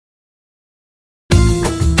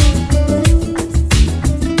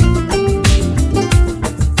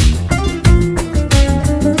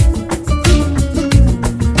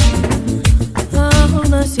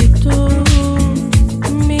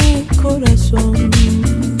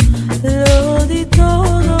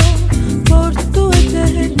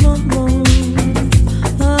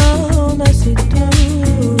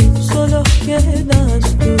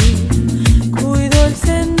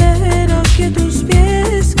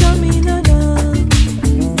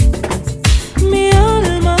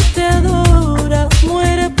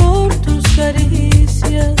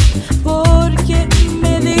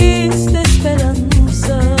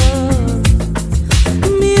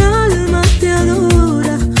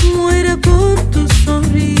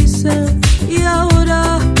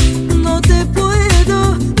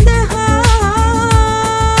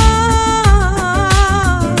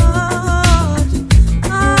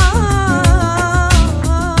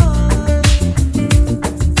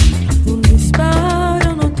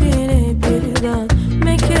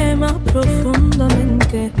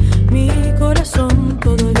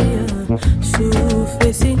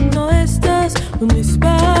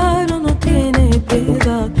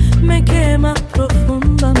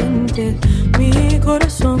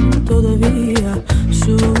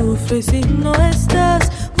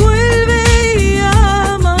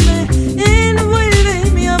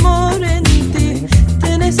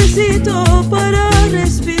necesito para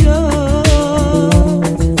respirar.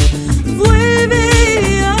 Vuelve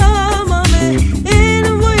y ámame,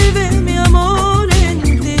 envuelve mi amor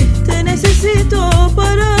en ti. Te necesito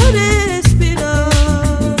para respirar.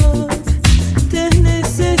 Te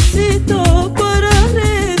necesito para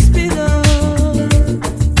respirar.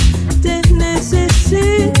 Te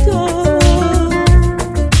necesito.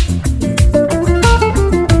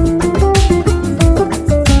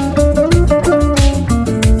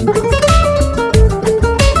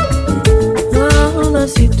 Ahora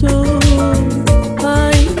si tú,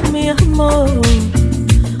 ay mi amor,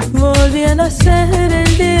 volví a nacer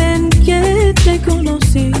el día en que te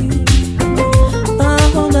conocí.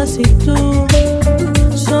 Ahora si tú,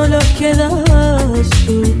 solo quedas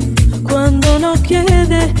tú. Cuando no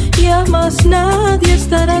quede ya más nadie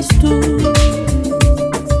estarás tú.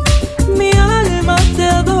 Mi alma te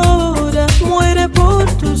adora, muere por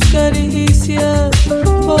tus caricias,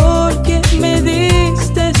 porque me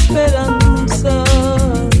diste esperanza.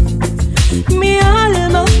 Mi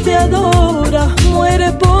alma te adora,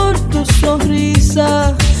 muere por tu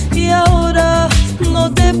sonrisa, y ahora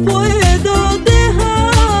no te puedo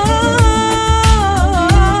dejar.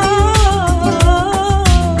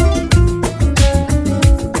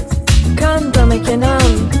 Cántame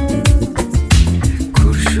Kenan.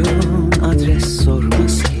 Kurşun adres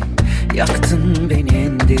sormaz ki, yaktın beni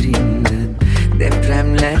en derinden.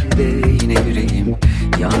 Depremlerde yine yüreğim,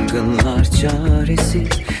 yangınlar çaresiz.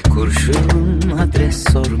 Kurşun adres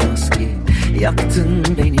sormaz ki, yaktın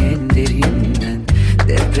beni en derinden.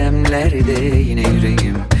 Depremlerde yine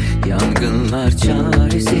yüreğim, yangınlar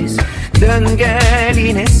çaresiz. Dön gel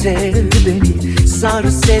yine sev beni, sar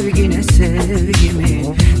sevgine sevgimi.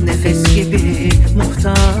 Nefes gibi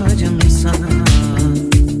muhtacım sana.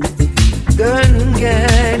 Dön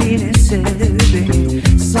gel yine sev beni,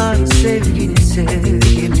 sar sevgini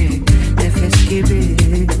sevgimi. Nefes gibi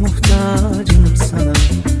muhtacım sana.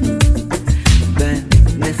 Ben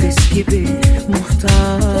nefes gibi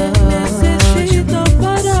muhtacım. Necesito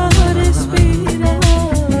para respirar.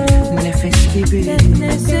 Nefes gibi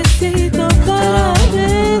Necesito para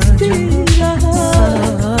respirar.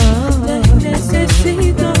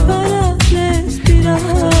 Necesito para respirar.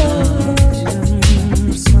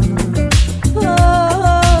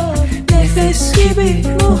 Nefes gibi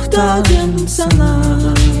muhtacım sana.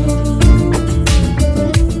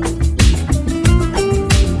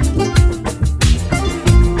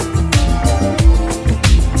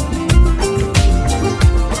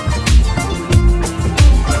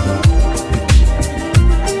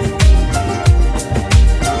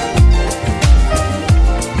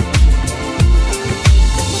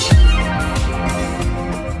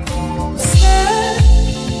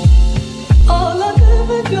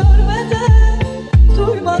 Ağladığımı görmeden,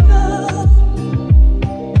 duymadan,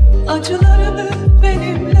 acılarımı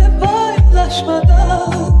benimle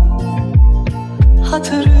paylaşmadan,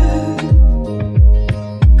 hatırım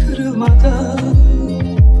kırılmadan.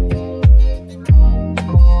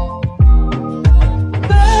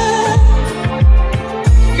 Ben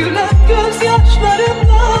gülen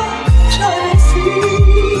gözyaşlarımla çaresiz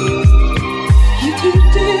yitirdim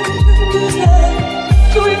tüm güzel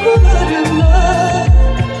duygularımla,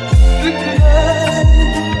 bükülen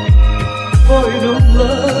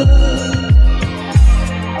boynumla.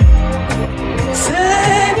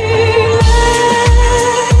 Seninle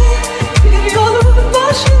bir yolun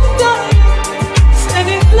başındayım,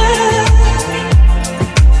 seninle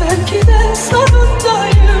belki de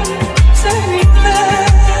sonundayım, seninle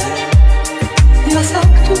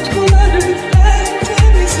yasak tutkuların en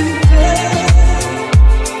temizinde.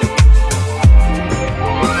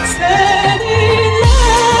 Seninle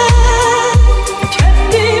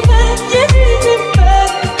kendime yenildim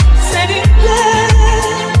ben, seninle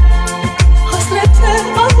hasrete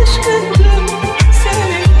alışkındım,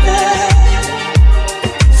 seninle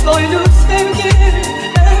soylu sevginin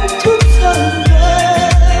en tutsağında.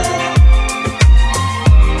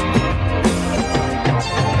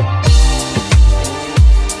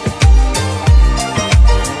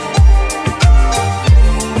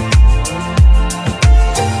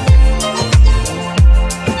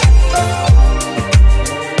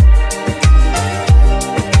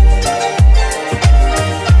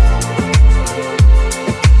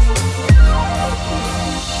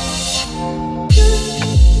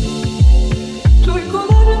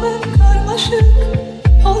 Duygularımın karmaşık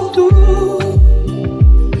olduğu,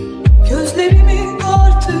 gözlerimin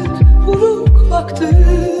artık buruk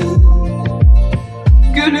baktığı,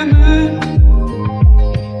 gülümün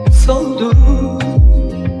solduğu.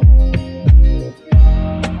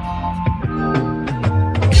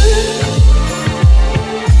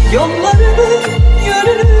 Yollarımın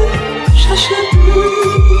yönünü şaşırdım.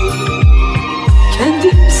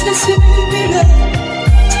 Kendi sesimi bile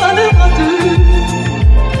tanımadım.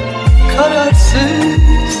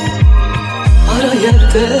 Kararsız ara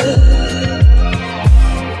yerde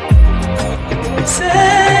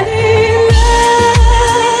seninle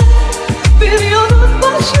bir yolun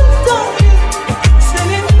başındayım.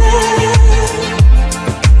 Seninle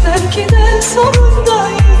belki de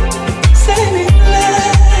sonundayım. Seninle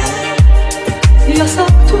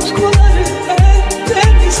yasak tutkuların en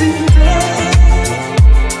denizinde.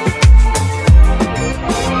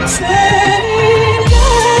 Seninle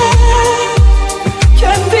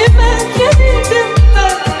kendime yenildim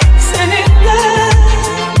ben.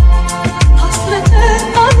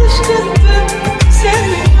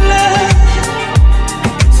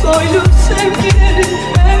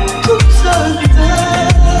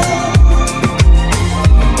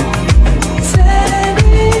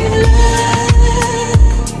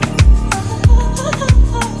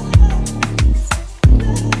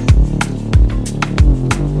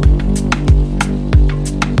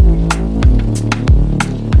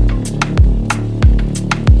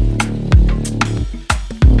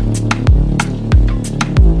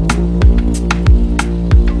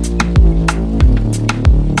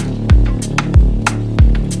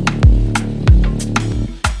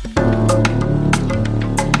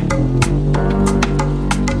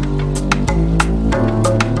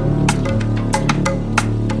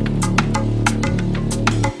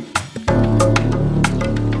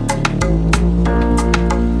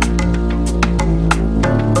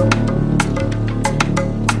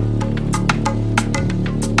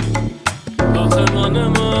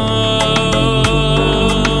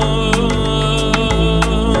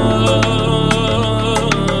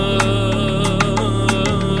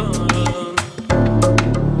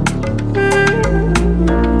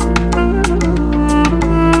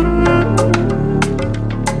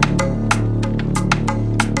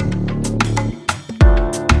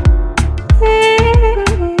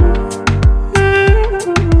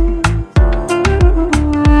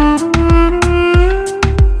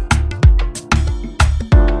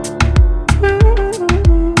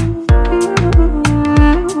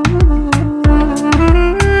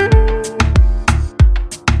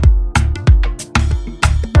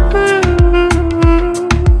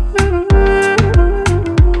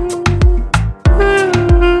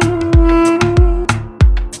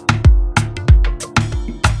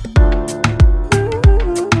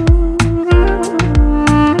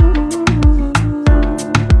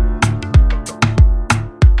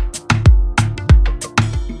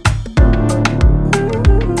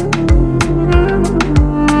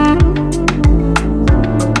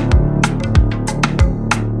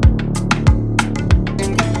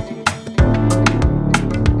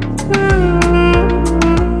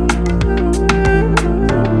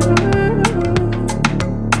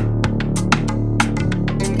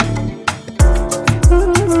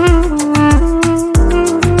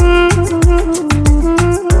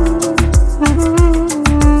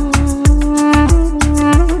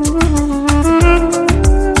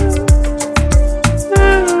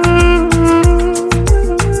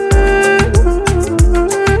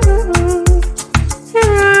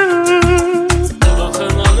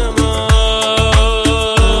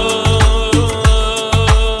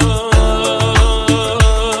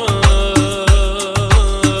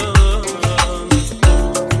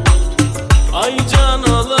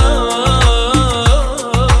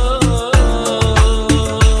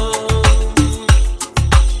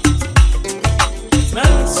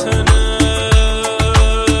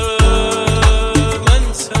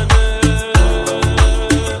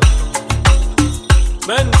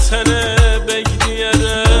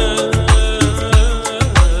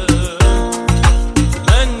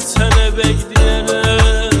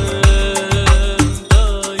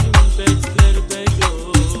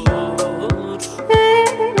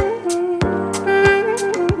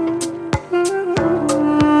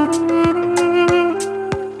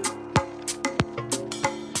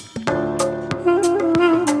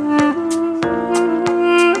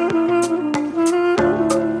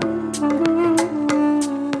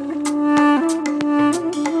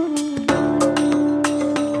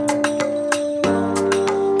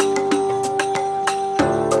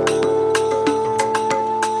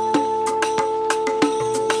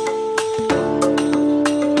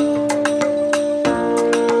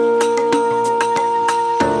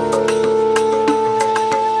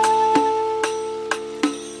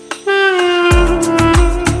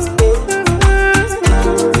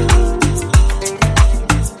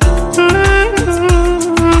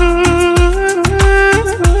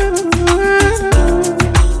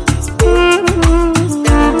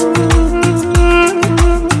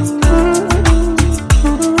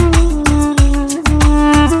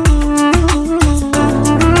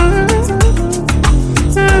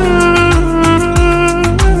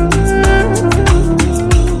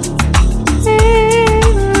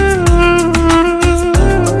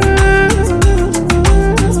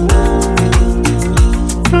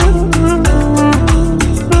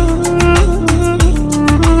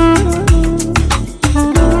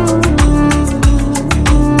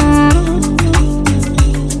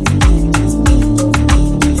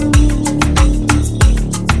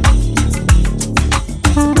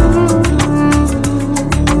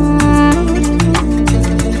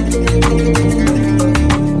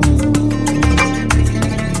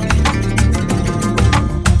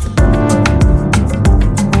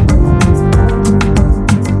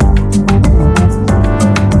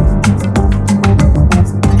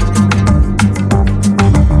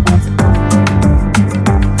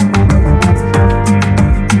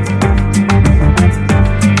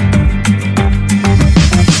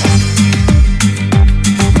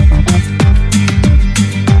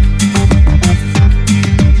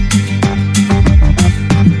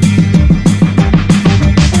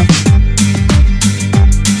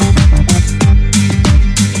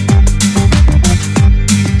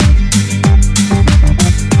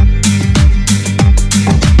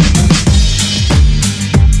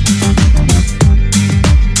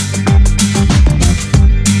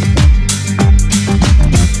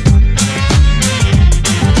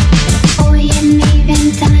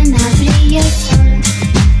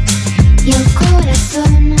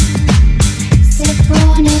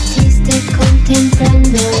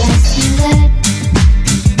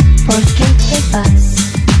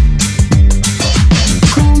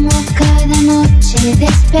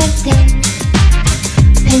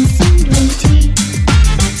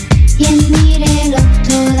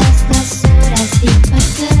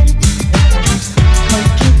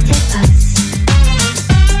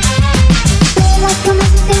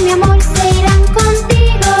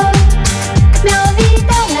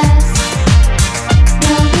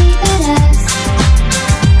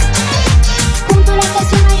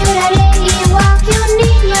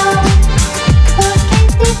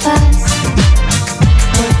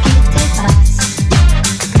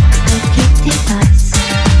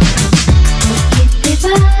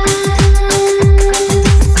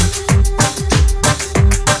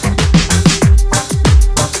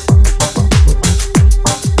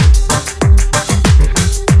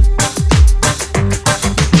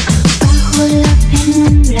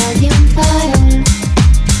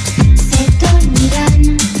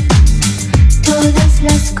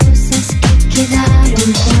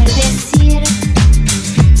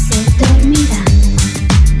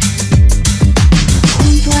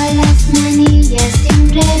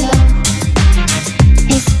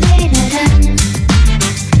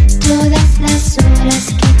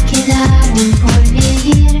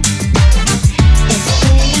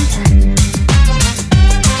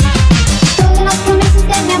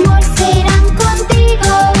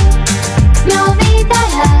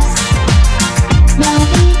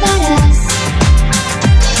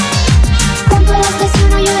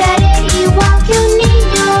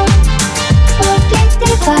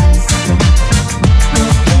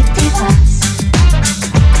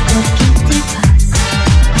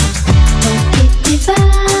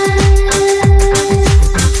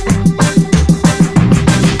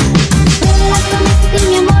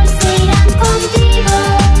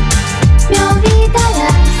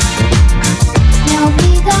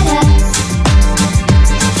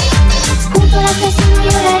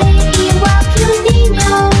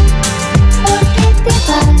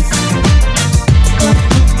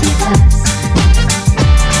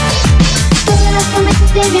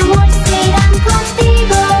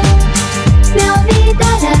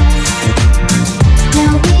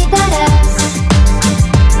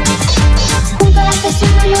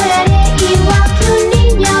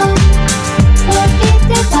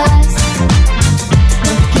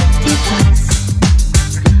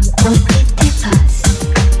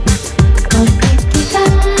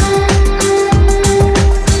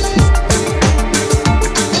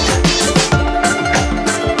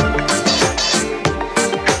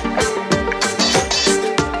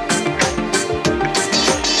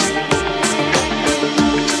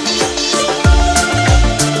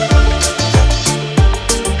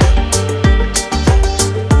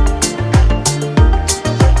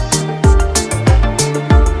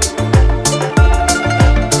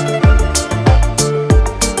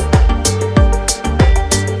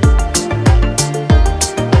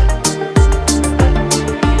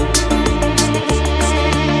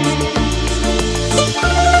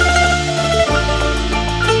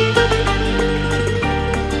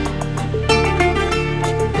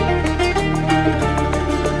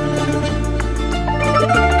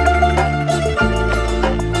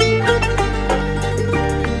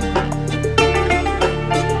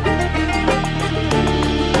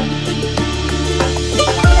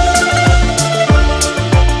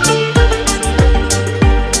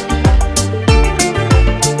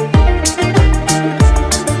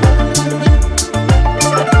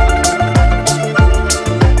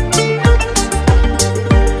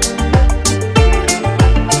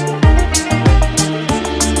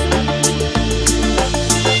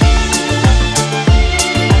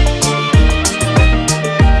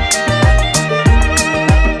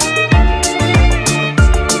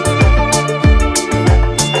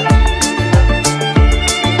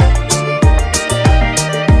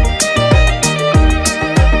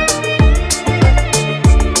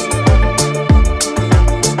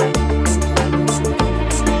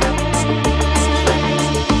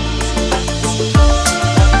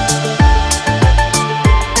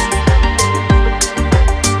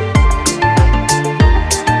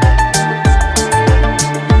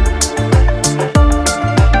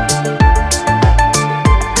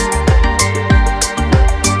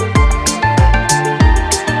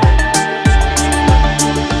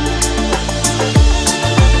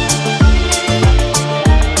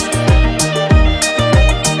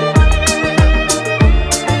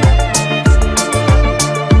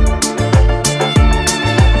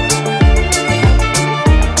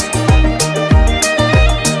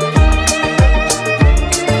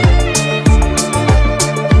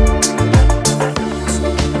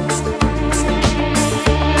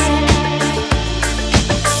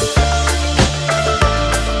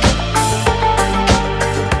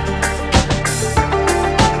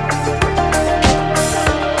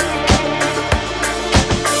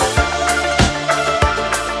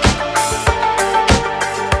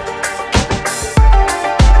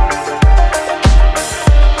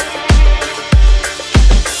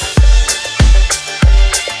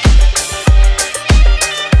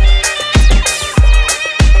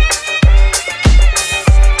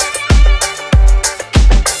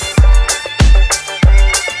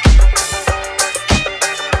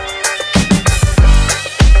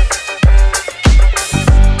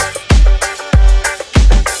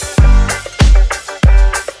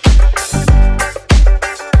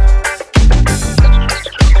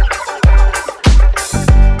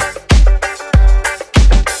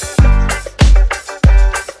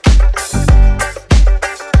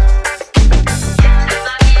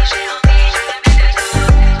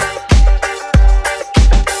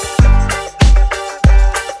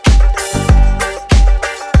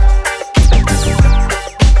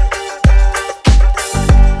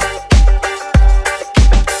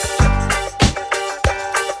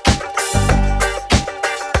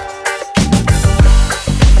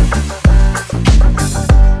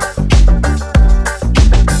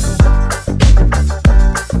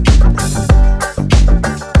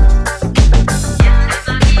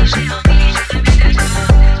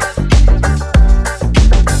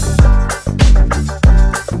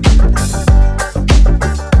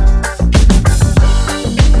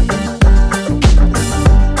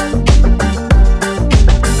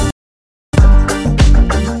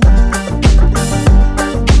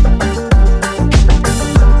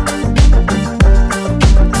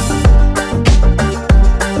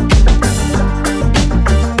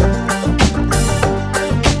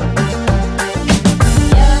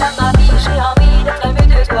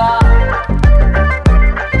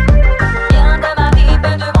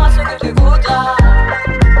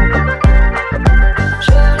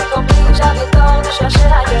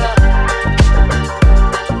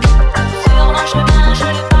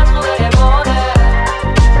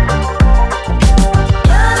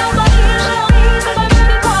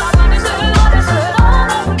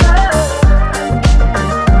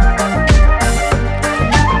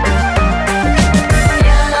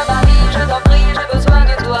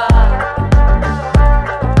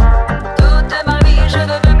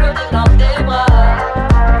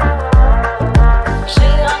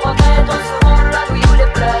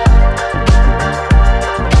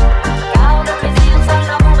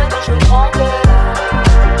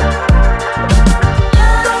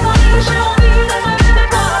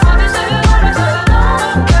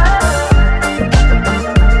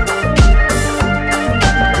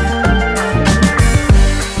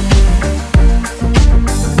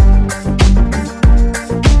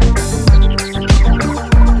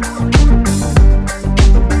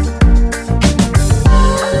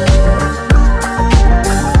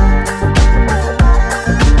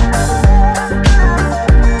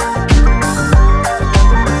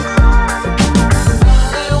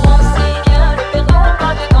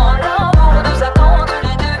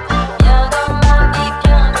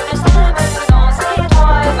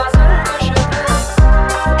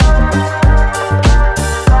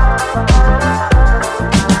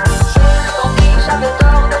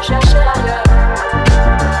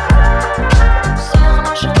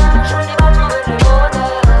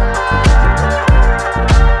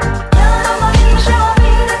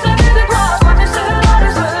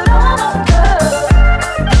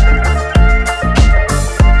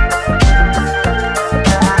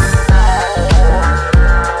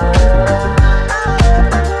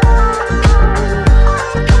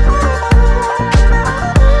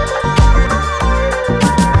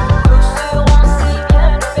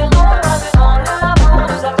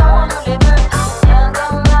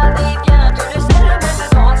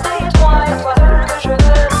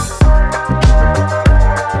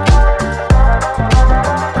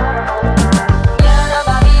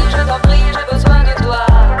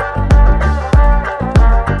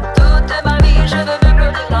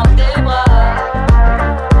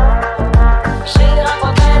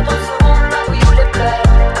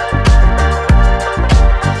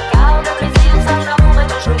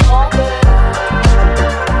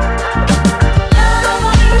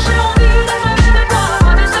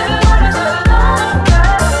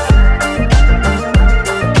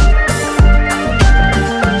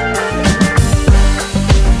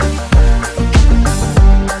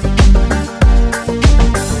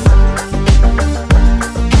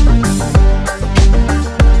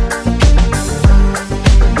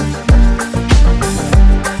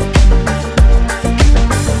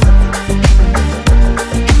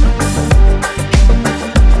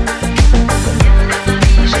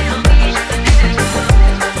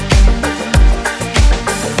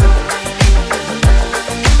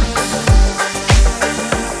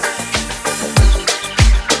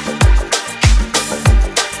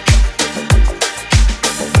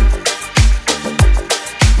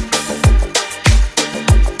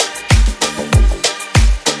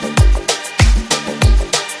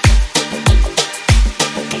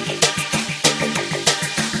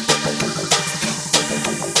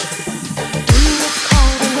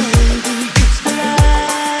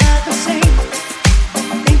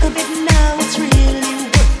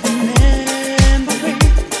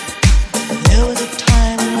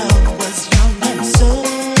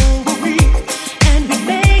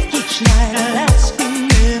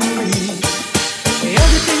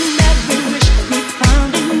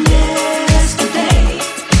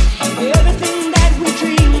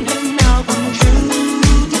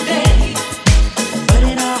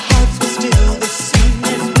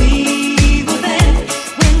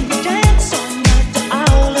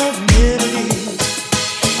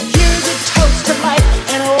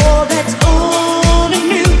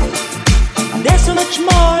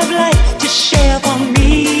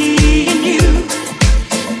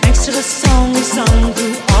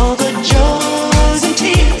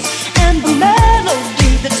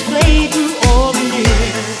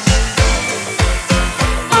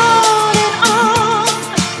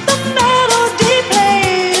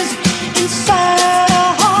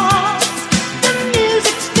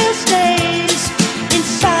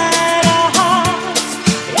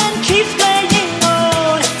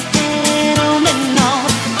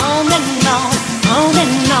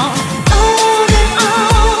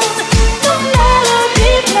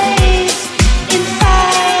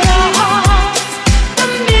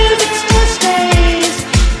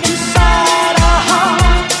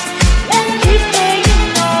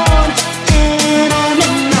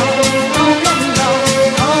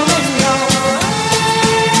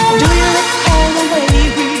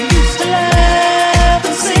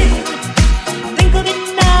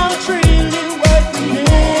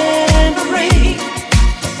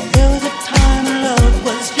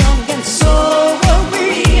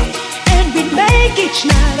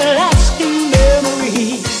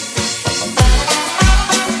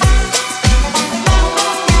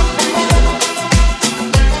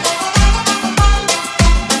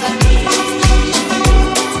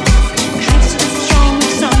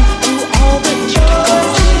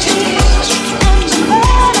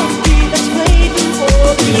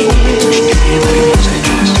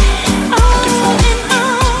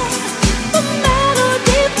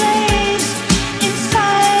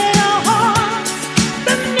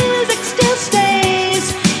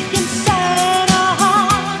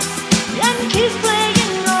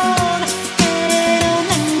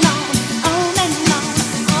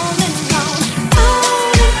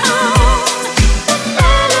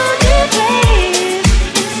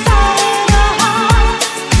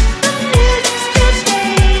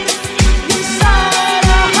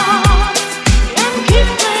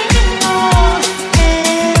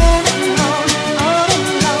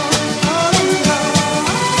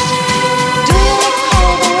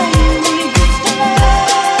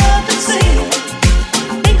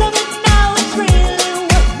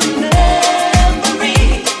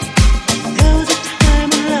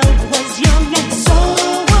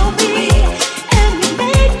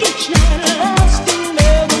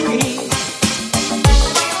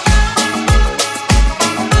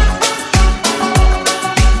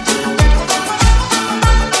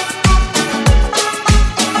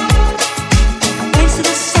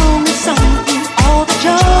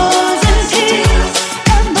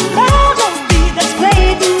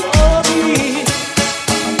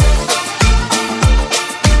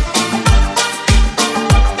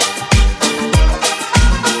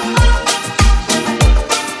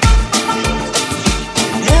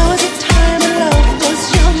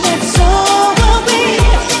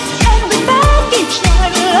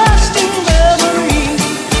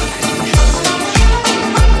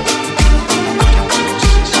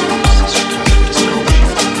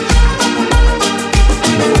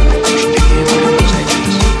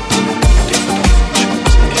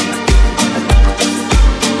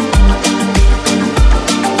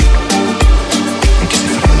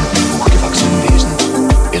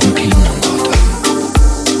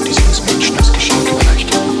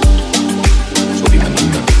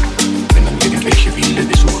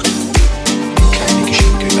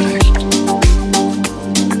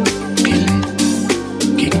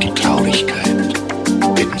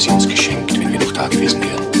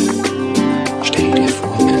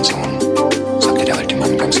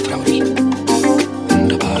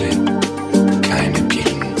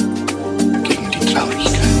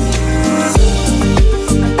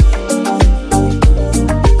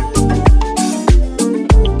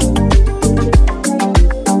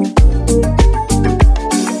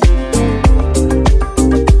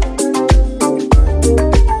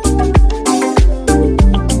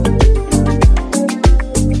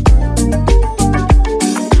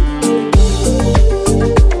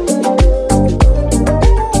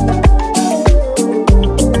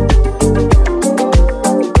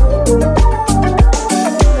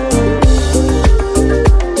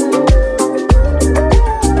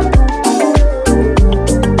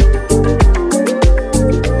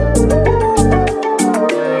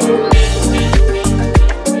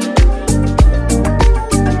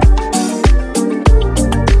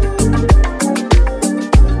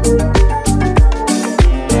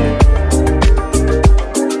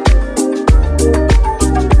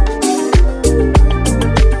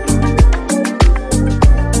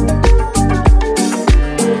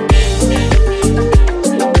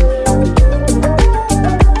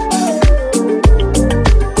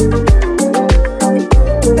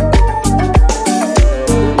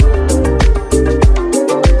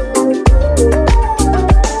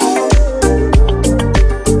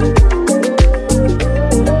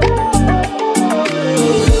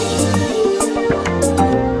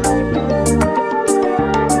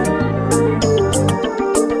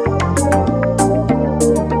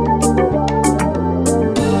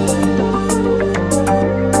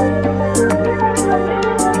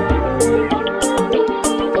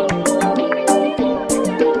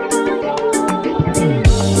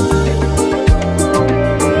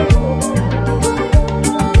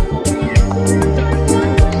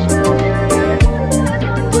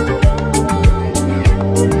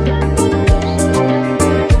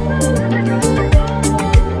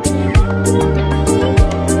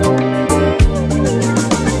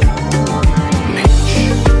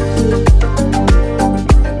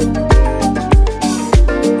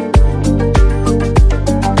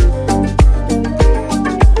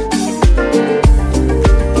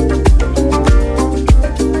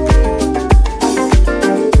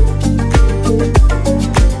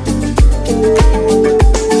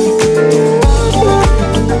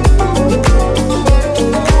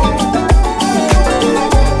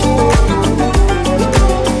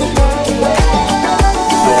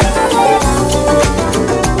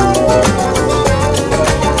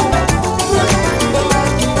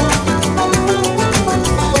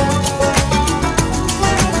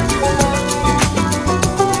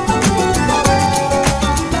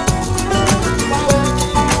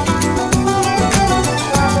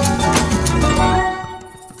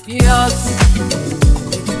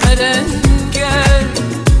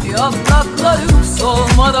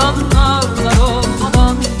 olmadan, narlar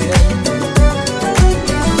olmadan gel.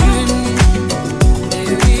 Gün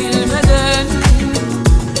devrilmeden,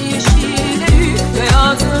 yeşile yük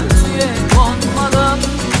beyaz örtüye konmadan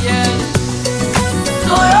gel.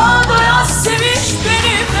 Doya doya seviş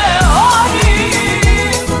benimle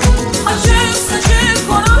halim, açık saçık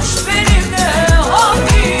konuş benimle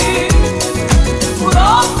halim.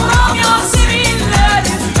 Buram buram yaseminler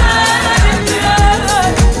üfler,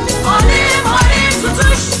 halim halim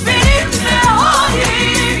tutuş benimle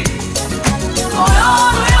halim. Doya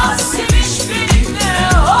doya seviş benimle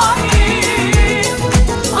halim,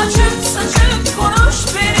 açık saçık konuş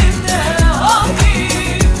benimle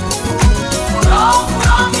halim. Buram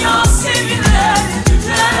buram yaseminler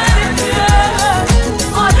üfler,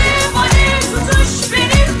 halim halim tutuş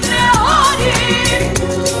benimle halim.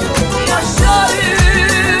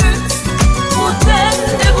 Yaşarız bu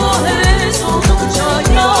derde, bu heves oldukça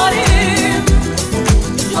yarim.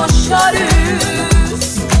 Coşarız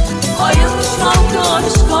ayın şalkı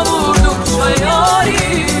aşka vurdukça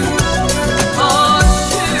yarim.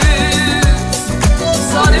 Aşığız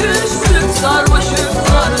sarıştık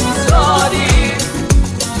sarmaşıklar misali.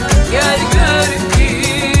 Gel gör ki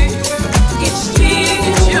içti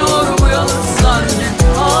geçiyor bu yalnızlar ne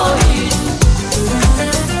hain.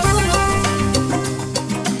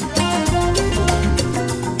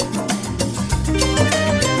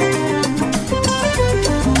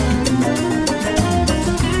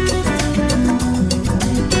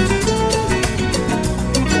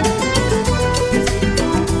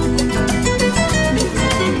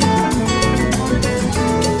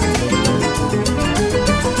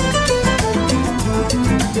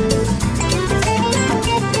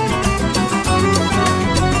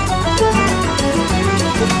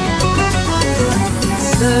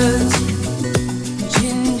 Söz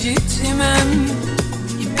incitmem,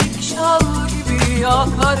 ipek şal gibi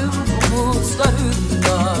yakarım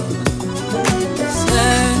umutlarında.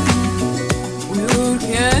 Sen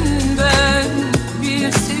uyurken ben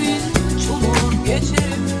bir sevinç olur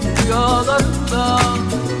geçerim rüyalarında.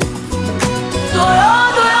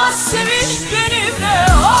 Doya doya seviş benimle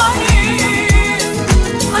halim,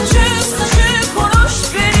 açık saçık konuş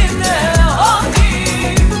benimle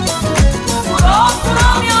halim. Buram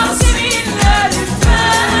buram yaseminler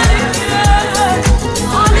üfler,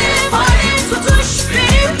 halim halim tutuş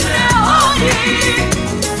benimle halim.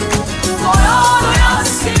 Doya doya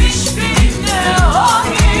seviş benimle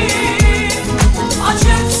halim,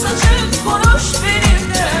 açık saçık konuş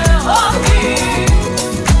benimle halim.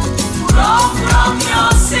 Buram buram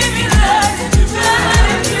yaseminler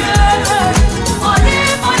üfler,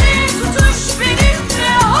 halim halim tutuş benimle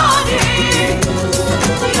halim.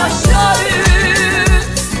 Yaşarız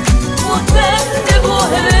bu derde, bu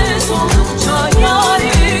heves oldukça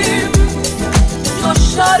yarim.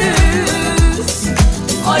 Coşarız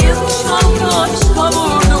ayın şalkı aşka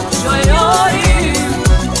vurdukça yarim.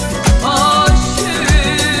 Aşığız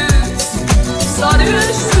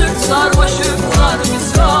sarıştık sarmaşıklar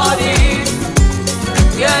misali.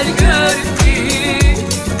 Gel gör ki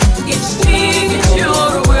geçti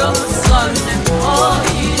geçiyor bu yalnızlar ne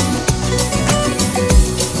hain.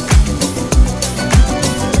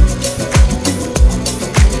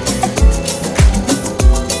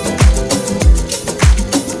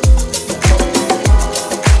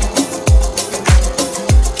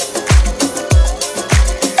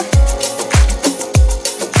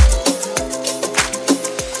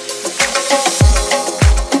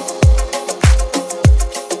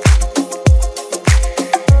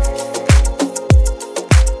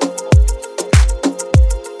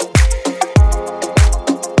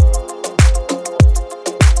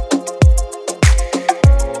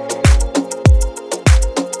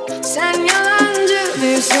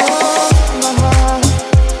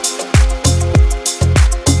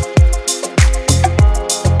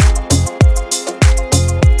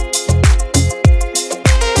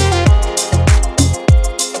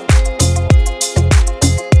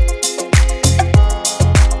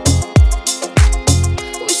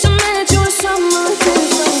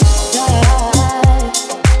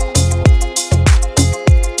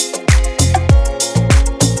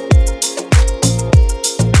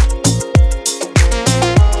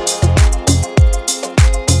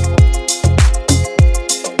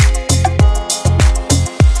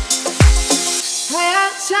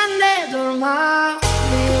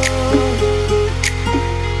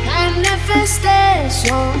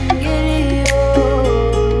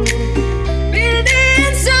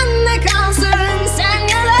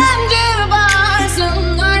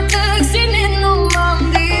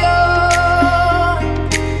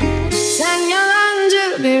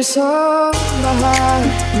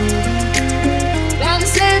 Ben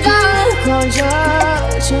sevdalı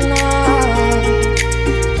kocacına.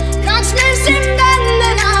 Kaç mevsim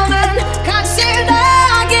benden aldın, kaç sevda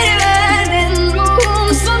geri verdin.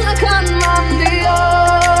 Ruhum sana kanmam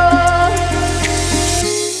diyor.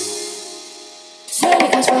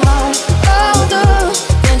 Söyle kaç bahar oldu,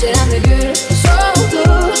 penceremde gül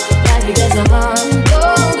soldu. Belki de zaman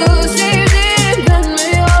doldu, sevdim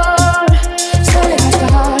dönmüyor. Söyle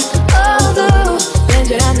kaç bahar oldu,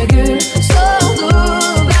 penceremde gül soldu.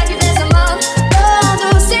 Belki de zaman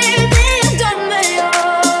doldu, sevdim dönmüyor.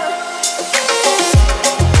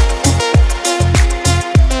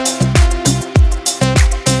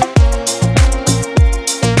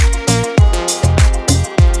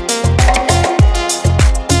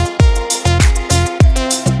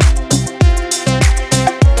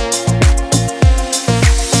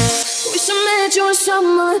 Wish I met you in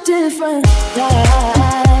some different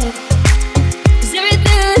life. 'Cause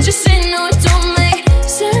everything that you say, no,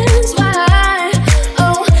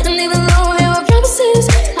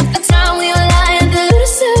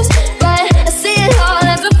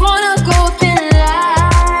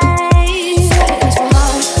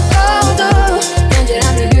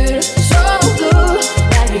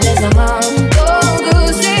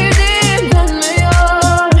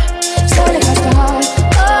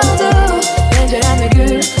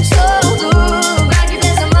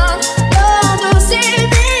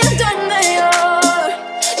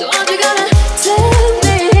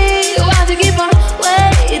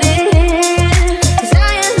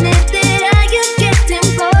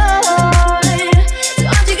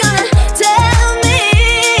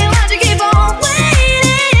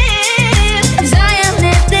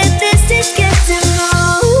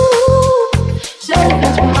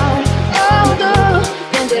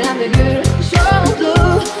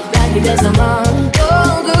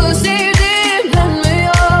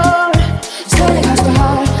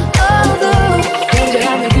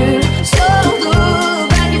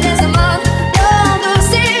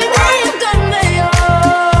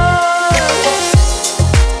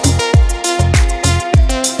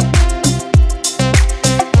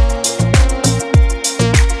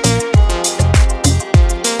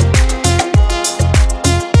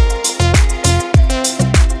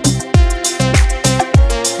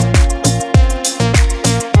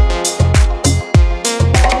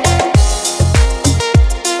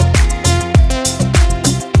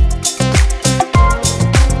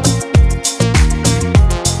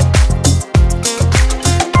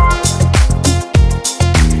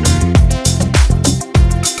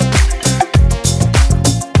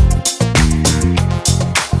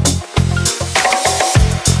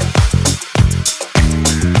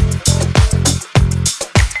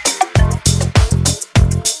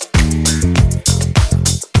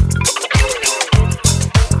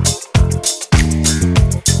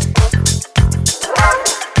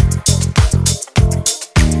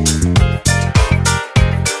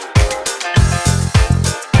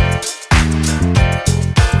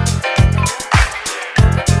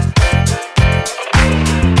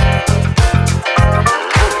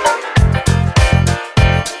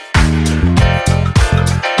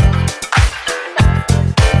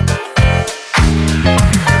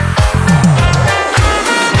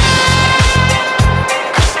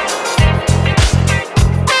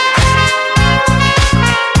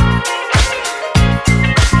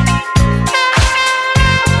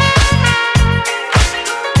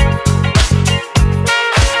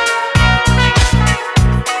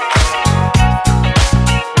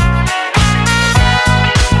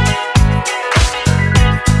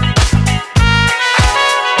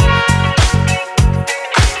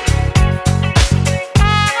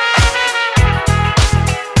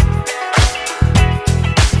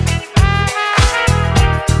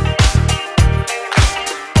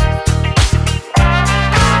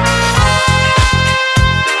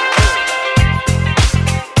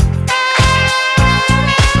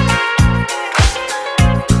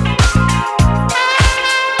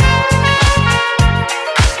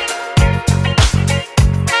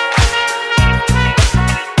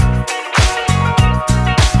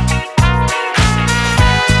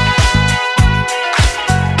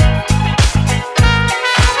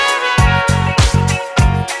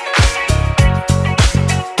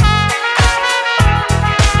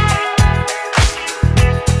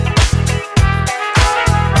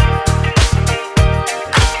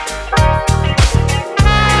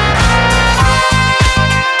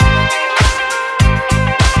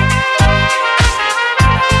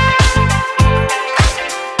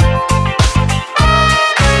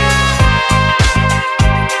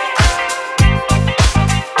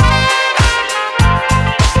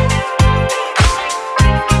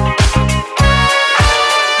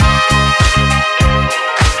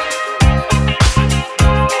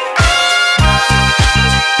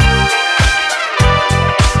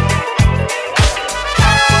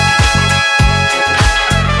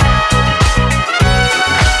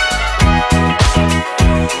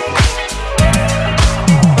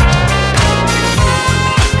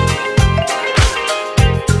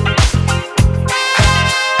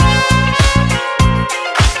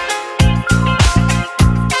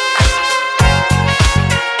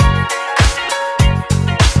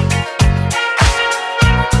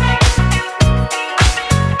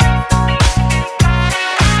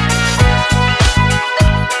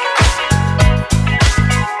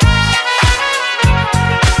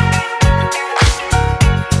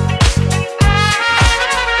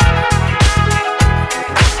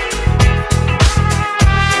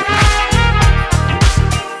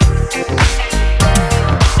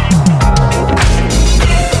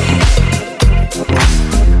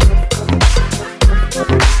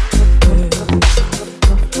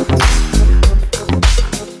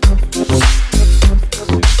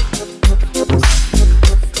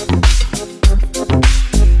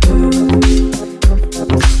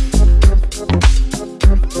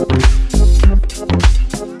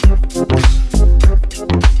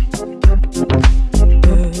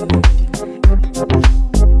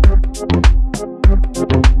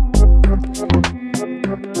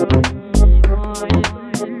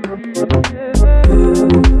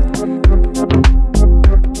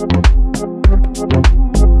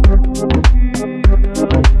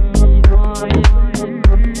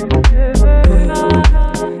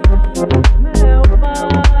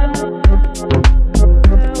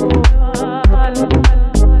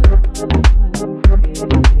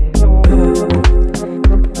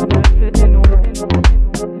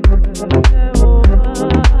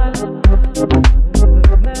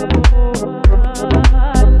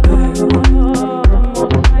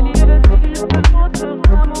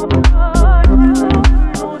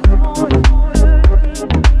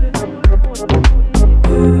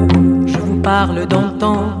 parle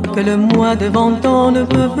d'antan que le moi de 20 ans ne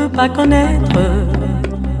veut pas connaître.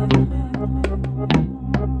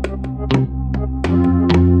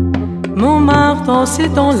 Montmartre en ces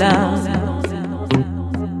temps-là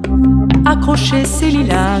accrochait ses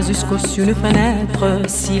lilas jusqu'au-dessus de fenêtre,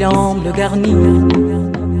 si l'angle garni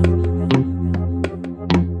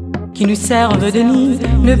qui nous servent de nid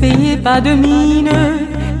ne payait pas de mine.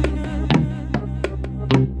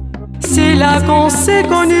 C'est là qu'on s'est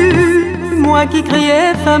connus, moi qui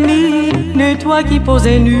criais famine, et toi qui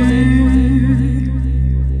posais nu.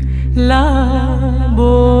 La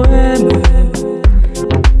bohème,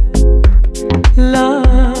 la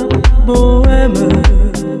bohème,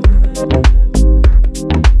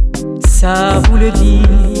 ça vous le dit,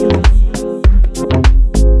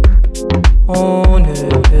 on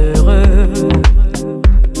heureux.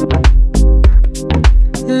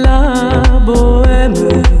 La bohème,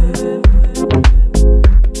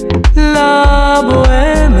 la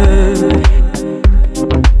bohème,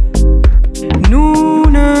 nous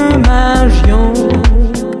ne marchions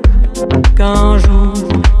qu'un jour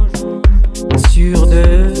sur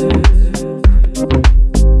deux.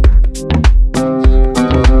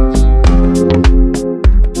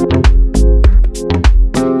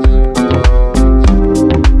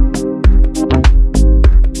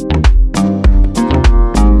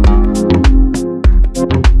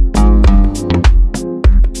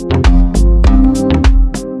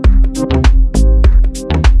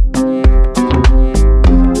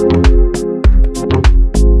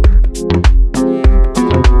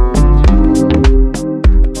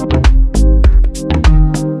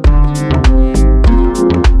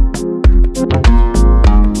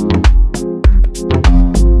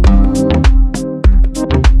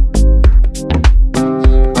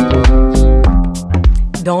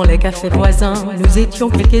 Dans les cafés voisins, nous étions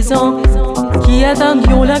quelques-uns qui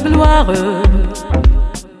attendions la gloire.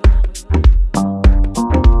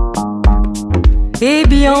 Et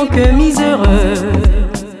bien que miséreux,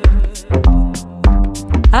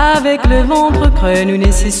 avec le ventre creux, nous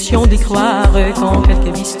ne cessions d'y croire quand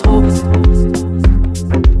quelques bistrots,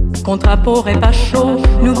 contre apport et pas chaud,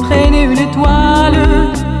 nous prenaient une étoile.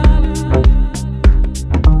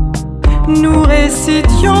 Nous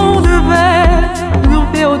récitions de vers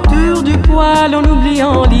groupés autour du poêle en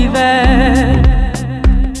oubliant l'hiver.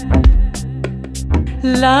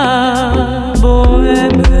 La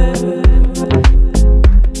bohème,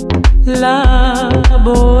 la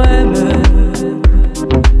bohème,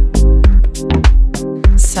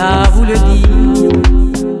 ça vous le dit,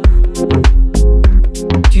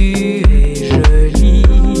 tu es jolie.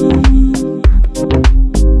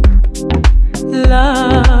 La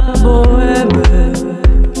bohème,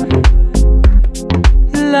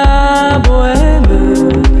 la bohème,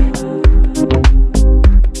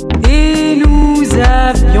 et nous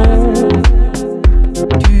avions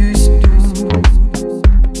tous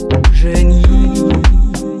jeunis.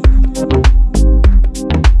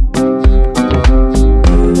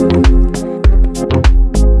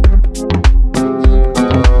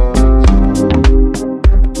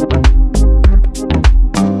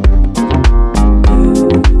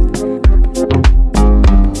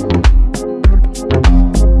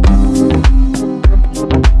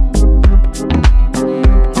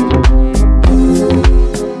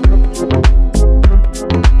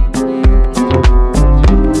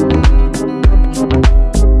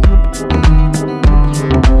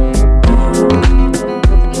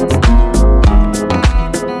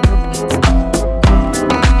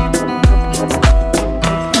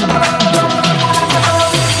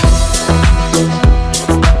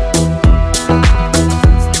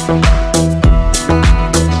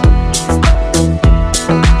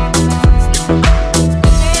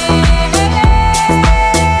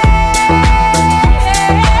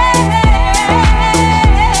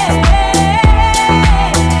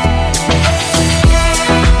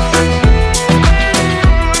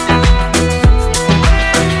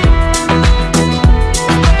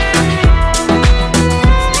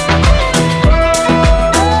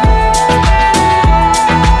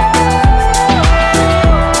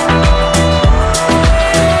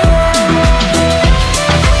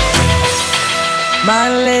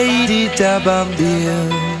 Bambino,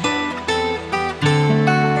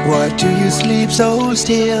 why do you sleep so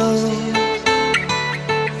still?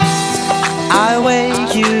 I'll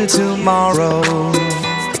wake you tomorrow,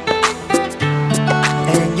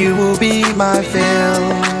 and you will be my fill.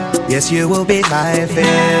 Yes, you will be my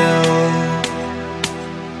fill.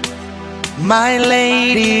 My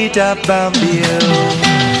lady da Bambino,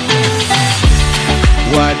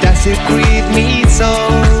 why does it grieve me so?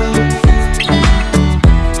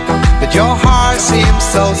 Your heart seems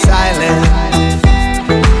so silent.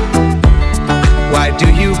 Why do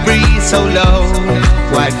you breathe so low?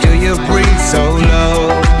 Why do you breathe so low?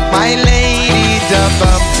 My lady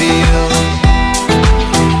D'Urberville,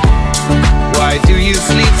 why do you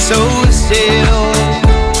sleep so still?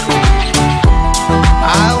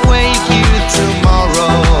 I'll wake you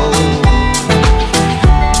tomorrow,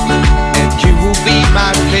 and you will be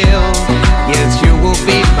my fill. Yes, you will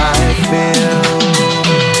be my fill.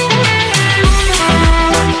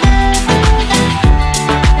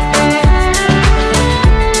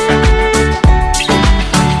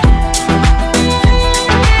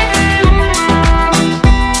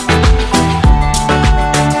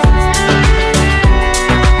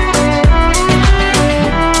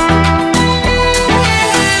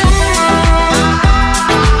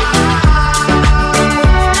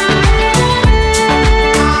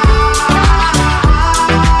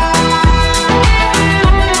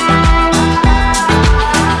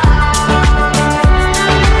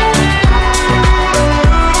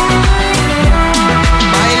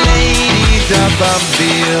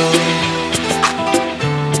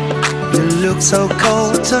 You look so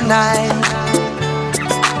cold tonight.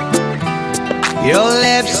 Your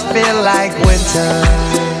lips feel like winter.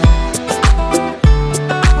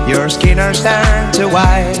 Your skin has turned to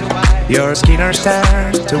white. Your skin has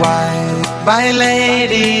turned to white. My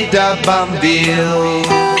lady D'Urberville,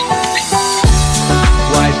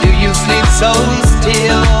 why do you sleep so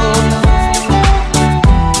still?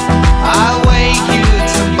 I'll wake you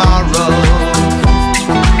tomorrow,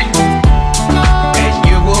 and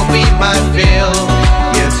you will be my fill.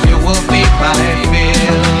 Yes, you will be my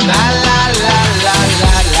fill. La la la la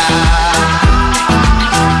la la.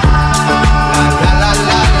 La la la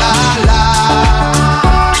la la la.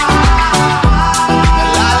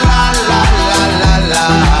 La la la la la la.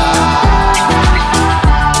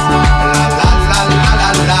 La la la la la la. La la la la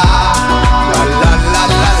la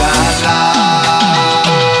la.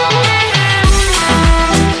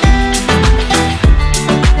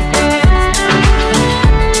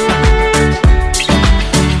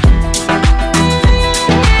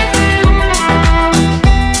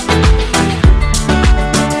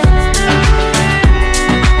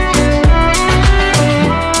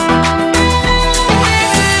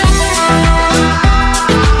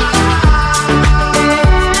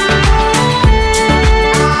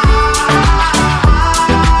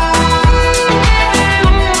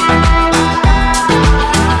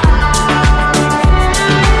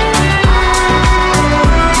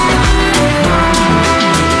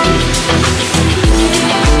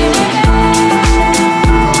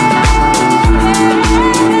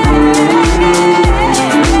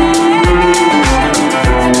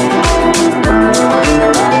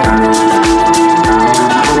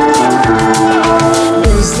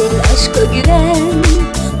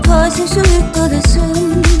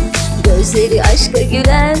 Gözleri aşka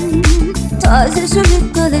gülen taze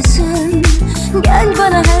sümük kalasın. Gel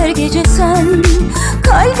bana her gece sen,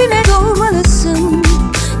 kalbime doğmalısın.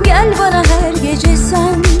 Gel bana her gece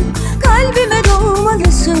sen, kalbime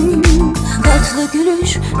doğmalısın. Tatlı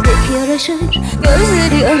gülüş pek yaraşır,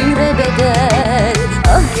 gözleri ömre bedel.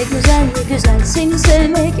 Ah ne güzel ne güzel seni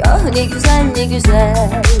sevmek, ah ne güzel ne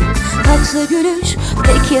güzel. Tatlı gülüş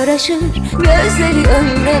pek yaraşır, gözleri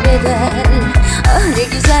ömre bedel. Ah ne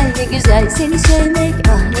güzel ne güzel seni sevmek,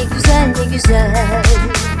 ah ne güzel ne güzel.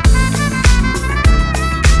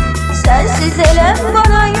 Sensiz elem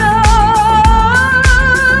bana yar.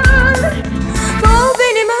 Doğ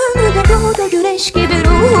benim ömrüme, doğ da güneş gibi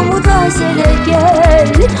ruhumu tazele gel.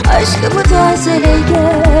 Aşkımı tazele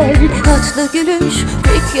gel. Tatlı gülüş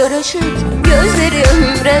pek yaraşır, gözleri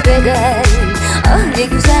ömre bedel. Ah ne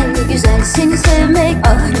güzel ne güzel seni sevmek,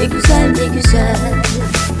 ah ne güzel ne güzel.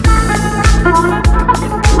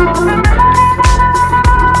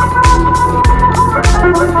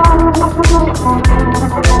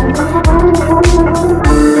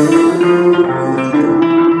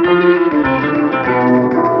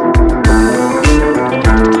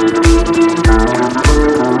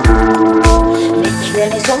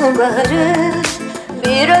 Bekleme sonbaharı,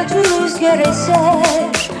 bir acı rüzgar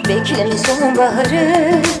eser. Bekleme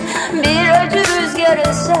sonbaharı, bir acı rüzgar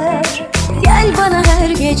eser. Gel bana her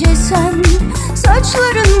gece sen,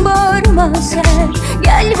 saçların bağrıma ser.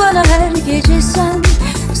 Gel bana her gece sen,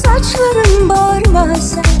 saçların bağrıma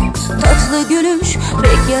ser. Tatlı gülüş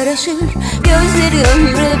pek yaraşır, gözleri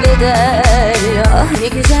ömre bedel. Ah ne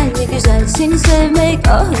güzel ne güzel seni sevmek,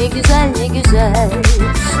 ah ne güzel ne güzel.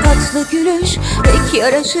 Tatlı gülüş pek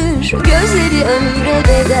yaraşır, gözleri ömre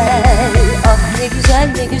bedel. Ah ne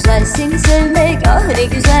güzel ne güzel seni sevmek, ah ne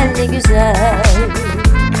güzel ne güzel.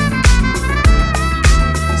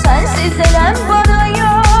 sen bana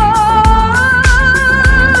yok.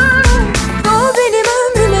 Doğ benim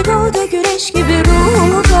ömrüme, doğ da güneş gibi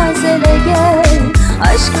ruhumu tazele gel.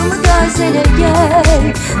 Aşkımı tazele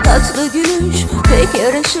gel. Tatlı gülüş pek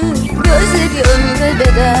yaraşır, gözleri ömre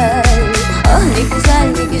bedel. Ah ne güzel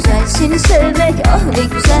ne güzel seni sevmek, ah ne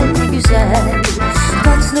güzel ne güzel.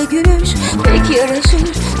 Tatlı gülüş pek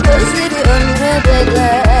yaraşır, gözleri ömre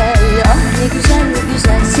bedel. Ah ne güzel ne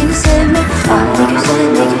güzel seni sevmek, ah ne güzel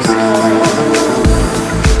ne güzel.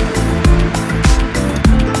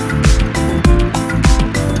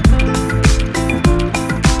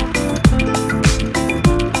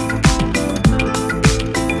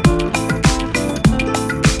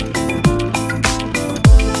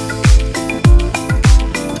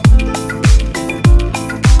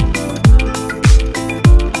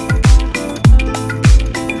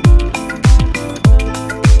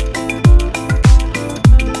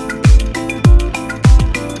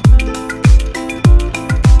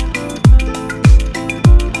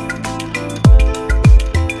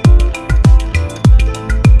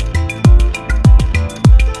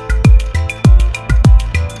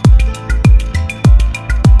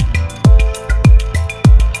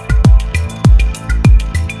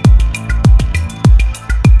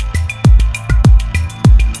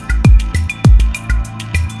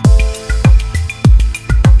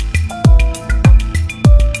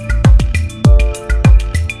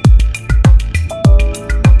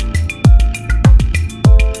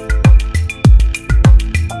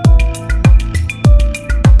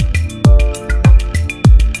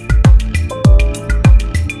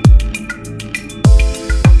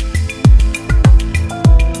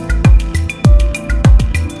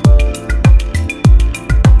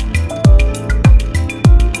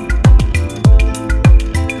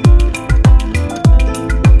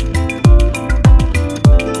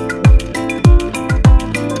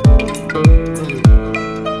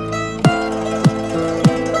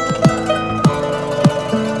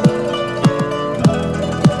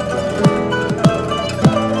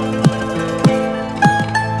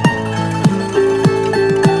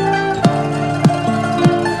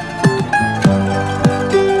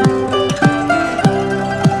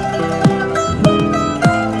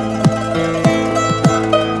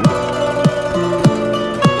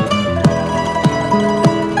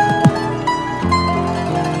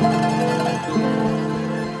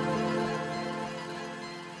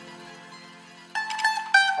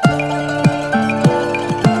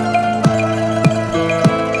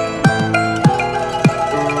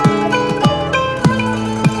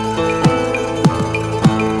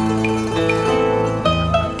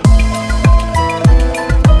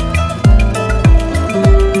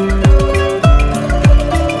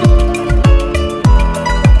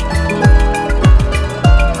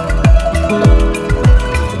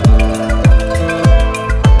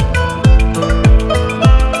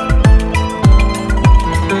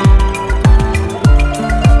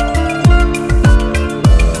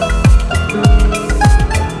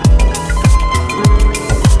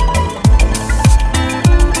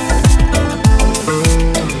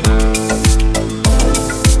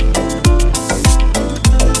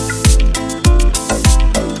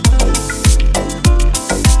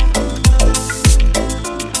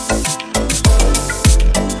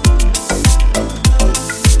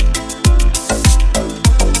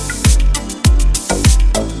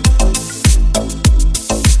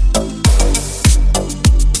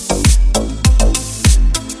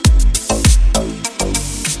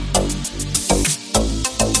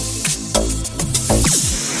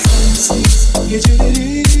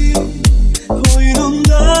 Geceleri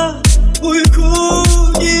koynumda uyku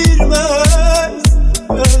girmez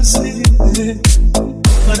gözlerinde.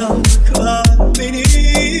 Karanlıklar beni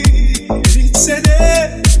eritse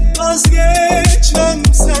de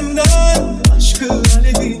vazgeçmem senden, aşkın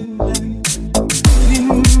alevinden.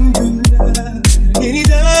 Elin güller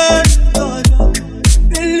yeniden doğacak,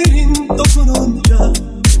 ellerin dokununca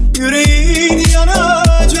yüreğin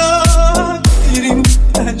yanacak. Elim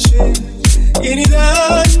her şey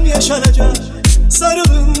yeniden yaşanacak,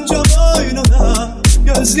 sarılınca boynuna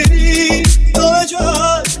gözlerin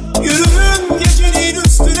dolacak. Yürürüm gecenin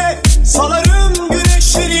üstüne, salarım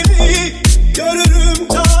güneşlerimi, görürüm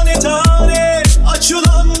tane tane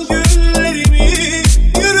açılan güllerimi.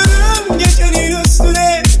 Yürürüm gecenin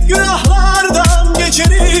üstüne, günahlardan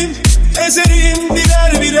geçerim, ezerim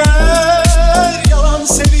birer birer yalan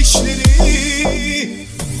sevişleri.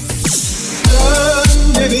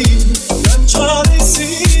 Dön bebeğim, dön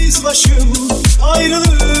çaresiz başım,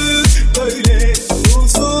 ayrılık böyle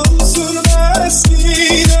uzun sürmez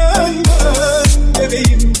ki. Dön dön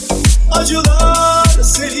bebeğim, acılar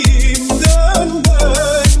senin. Dön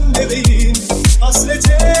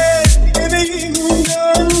Hasrete yemeğim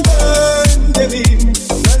dön demeyim.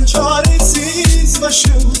 Ben çaresiz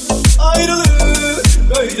başım ayrılık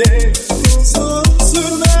böyle uzun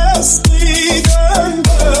sürmezdi. Dön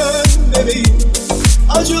demeyim.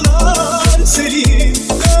 Acılar seni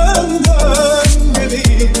dön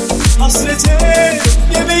demeyim. Hasrete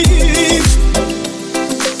yemeğim.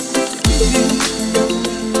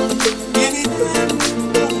 Yeniden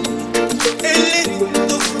ellerin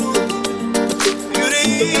dokunup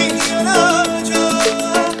yüreğin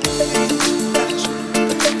yanacak.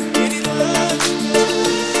 Yeniden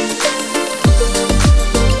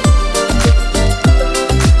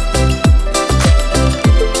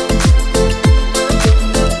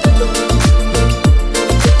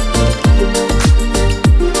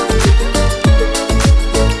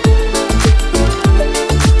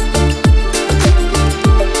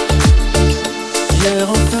Hier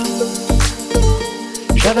encore,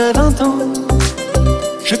 j'avais 20 ans,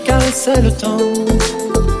 je caressais le temps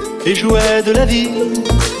et jouais de la vie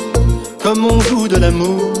comme on joue de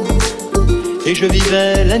l'amour. Et je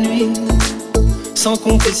vivais la nuit sans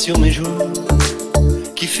compter sur mes jours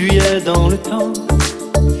qui fuyaient dans le temps.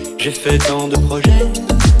 J'ai fait tant de projets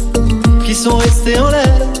qui sont restés en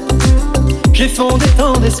l'air. J'ai fondé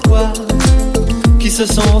tant d'espoirs qui se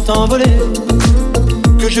sont envolés,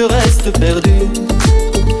 que je reste perdu,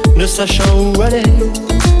 ne sachant où aller,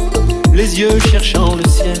 les yeux cherchant le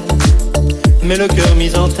ciel, mais le cœur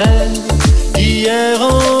mis en terre. Hier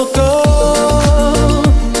encore,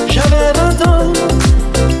 j'avais 20 ans,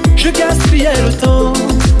 je gaspillais le temps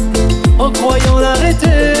en croyant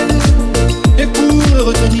l'arrêter, et pour le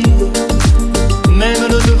retenir, même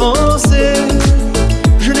le devancer,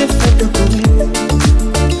 je n'ai fait que courir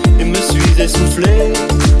et me suis essoufflé,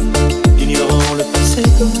 ignorant le passé,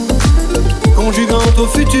 conjuguant au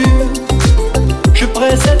futur, je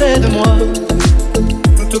précédais de moi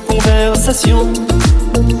toute conversation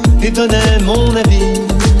et donnais mon avis,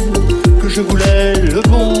 que je voulais le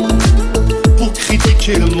bon pour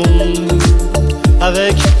critiquer le monde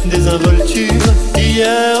avec désinvolture.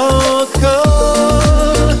 Hier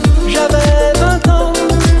encore, j'avais 20 ans,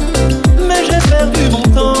 mais j'ai perdu mon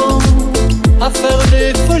temps à faire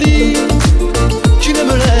des folies qui ne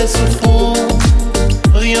me laissent au fond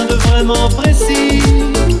rien de vraiment précis,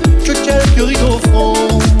 que quelques rides au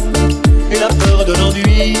front et la peur de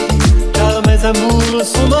l'ennui, car mes amours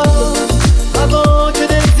sont morts avant que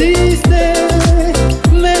d'exister.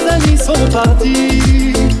 Mes amis sont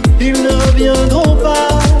partis, ils ne reviendront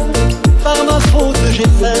pas. Par ma faute j'ai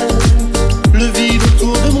fait le vide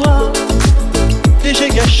autour de moi et j'ai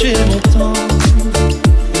gâché mon temps,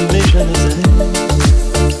 mes jeunes années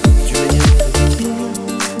du meilleur.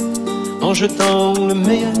 En jetant le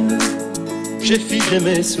meilleur, j'ai figé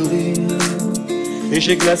mes sourires et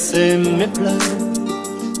j'ai glacé mes pleurs.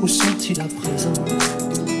 Où sont-ils à présent?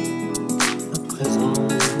 À présent,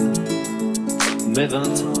 mes 20 ans.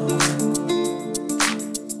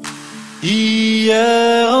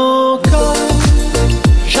 Hier encore,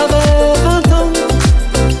 j'avais 20 ans,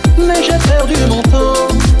 mais j'ai perdu mon temps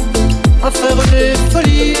à faire des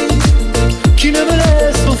folies qui ne me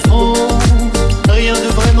laissent au fond rien de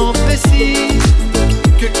vraiment précis,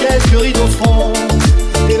 que quelques rides au fond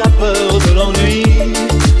et la peur de l'ennui,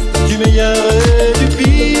 du meilleur et du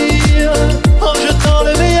pire. En jetant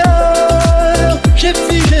le meilleur, j'ai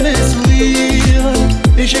figé mes sourires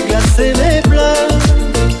et j'ai glacé mes pleurs.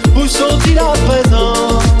 Où sont-ils à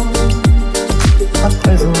présent? À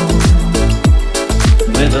présent,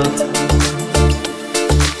 mes 20 ans.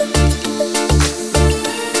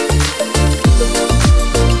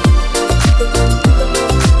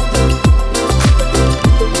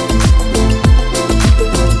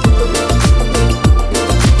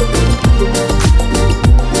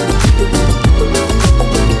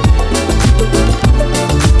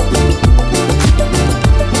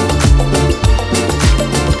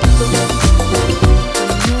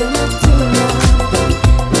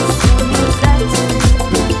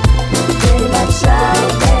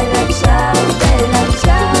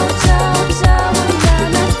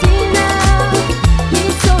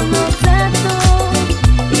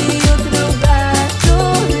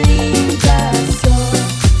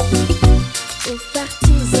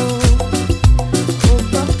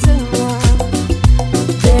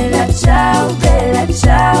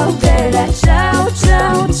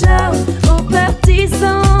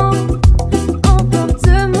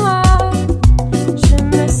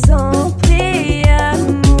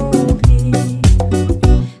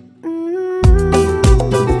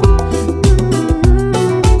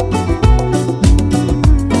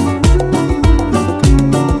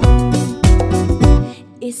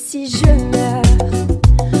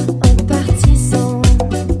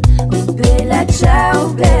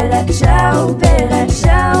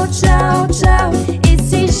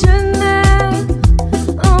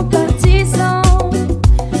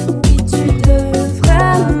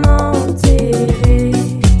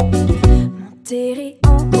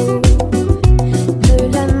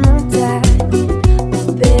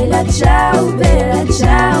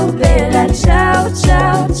 bella, ciao,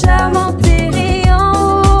 ciao, ciao, m'enterrer en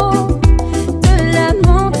haut de la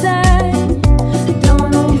montagne, dans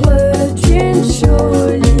l'ombre d'une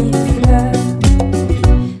jolie fleur.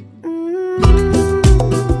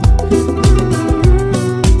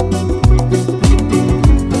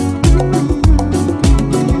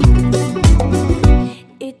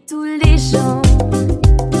 Et tous les gens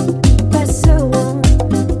passeront.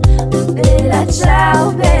 Bella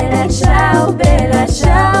ciao, bella ciao, bella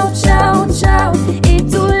ciao, ciao, ciao. Et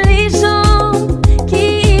tous les gens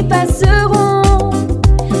qui passeront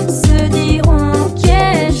se diront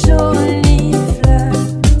quelle jolie fleur.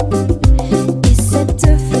 Et cette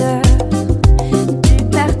fleur du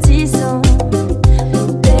partisan.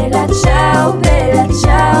 Bella ciao, bella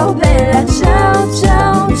ciao, bella ciao,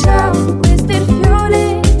 ciao, ciao. Questo è il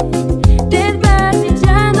fiore del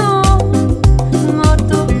partigiano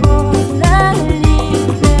morto per la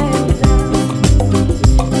libertà.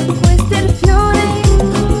 Questo è il fiore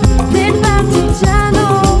del partigiano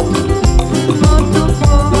morto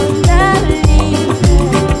per la libertà.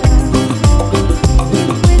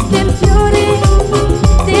 Questo è il fiore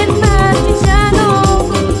del partigiano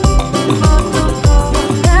morto per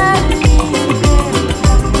la libertà.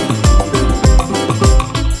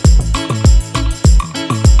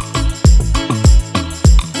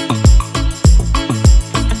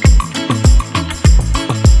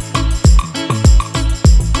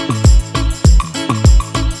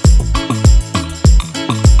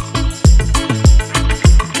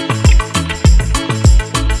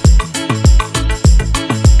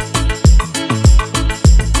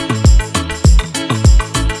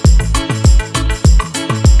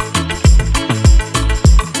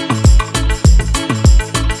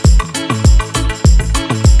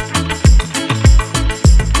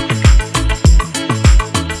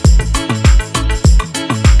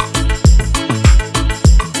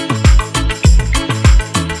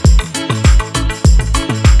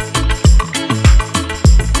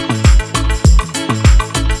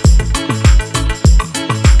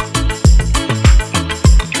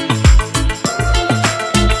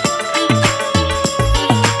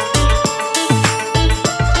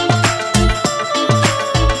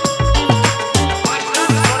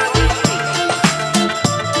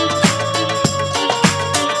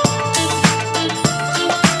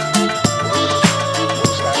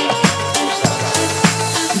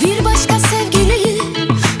 Bir başka sevgiliyi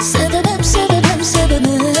sevemem, sevemem,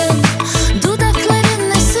 sevemem. Dudakların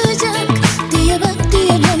ne sıcak, diyemem,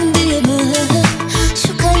 diyemem, diyemem.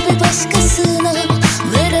 Şu kalbi başkasına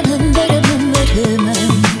veremem, veremem,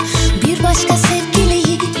 veremem. Bir başka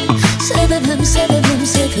sevgiliyi sevemem, sevemem,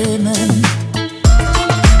 sevemem.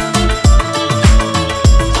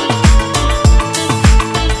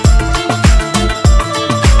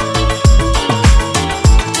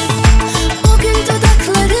 O gül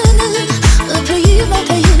dudaklarını öpeyim,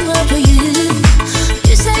 öpeyim, öpeyim.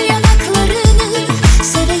 Güzel yanaklarını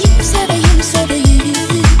seveyim, seveyim,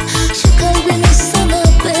 seveyim. Şu kalbimi sana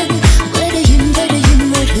ben vereyim,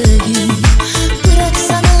 vereyim, vereyim. Bırak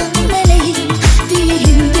sana meleğim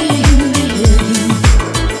diyeyim, diyeyim, diyeyim.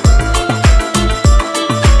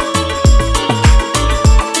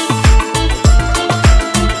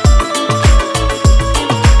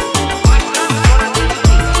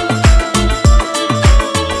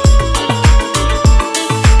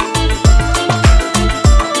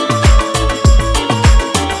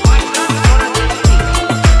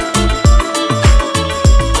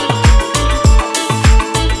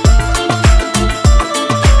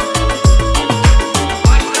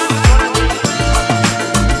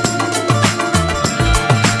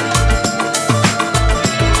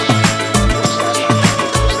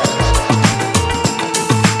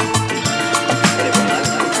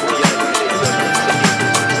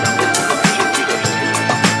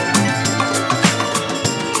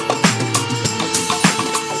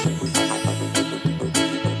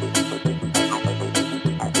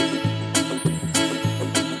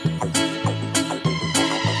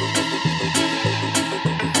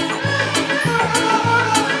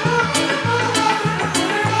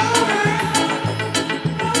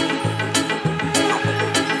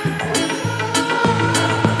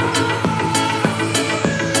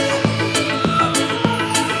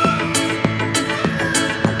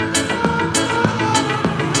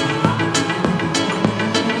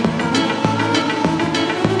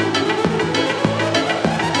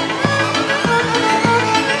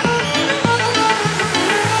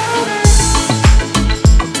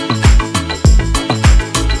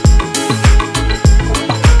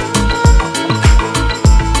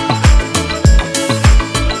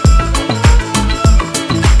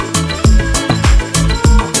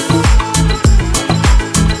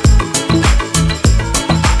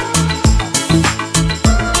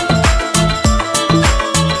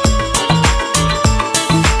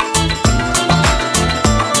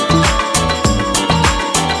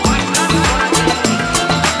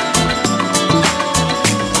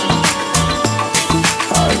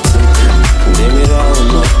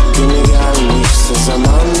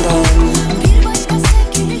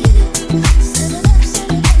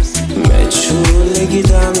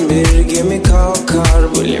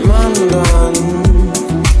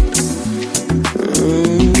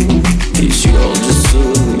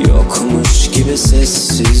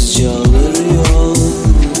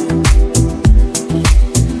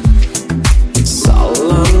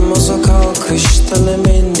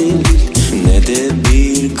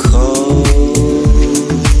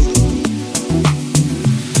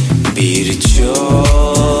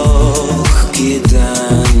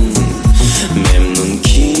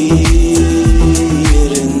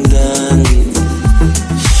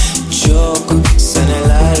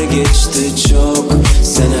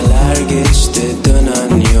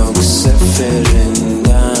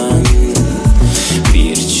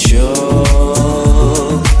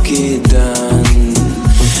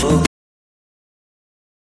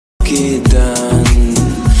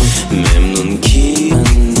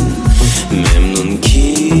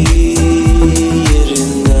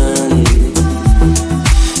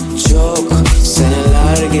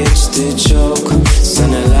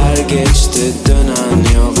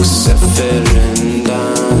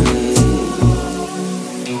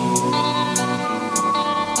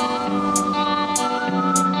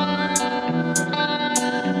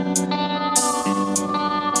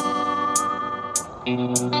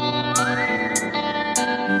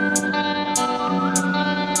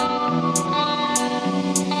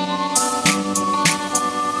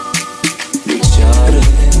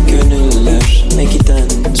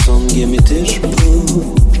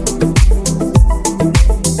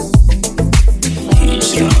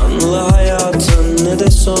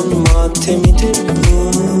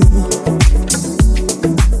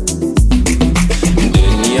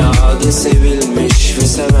 Sevilmiş ve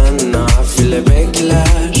seven nafile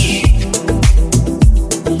bekler.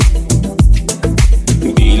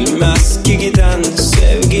 Bilmez ki giden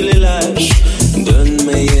sevgililer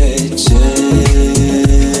dönmeyecekler.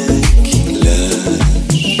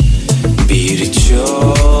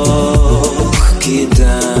 Birçok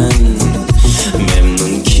giden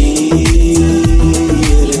memnun ki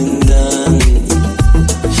yerinden.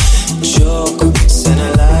 Çok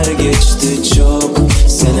seneler geçti, çok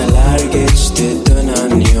seneler geçti,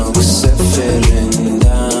 dönen yok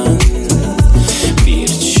seferinden.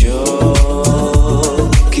 Birçok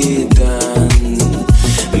giden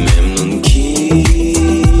memnun ki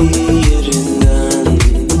yerinden.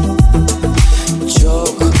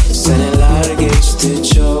 Çok seneler geçti,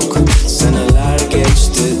 çok seneler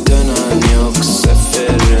geçti, dönen yok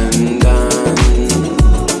seferinden.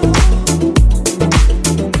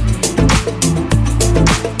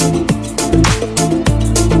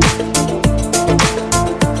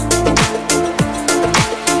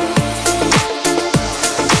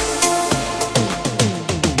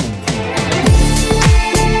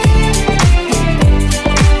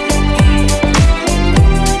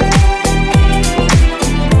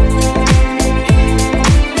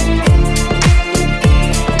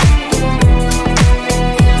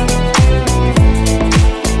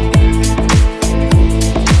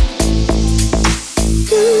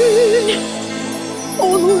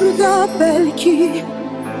 Olur da belki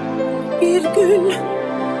bir gün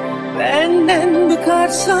benden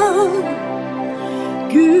bıkarsan,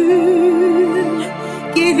 gün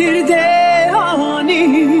gelir de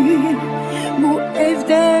hani bu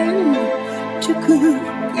evden çıkıp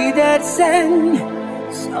gidersen,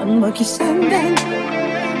 sanma ki senden,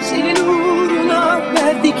 senin uğruna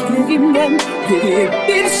verdiklerimden geri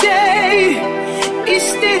bir şey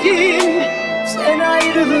isterim. Sen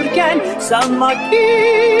ayrılırken sanma ki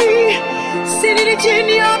senin için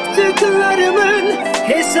yaptıklarımın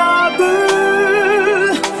hesabı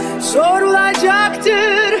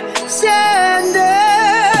sorulacaktır senden.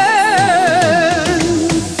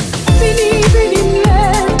 Beni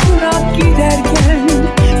benimle bırak giderken,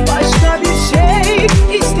 başka bir şey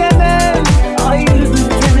istemem.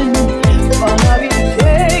 Ayrılırken bana bir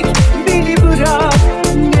tek beni bırak,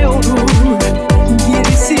 ne olur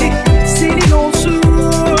gerisi senin olsun.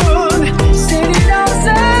 Seni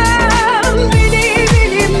lazım, beni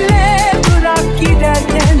benimle bırak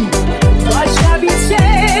giderken, başka bir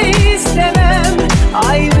şey istemem.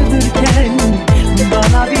 Ayrılırken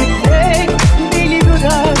bana bir tek beni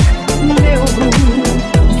bırak, ne olur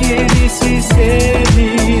gerisi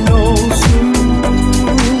senin olsun.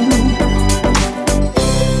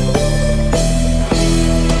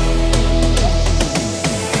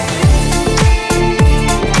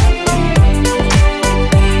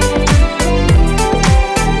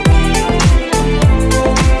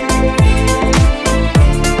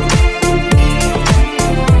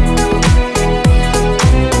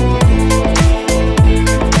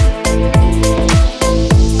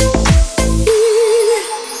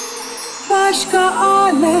 Başka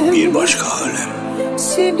alem, Bir başka alem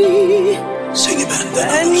seni seni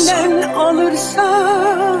benden alırsa,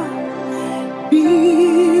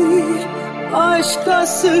 bir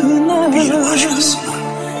başkasına,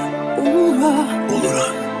 olura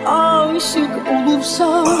aşık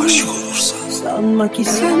olursa, sanma ki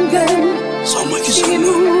senden, senin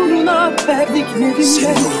uğruna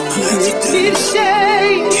verdiklerimden bir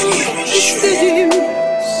şey isterim.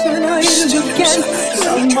 Sen ayrılırken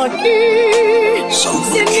sanma ki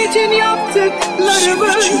senin için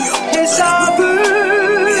yaptıklarımın hesabı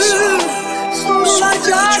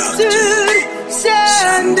sorulacaktır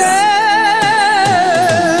senden.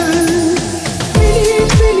 Beni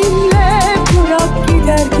benimle bırak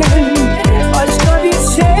giderken, başka bir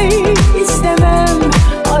şey istemem.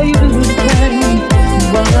 Ayrılırken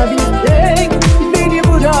bana bir tek beni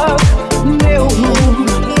bırak, ne olur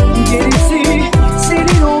gerisi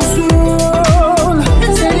senin olsun.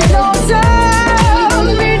 Seni lazım,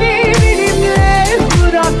 beni benimle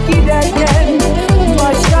bırak giderken,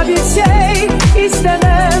 başka bir şey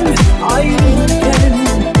istemem. Ayrılırken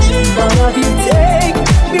bana bir tek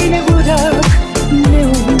beni bırak, ne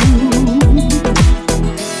olur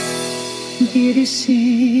gerisi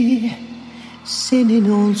senin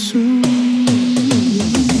olsun.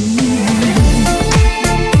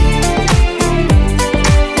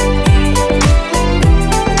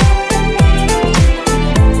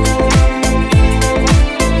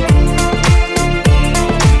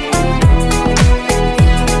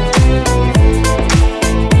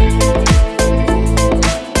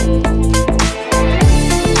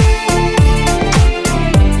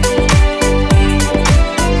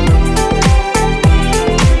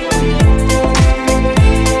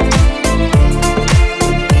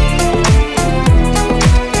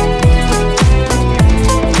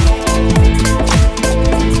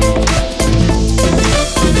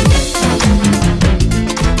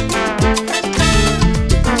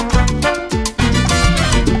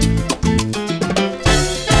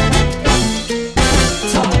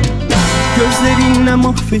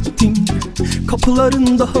 mahvettin,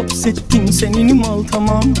 kapılarında hapsettin, seninim al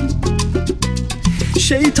tamam.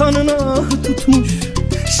 Şeytanın ahı tutmuş,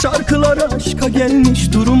 şarkılar aşka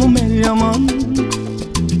gelmiş, durumum el yaman.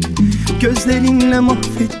 Gözlerinle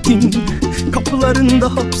mahvettin,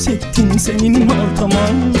 kapılarında hapsettin, seninim al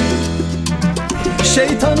tamam.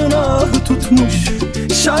 Şeytanın ahı tutmuş,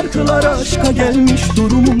 şarkılar aşka gelmiş,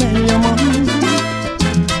 durumum el yaman.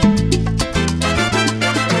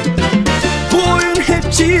 Bu oyun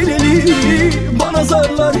hep çileli, bana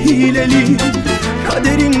zarlar hileli.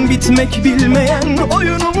 Kaderin bitmek bilmeyen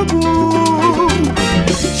oyunu mu bu?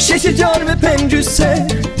 Şeşicar ve pencüse,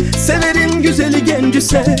 severim güzeli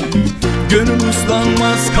gencüse. Gönül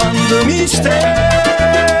uslanmaz kandım işte.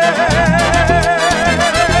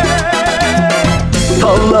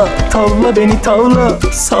 Tavla, tavla beni tavla,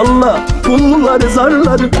 salla pulları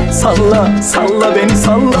zarları, salla, salla beni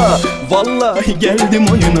salla, vallahi geldim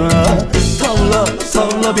oyuna. Tavla,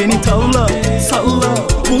 tavla beni tavla, salla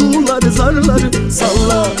pulları zarları,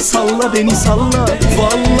 salla, salla beni salla,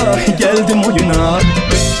 vallahi geldim oyuna.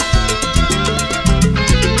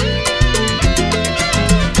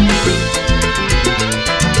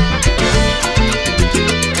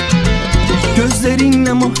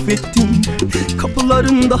 Gözlerinle mahvettin,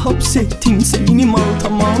 kapılarında hapsettin, seninim al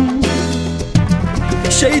tamam.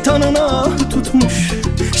 Şeytanın ahı tutmuş,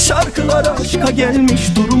 şarkılar aşka gelmiş,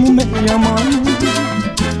 durumum el yaman.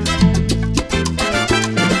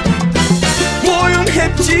 Bu oyun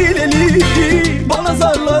hep çileli, bana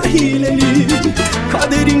zarlar hileli.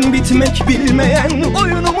 Kaderin bitmek bilmeyen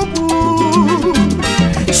oyunu mu bu?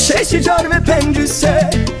 Şeşicar ve pencüse,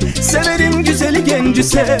 severim güzeli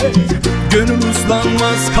gencüse. Gönül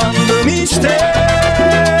uslanmaz kandım işte.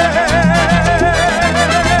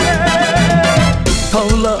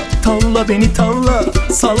 Tavla, tavla beni tavla,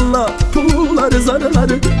 salla pulları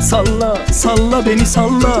zarları, salla, salla beni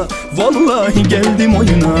salla, vallahi geldim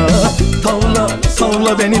oyuna. Tavla,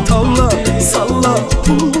 tavla beni tavla, salla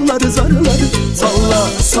pulları zarları, salla,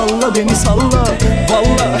 salla beni salla,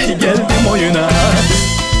 vallahi geldim oyuna.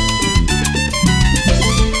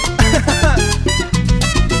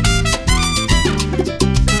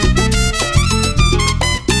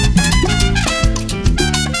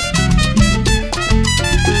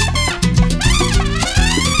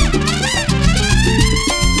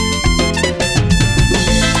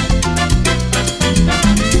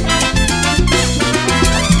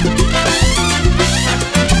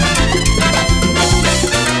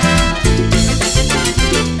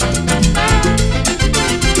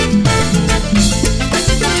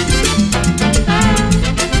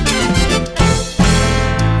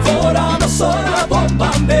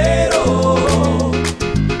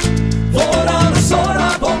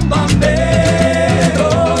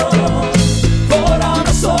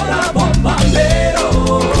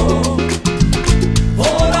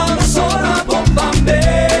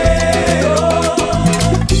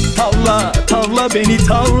 Beni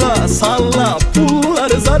tavla, salla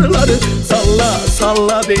pulları zarları, salla,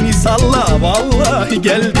 salla beni salla, vallahi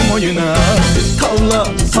geldim oyuna. Tavla,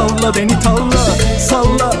 tavla beni tavla,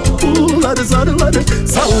 salla pulları zarları,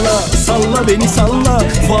 salla, salla beni salla,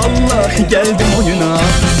 vallahi geldim oyuna.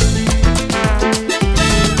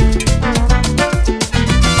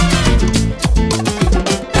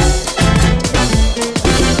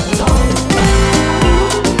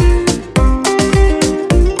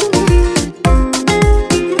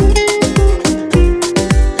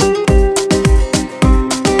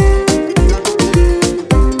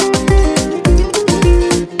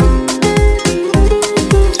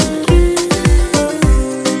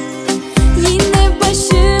 Yine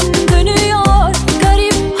başım dönüyor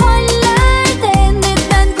garip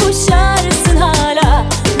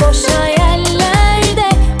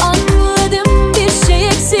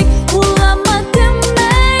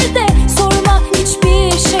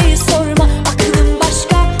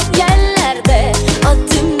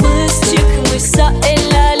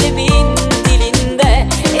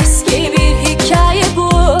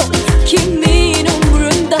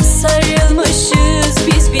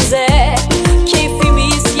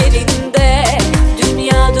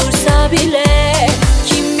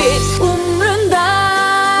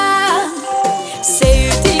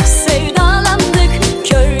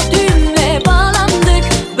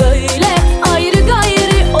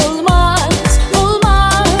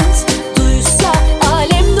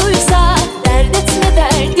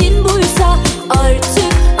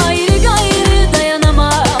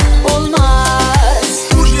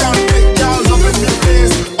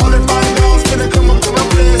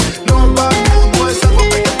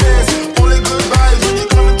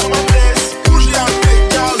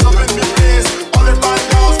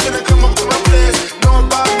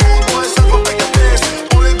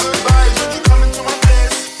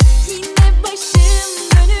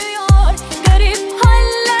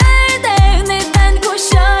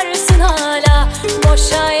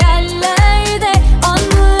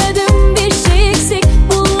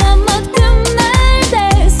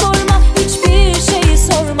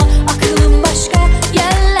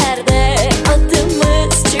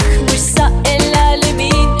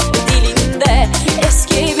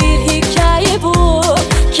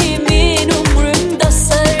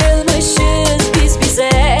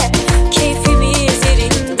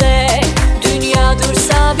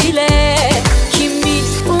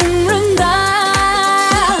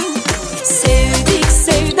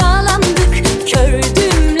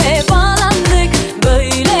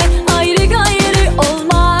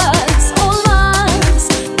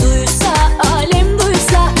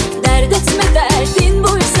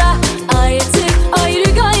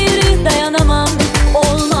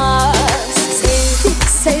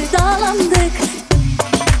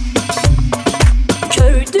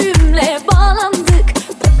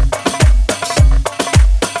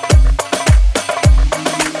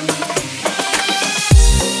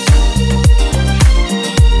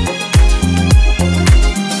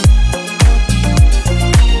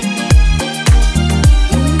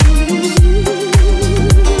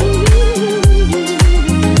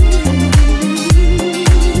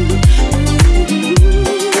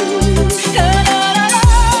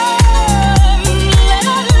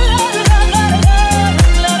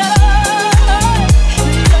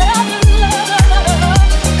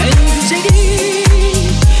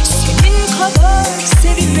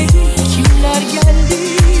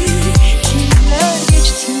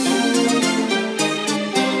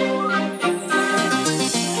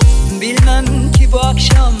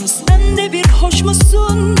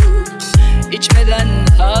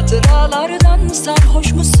Rüyalardan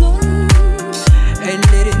sarhoş musun?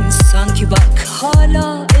 Ellerin sanki bak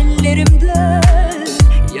hala ellerimde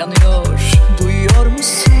yanıyor, duyuyor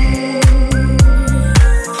musun?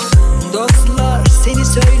 Dostlar seni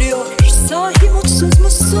söylüyor, sahi mutsuz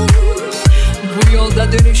musun? Bu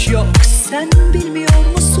yolda dönüş yok, sen bilmiyor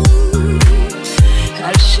musun?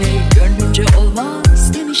 Her şey gönlünce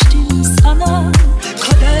olmaz demiştim sana.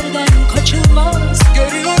 Kaderden kaçılmaz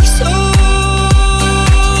görüyorsun.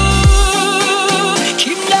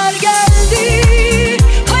 Kimler geldi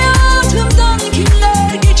hayatımdan,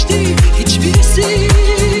 kimler geçti, hiçbirisi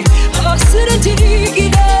hasretini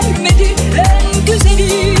gidermedi. En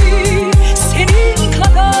güzeli senin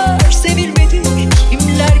kadar sevilmedi.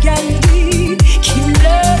 Kimler geldi,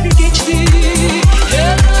 kimler geçti.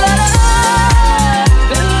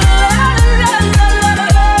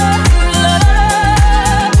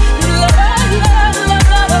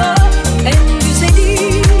 En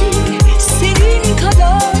güzeli senin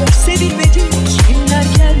kadar sevilmedi. Kimler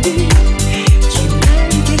geldi,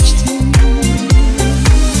 kimler geçti.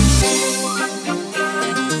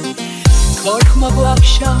 Korkma bu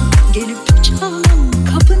akşam gelip çalan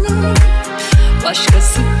kapını.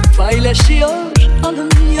 Başkası paylaşıyor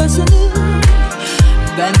alın yazını.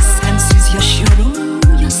 Ben sensiz yaşıyorum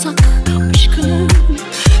yasak aşkını.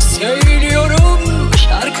 Söylüyorum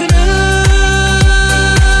şarkını.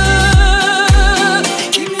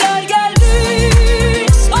 Kimler geldi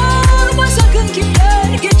sorma sakın,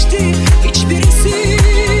 kimler geçti. Hiçbirisi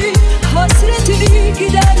hasretini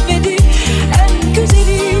gidermedi. En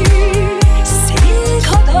güzeli senin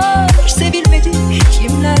kadar sevilmedi.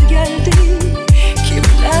 Kimler geldi,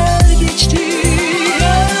 kimler geçti.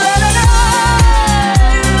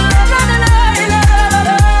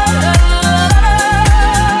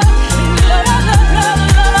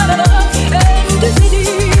 En güzeli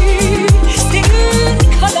senin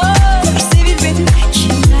kadar sevilmedi.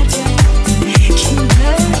 Kimler geldi,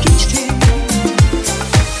 kimler geçti.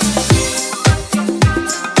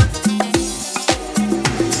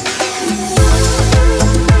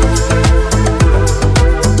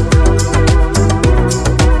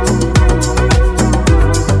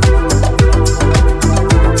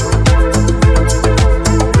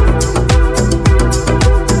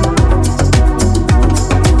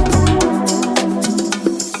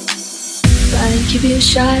 Belki bir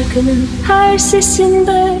şarkının her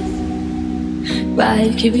sesinde,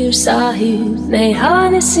 belki bir sahil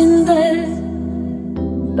meyhanesinde,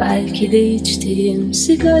 belki de içtiğim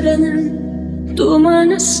sigaranın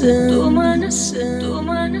dumanısın. Dumanısın,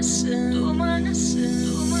 dumanısın,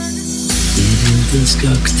 dumanısın, dumanısın. Bir yıldız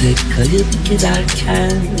gökte kayıp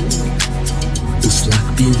giderken,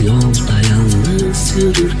 ıslak bir yolda yalnız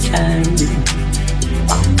yürürken,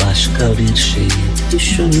 bambaşka bir şey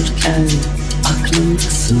düşünürken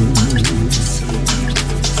aklımdasın, aklımdasın,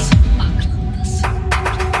 aklımdasın, aklımdasın.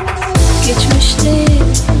 Geçmişte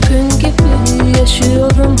gün gibi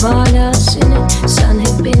yaşıyorum hala seni. Sen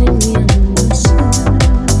hep benim yanımdasın.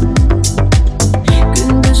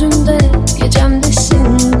 Gündüzümde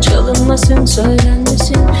gecemdesin. Çalınmasın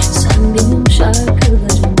söylenmesin, sen benim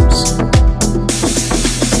şarkılarımsın.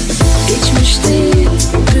 Geçmişte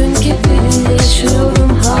gün gibi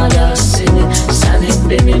yaşıyorum hala seni. Sen hep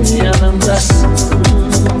benim yanımdasın.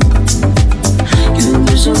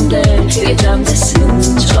 Gündüzümde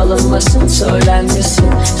gecemdesin. Çalınmasın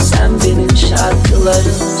söylenmesin, sen benim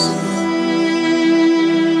şarkılarımsın.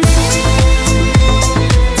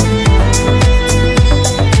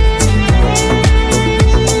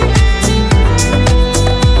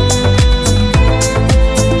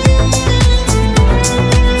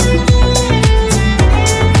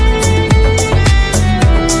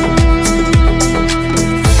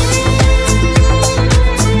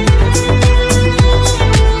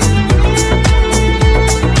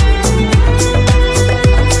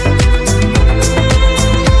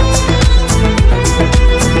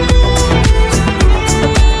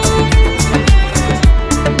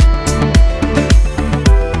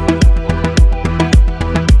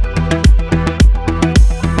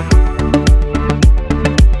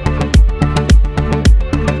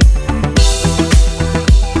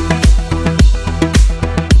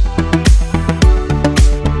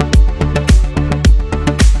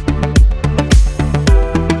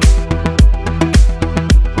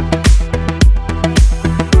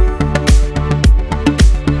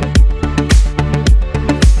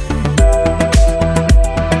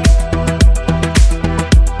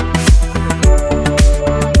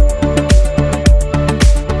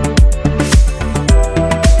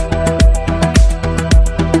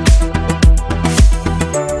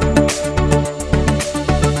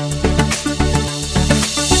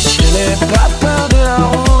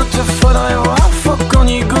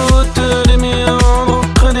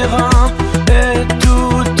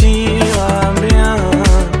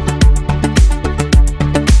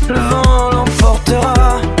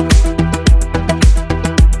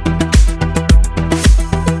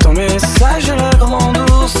 message de la grande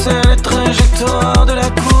ours, les trajectoires de la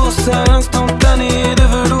course à l'instantané de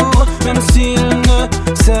velours, même s'il ne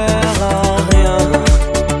sert à rien.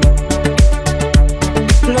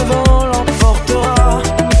 Le vent l'emportera,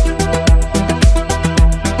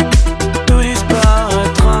 tout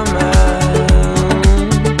disparaîtra même.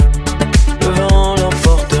 Le vent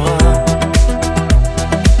l'emportera.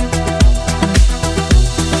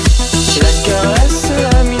 La caresse,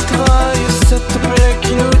 la mitraille, cette plaie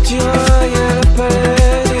qui nous tiraille, le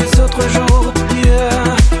palais des autres jours, d'hier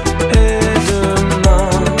et demain.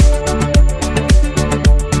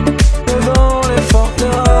 Le vent les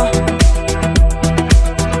portera.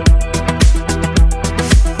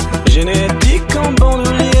 Génétique en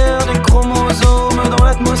bandoulière, des chromosomes dans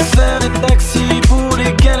l'atmosphère, des taxis pour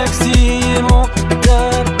les galaxies et mon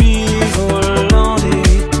tapis volant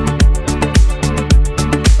dit.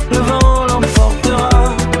 Le vent l'emportera,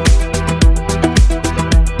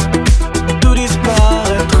 tout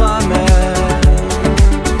disparaîtra même.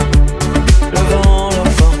 Le vent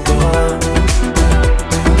l'emportera.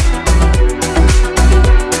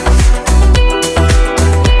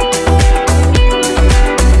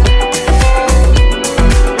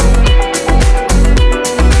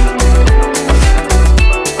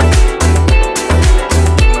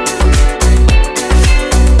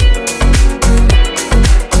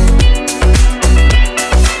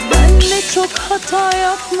 Ben ne çok hata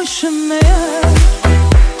yapmışım meğer,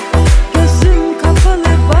 gözüm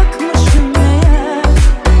kapalı bakmışım meğer.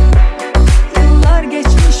 Yıllar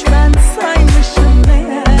geçmiş ben saymışım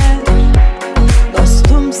meğer,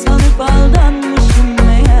 dostum sanıp aldanmışım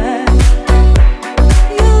meğer.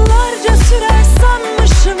 Yıllarca sürer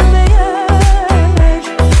sanmışım meğer,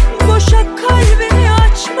 boşa kalbimi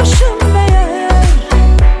açmışım meğer.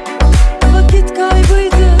 Vakit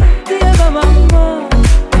kaybıydı diyemem ama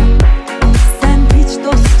sen hiç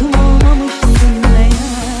dostum olmamışsın meğer.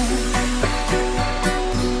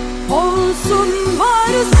 Olsun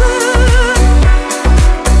varsın,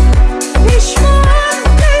 pişman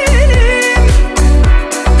değilim.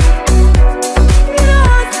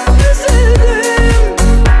 Biraz üzüldüm,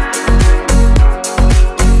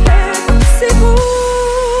 hepsi bu.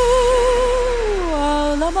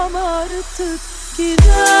 Ağlamam artık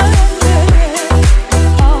gidenlere,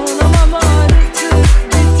 ağlamam artık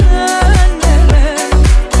bitenlere,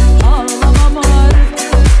 ağlamam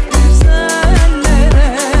artık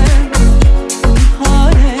güzellere,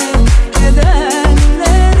 ihanet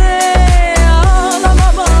edenlere,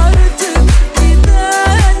 ağlamam artık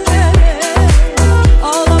gidenlere,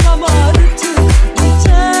 ağlamam artık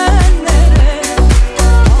bitenlere,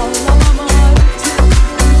 ağlamam artık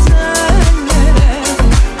güzellere,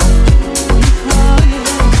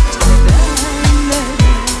 ihanet edenlere.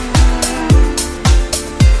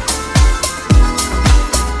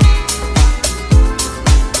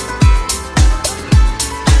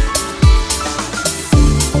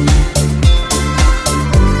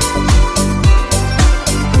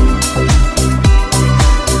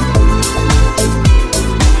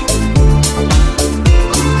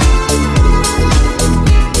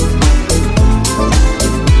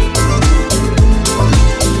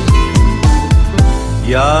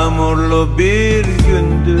 Yağmurlu bir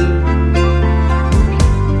gündü,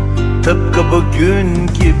 tıpkı bugün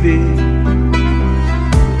gibi.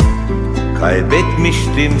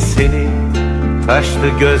 Kaybetmiştim seni, taştı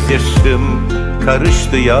gözyaşım,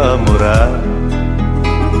 karıştı yağmura.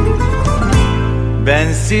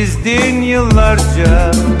 Bensizdin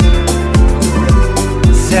yıllarca,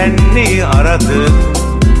 sen neyi aradın?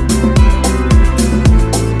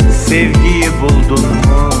 Sevgiyi buldun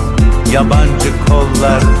mu? Yabancı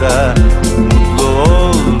kollarda mutlu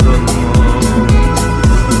oldun mu?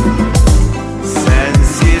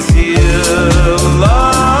 Sensiz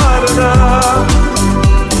yıllarda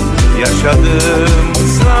yaşadım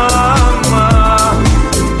sanma.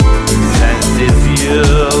 Sensiz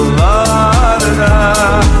yıllarda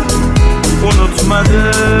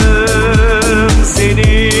unutmadım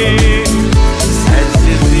seni.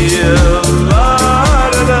 Sensiz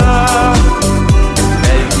yıllarda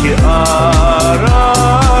belki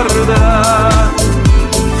arar da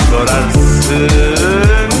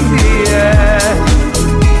sorarsın diye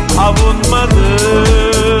avunmadım.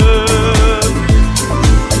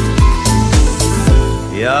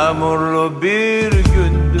 Yağmurlu bir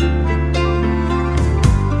gündü,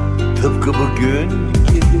 tıpkı bugün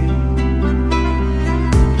gibi.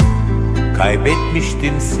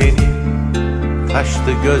 Kaybetmiştim seni,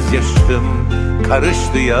 taştı gözyaşım,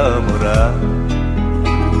 karıştı yağmura.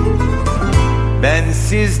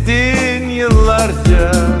 Bensizdin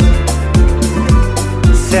yıllarca,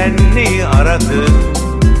 sen neyi aradın?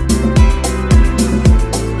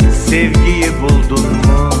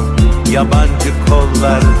 yabancı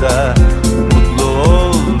kollarda mutlu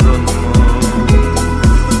oldun mu?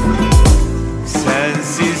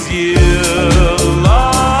 Sensiz yıllarda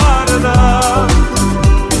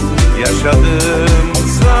yaşadım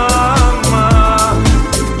sanma,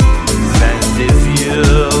 sensiz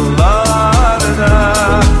yıllarda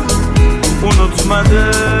unutmadım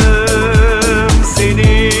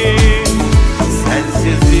seni,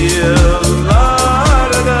 sensiz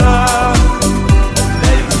yıllarda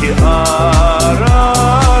belki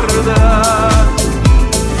arar da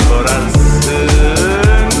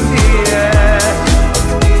sorarsın diye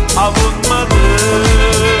avunmadım.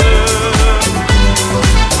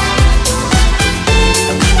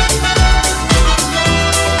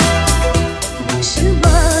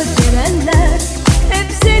 Başıma gelenler hep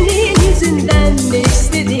senin yüzünden. Ne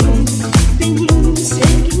istedin benim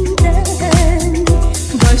sevgimden?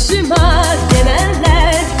 Başıma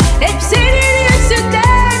gelenler hep senin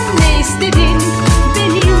yüzünden. Ne istedin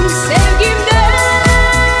benim sevgimden?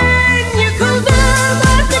 Yıkıldım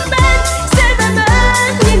artık ben,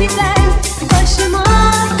 sevemem yeniden. Başıma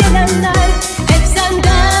gelenler hep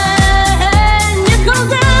senden.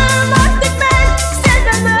 Yıkıldım artık ben,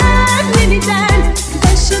 sevemem yeniden.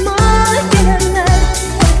 Başıma gelenler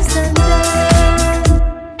hep senden.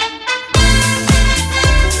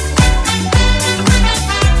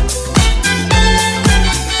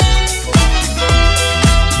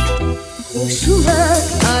 Boşuna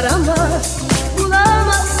arama,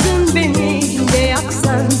 bulamazsın beni. Ne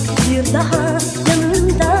yapsan bir daha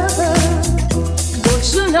yanında.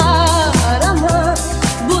 Boşuna arama,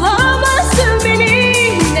 bulamazsın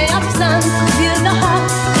beni. Ne yapsan bir daha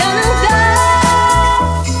yanında.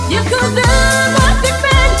 Yıkıldım artık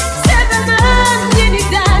ben, sevemem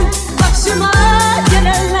yeniden. Başıma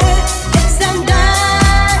gelenler hep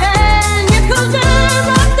senden. Yıkıldım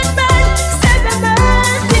artık ben,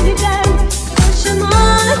 sevemem yeniden. Başıma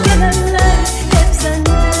gelenler hep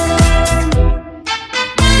senden.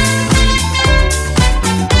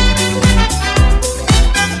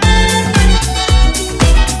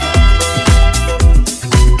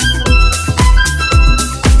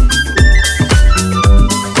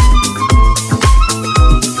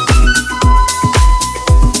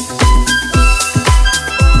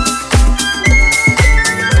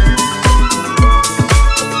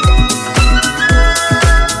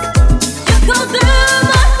 Yıkıldım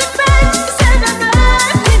artık ben,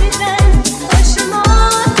 sevemem yeniden. Başıma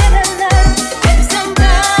gelenler hep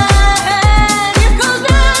senden.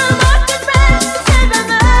 Yıkıldım artık ben,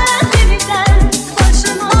 sevemem yeniden.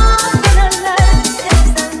 Başıma gelenler hep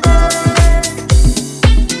senden.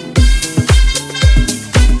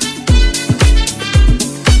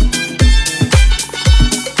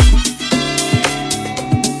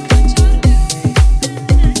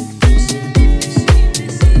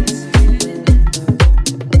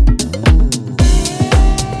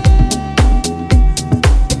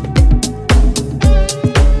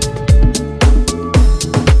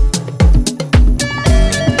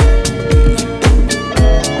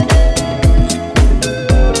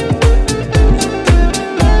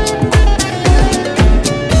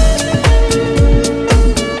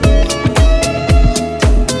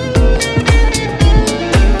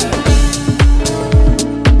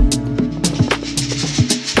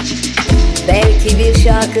 Belki bir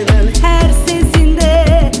şarkının her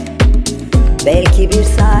sesinde, belki bir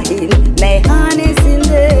sahil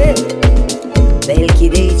meyhanesinde,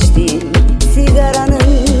 belki de içtiğin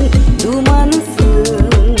sigaranın dumanısın.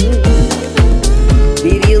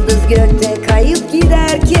 Bir yıldız gökte kayıp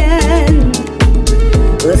giderken,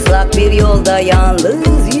 ıslak bir yolda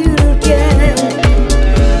yalnız yürürken,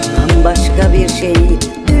 bambaşka bir şeyi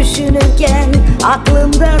düşünürken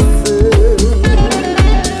aklımdasın.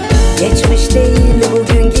 Geçmiş değil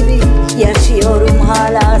bugün gibi, yaşıyorum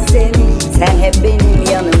hala seni. Sen hep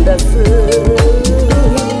benim yanımdasın.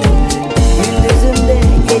 Gündüzümde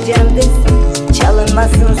gecemdesin,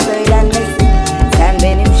 çalınmasın söylenmesin. Sen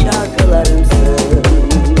benim şarkılarımsın.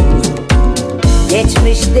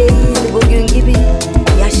 Geçmiş değil bugün gibi,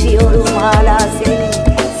 yaşıyorum hala seni.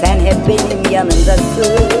 Sen hep benim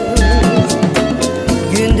yanımdasın.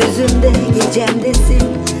 Gündüzümde gecemdesin,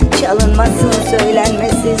 çalınmasın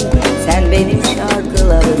söylenmesin. Sen benim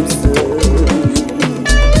şarkılarımsın.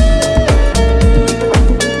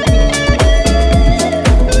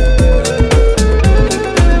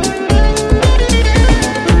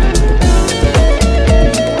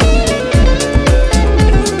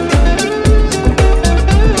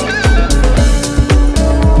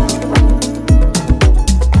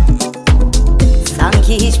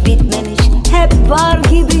 Sanki hiç bitmemiş, hep var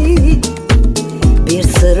gibi. Bir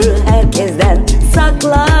sırrı herkesten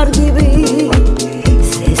saklar gibi.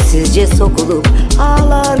 gizlice sokulup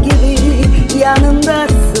ağlar gibi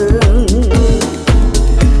yanımdasın.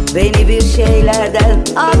 Beni bir şeylerden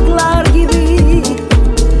aklar gibi,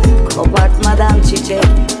 kopartmadan çiçek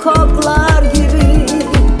koklar gibi,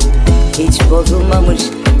 hiç bozulmamış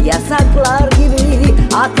yasaklar gibi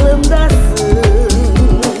aklımdasın.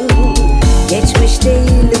 Geçmiş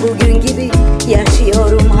değil bugün gibi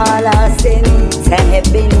yaşıyorum hala seni, sen hep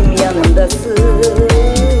benim yanımdasın.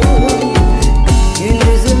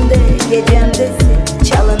 Gündüzümde gecemdesin,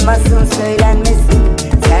 çalınmasın söylenmesin,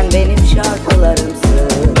 sen benim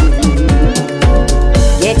şarkılarımsın.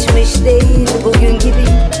 Geçmiş değil bugün gibi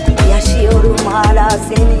yaşıyorum hala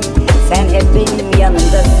seni, sen hep benim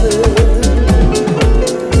yanımdasın.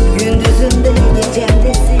 Gündüzümde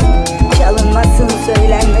gecemdesin, çalınmasın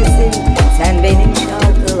söylenmesin, sen benim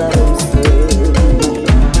şarkılarımsın.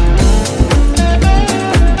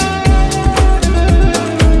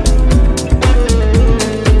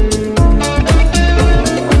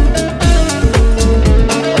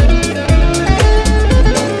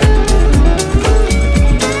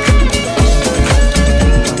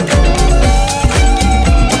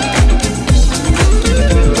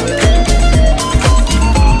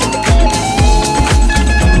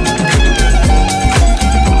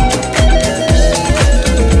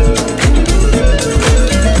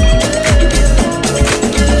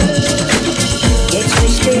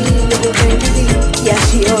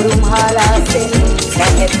 Yaşıyorum hala seni,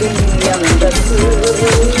 sen hep benim yanımdasın.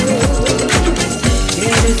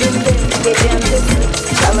 Gündüzümde gecemdesin,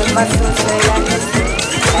 çalınmasın söylenmesin,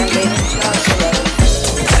 sen benim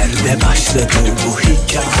şarkılarımsın. Nerede başladı bu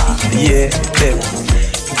hikaye?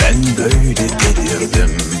 Ben böyle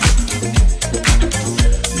delirdim.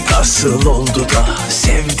 Nasıl oldu da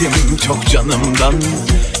sevdim çok canımdan,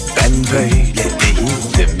 ben böyle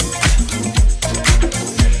değildim.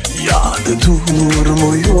 Yağdı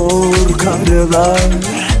durmuyor karlar,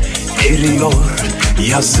 eriyor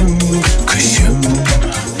yazım kışım.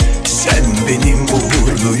 Sen benim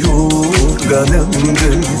uğurlu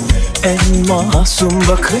yorganımdın, en masum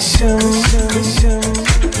bakışım.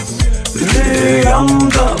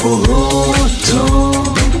 Rüyamda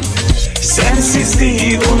unuttum,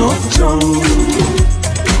 sensizliği unuttum.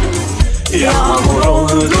 Yağmur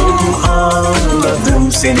oldum,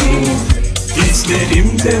 ağladım seni,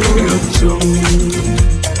 dizlerimde uyuttum.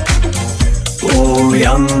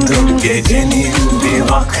 Uyandım gecenin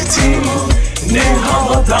bir vakti, ne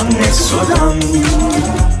havadan ne sudan.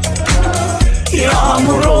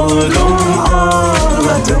 Yağmur oldum,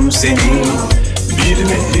 ağladım seni, bir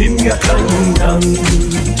mehrim yatağından.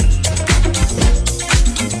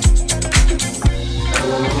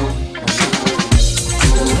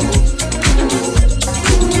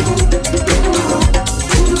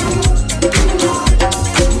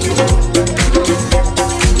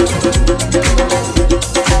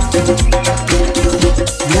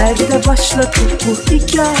 Nerede başladı bu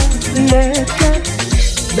hikayede,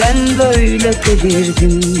 ben böyle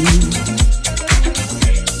delirdim.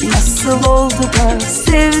 Nasıl oldu da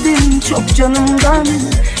sevdim çok canımdan,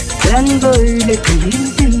 ben böyle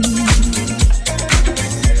değildim.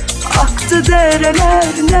 Aktı dereler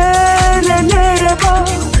nerelere bak,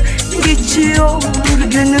 geçiyor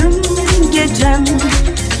günüm gecem.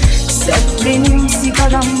 Sen benim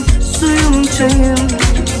sigaram, suyum çayım,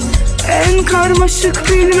 en karmaşık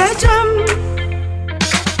bilmecem.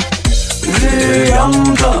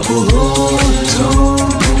 Rüyamda buluttum,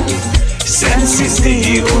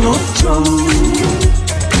 sensizliği unuttum.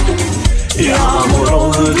 Yağmur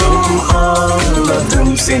oldum,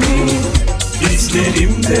 ağladım seni,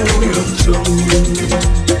 dizlerimde uyuttum.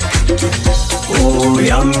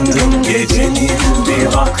 Uyandım gecenin bir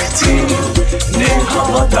vakti, ne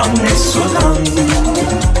havadan ne sudan.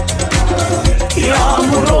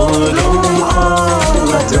 Yağmur oldum,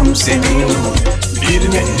 ağladım seni, bir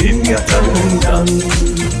mehrim yatağından.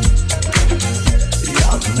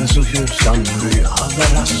 Yalnız uyursan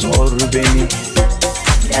rüyalara sor beni,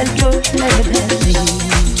 gel gör neredeyim.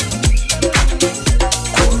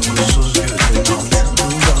 korkusuz gözün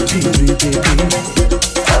altında bir deli.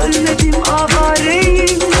 Ölmedim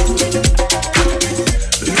avareyim.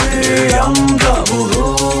 Rüyamda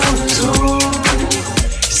buluttum,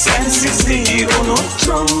 sensizliği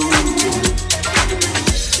unuttum.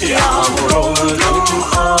 Yağmur oldum,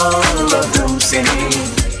 ağladım seni,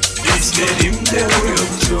 dizlerimde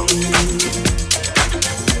uyuttum.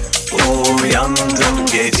 Uyandım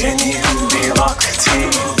gecenin bir vakti,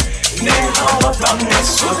 ne havadan ne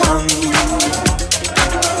sudan.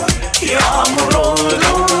 Yağmur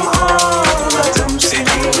oldum, ağladım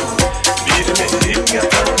seni, bir mehrim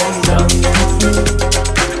yatağından.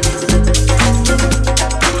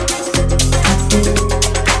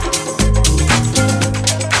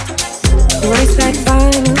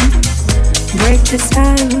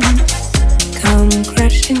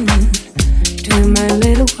 crashing into my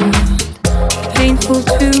little world. Painful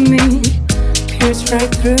to me, pierced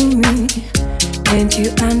right through me. Can't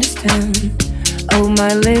you understand? Oh,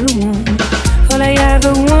 my little one. All I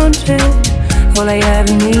ever wanted, all I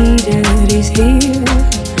ever needed is here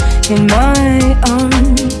in my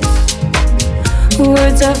arms.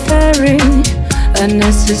 Words are very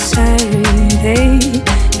unnecessary, they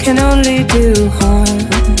can only do harm.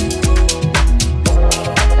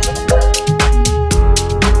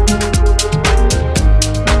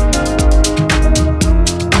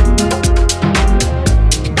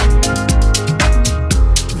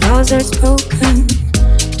 Vows are spoken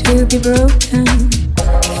to be broken.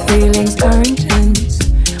 Feelings are intense,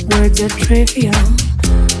 words are trivial.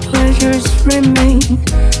 Pleasures remain,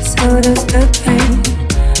 so does the pain.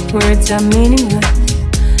 Words are meaningless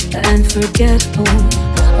and forgettable.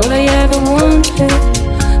 All I ever wanted,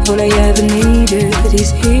 all I ever needed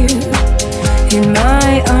is here in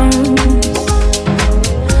my arms.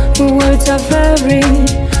 Words are very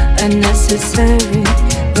unnecessary,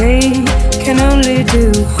 they can only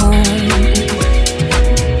do harm.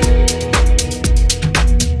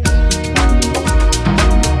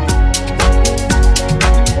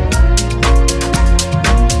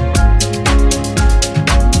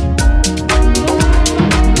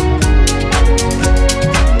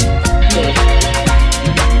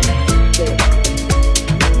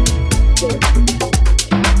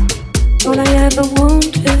 All I ever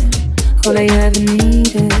wanted, all I ever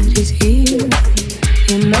needed is here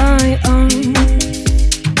in my arms.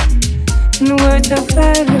 And words are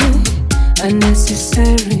very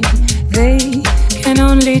unnecessary, they can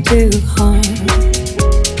only do harm.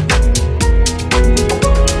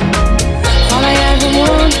 All I ever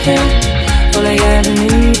wanted, all I ever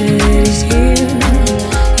needed is here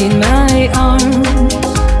in my arms.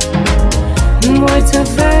 And words are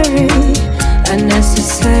very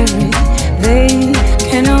unnecessary, they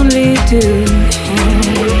can only do harm.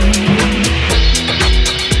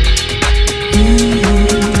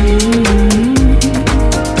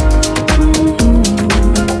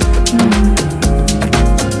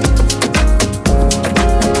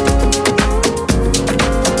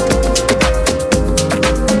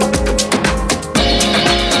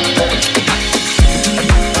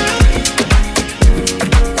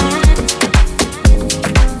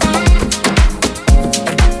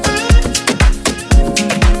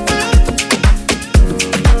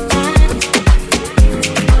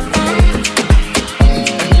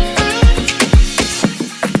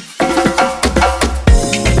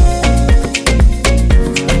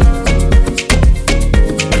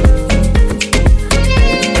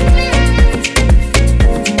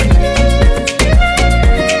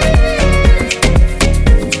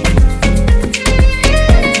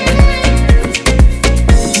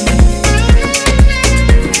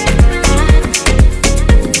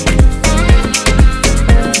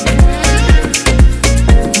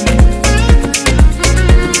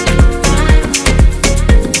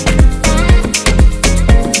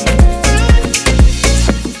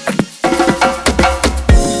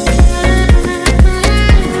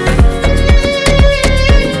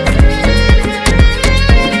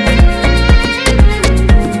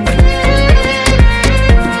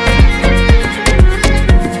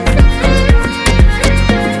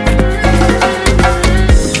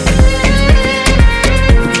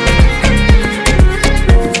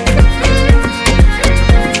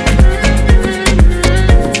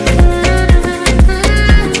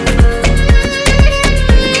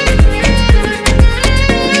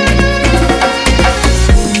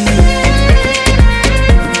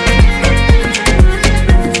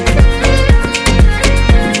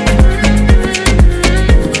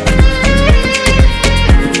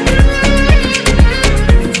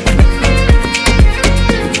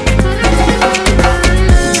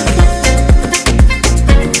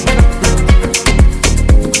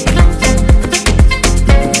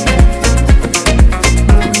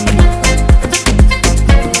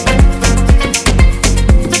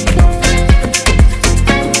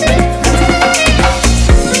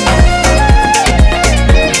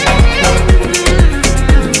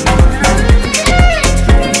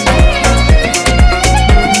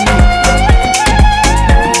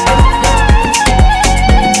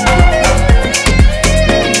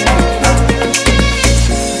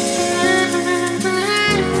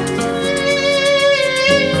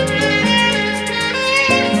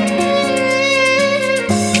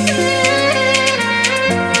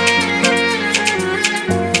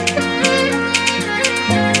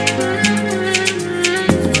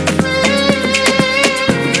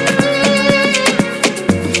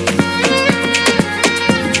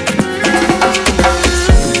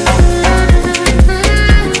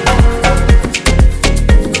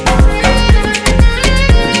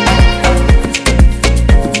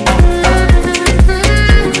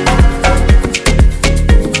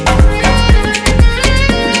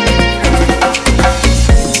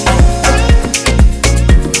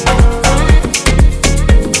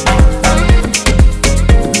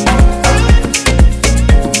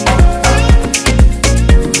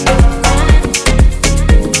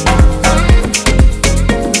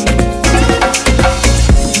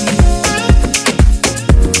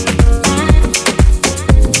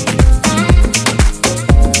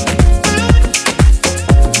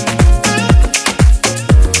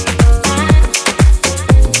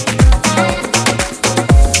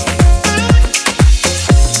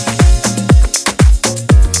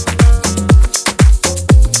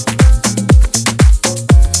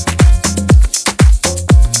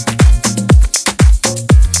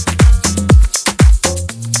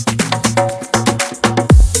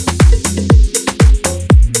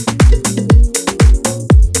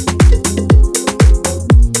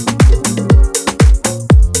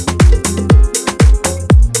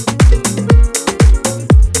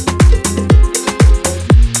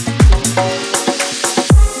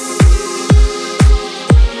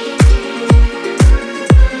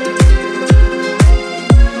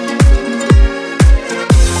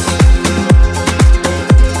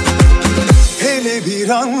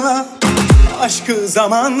 anla aşkı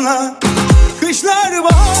zamanla. Kışlar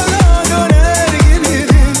bahara döner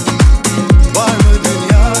gibidir. Var mı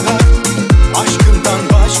dünyada aşkından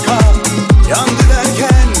başka? Yandı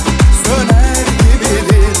derken söner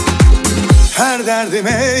gibidir. Her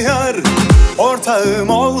derdime yar ortağım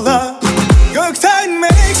ol da gökten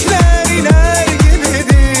melekler iner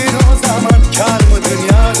gibidir. O zaman kar mı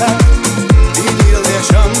dünyada 1000 yıl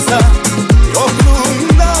yaşansa,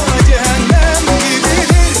 yokluğunda cehennem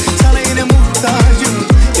gibidir. Sana yine muhtacım,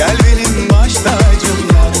 gel benim baş tacım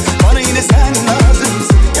ya. Bana yine sen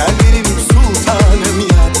lazımsın, gel benim sultanım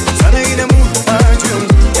ya. Sana yine muhtacım,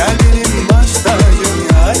 gel benim baş tacım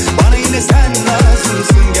ya. Bana yine sen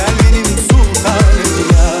lazımsın, gel benim sultanım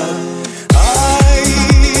ya. Ay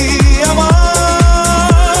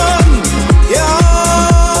aman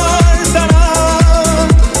yar, sana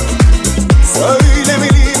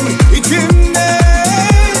söylemeliyim içimde.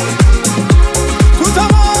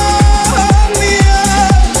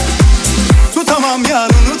 Tutamam yar,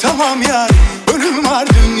 unutamam yar, ölüm var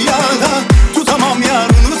dünyada. Tutamam yar,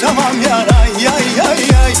 unutamam yar, ay ay ay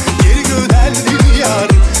ay. Geri gönderdin yar,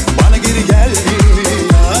 bana geri geldin mi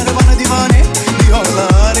yar? Bana divane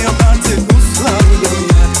diyorlar, yok artık uslandım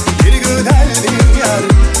yar. Geri gönderdin yar,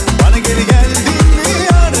 bana geri geldin mi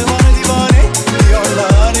yar? Bana divane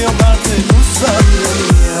diyorlar, yok artık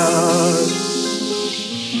uslandım yar.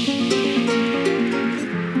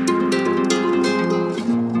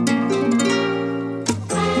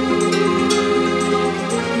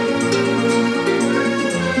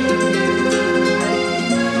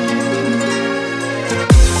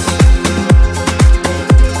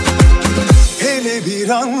 Hele bir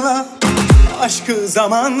anla aşkı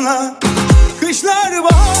zamanla. Kışlar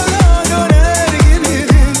bahara döner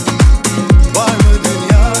gibidir. Var mı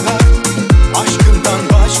dünyada aşkından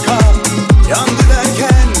başka? Yandı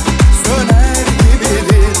derken söner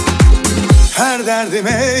gibidir. Her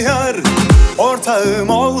derdime yar ortağım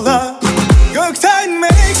ol da gökten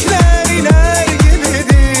melekler iner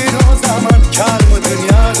gibidir. O zaman kar mı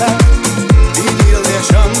dünyada 1000 yıl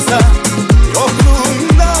yaşansa,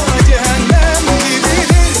 yokluğunda cehennem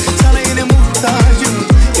gibidir. Sana yine muhtacım,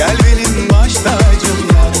 gel benim baş tacım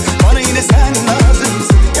ya. Bana yine sen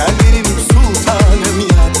lazımsın, gel benim sultanım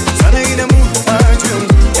ya. Sana yine muhtacım,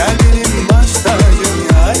 gel benim baş tacım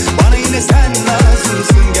ya. Bana yine sen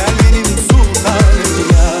lazımsın, gel benim sultanım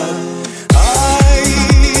ya. Ay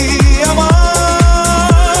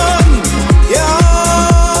aman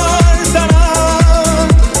yar, sana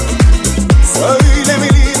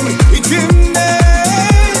söylemeliyim içimde.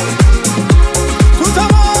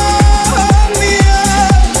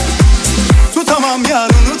 Tutamam yar,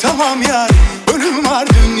 unutamam yar, ölüm var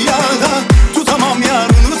dünyada. Tutamam yar,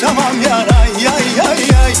 unutamam yar, ay ay ay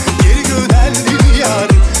ay. Geri gönderdin yar,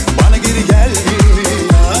 bana geri geldin mi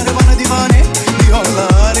yar? Bana divane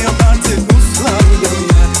diyorlar, yok artık uslandım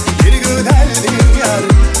yar. Geri gönderdin yar,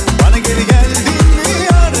 bana geri geldin mi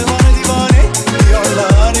yar? Bana divane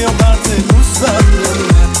diyorlar, yok artık uslandım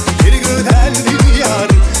yar. Geri gönderdin yar,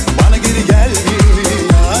 bana geri geldin mi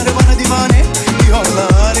yar? Bana divane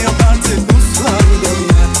diyorlar, yok artık uslandım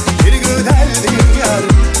yar. Geri gönderdin yar,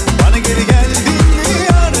 bana geri geldin mi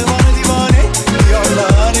yar? Bana divane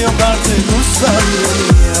diyorlar, yok artık uslandım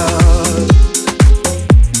yar.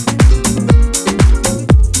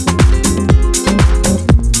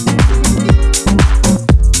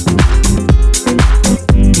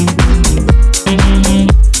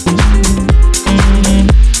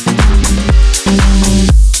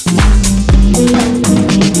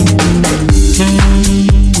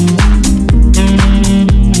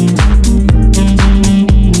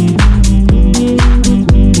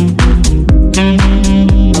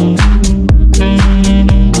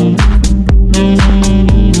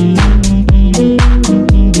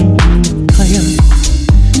 Hayat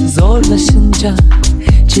zorlaşınca,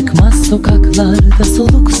 çıkmaz sokaklarda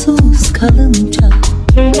soluksuz kalınca,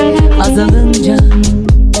 azalınca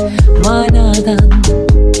manadan,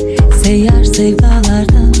 seyyar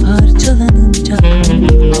sevdalardan parçalanınca,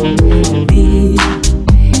 bir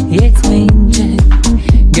yetmeyince,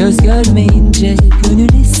 göz görmeyince, gönül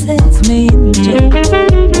hissetmeyince,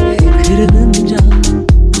 kırılınca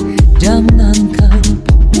camdan kalp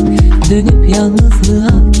dönüp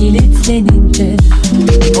yalnızlığa kilitlenince,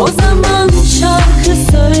 o zaman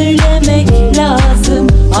şarkı söylemek lazım,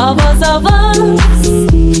 avaz avaz.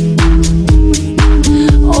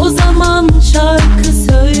 O zaman şarkı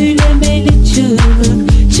söylemeli,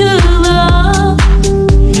 çığlık çığlığa.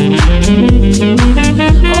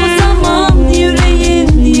 O zaman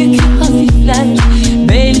yüreğin yükü hafifler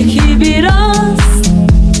belki biraz.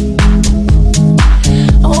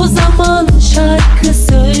 O zaman şarkı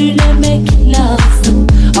söyle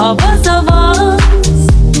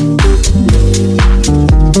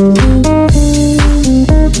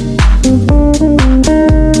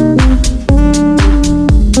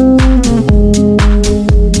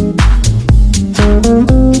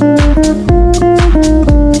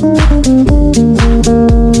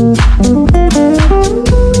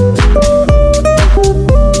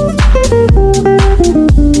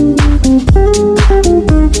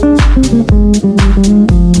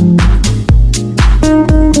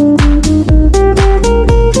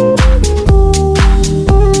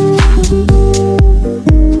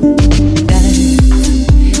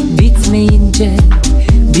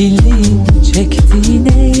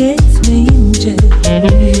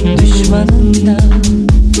düşmanından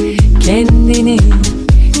kendini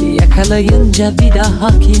yakalayınca bir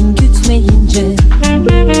daha kin gütmeyince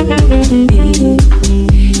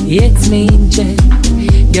yetmeyince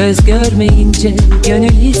göz görmeyince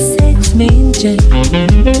gönül hissetmeyince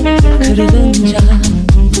kırılınca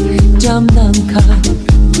camdan kalp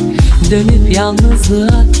dönüp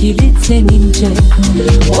yalnızlığa kilitlenince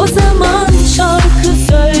o zaman şarkı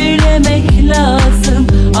söylemek lazım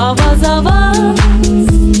avaz avaz.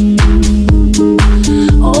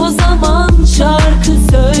 O zaman şarkı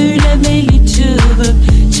söylemeli çığlık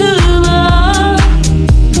çığlığa.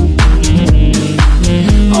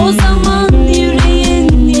 O zaman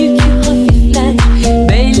yüreğin yükü hafifler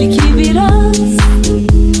belki biraz.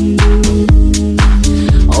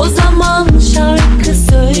 O zaman şarkı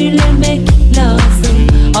söylemek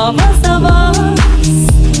lazım avaz avaz.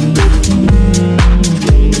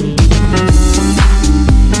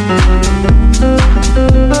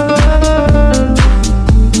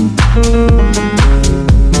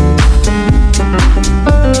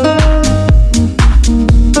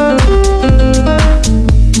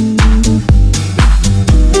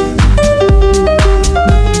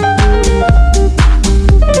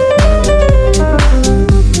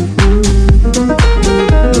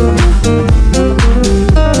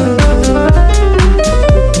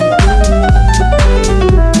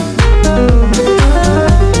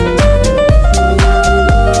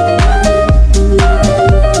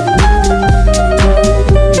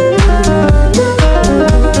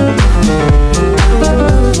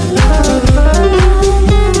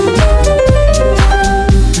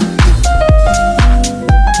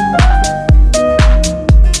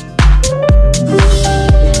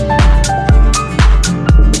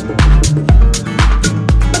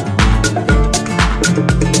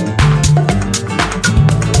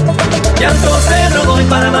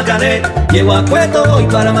 Llego a Cueto, voy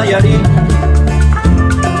para Mayarí.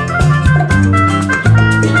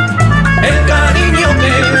 El cariño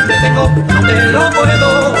que te tengo no te lo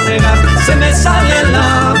puedo negar. Se me sale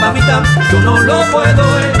la babita, yo no lo puedo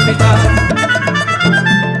evitar.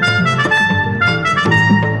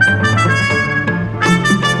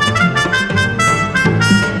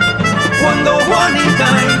 Cuando Juanica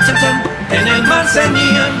y Chan Chan en el mar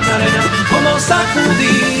ceñían la arena, como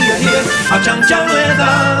sacudía y a Chan Chan le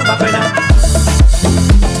daba pena.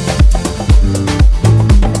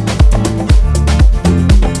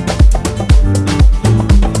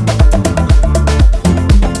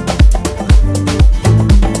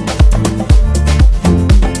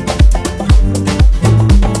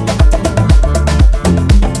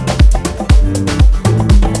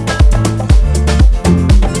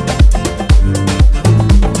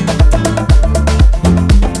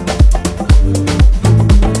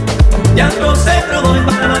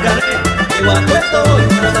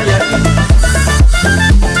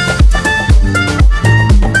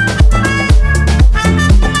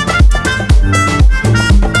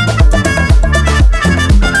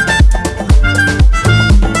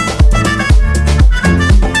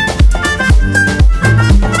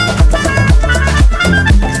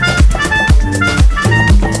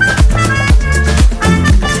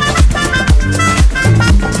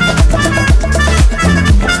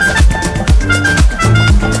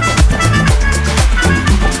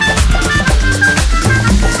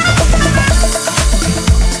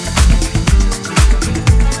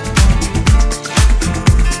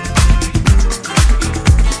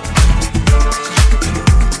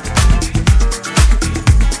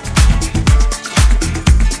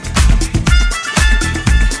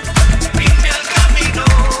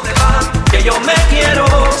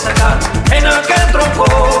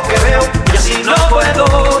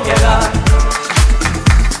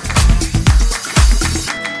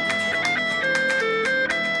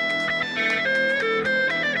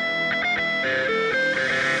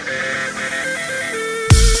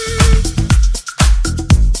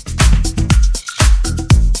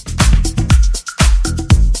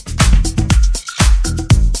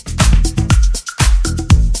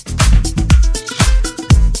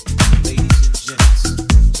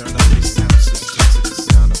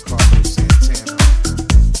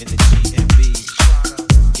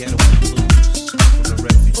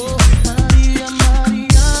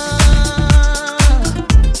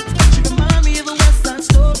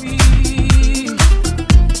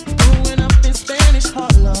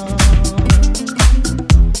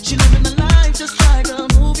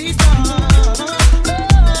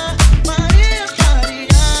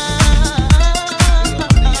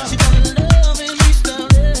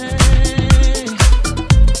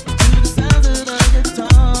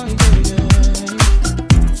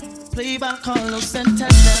 Carlos Santana.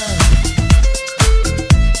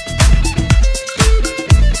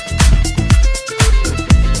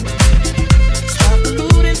 Stop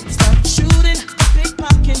looting, stop shooting,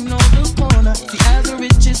 pickpocketing on the corner. See, as the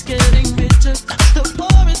rich is getting richer, the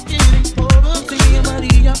poor is getting poorer. Tia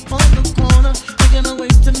Maria on the corner, thinking of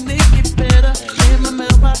ways to make it better. In my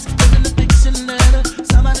mailbox, there's an addiction letter.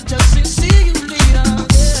 Somebody just said, see you later.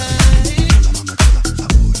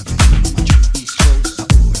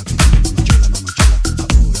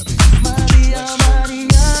 Maria,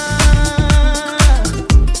 Maria,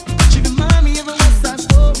 she remind me of a West Side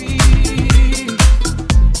Story,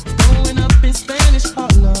 growing up in Spanish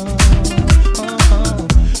Harlem.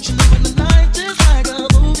 She lived in the night just like a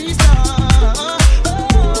movie star.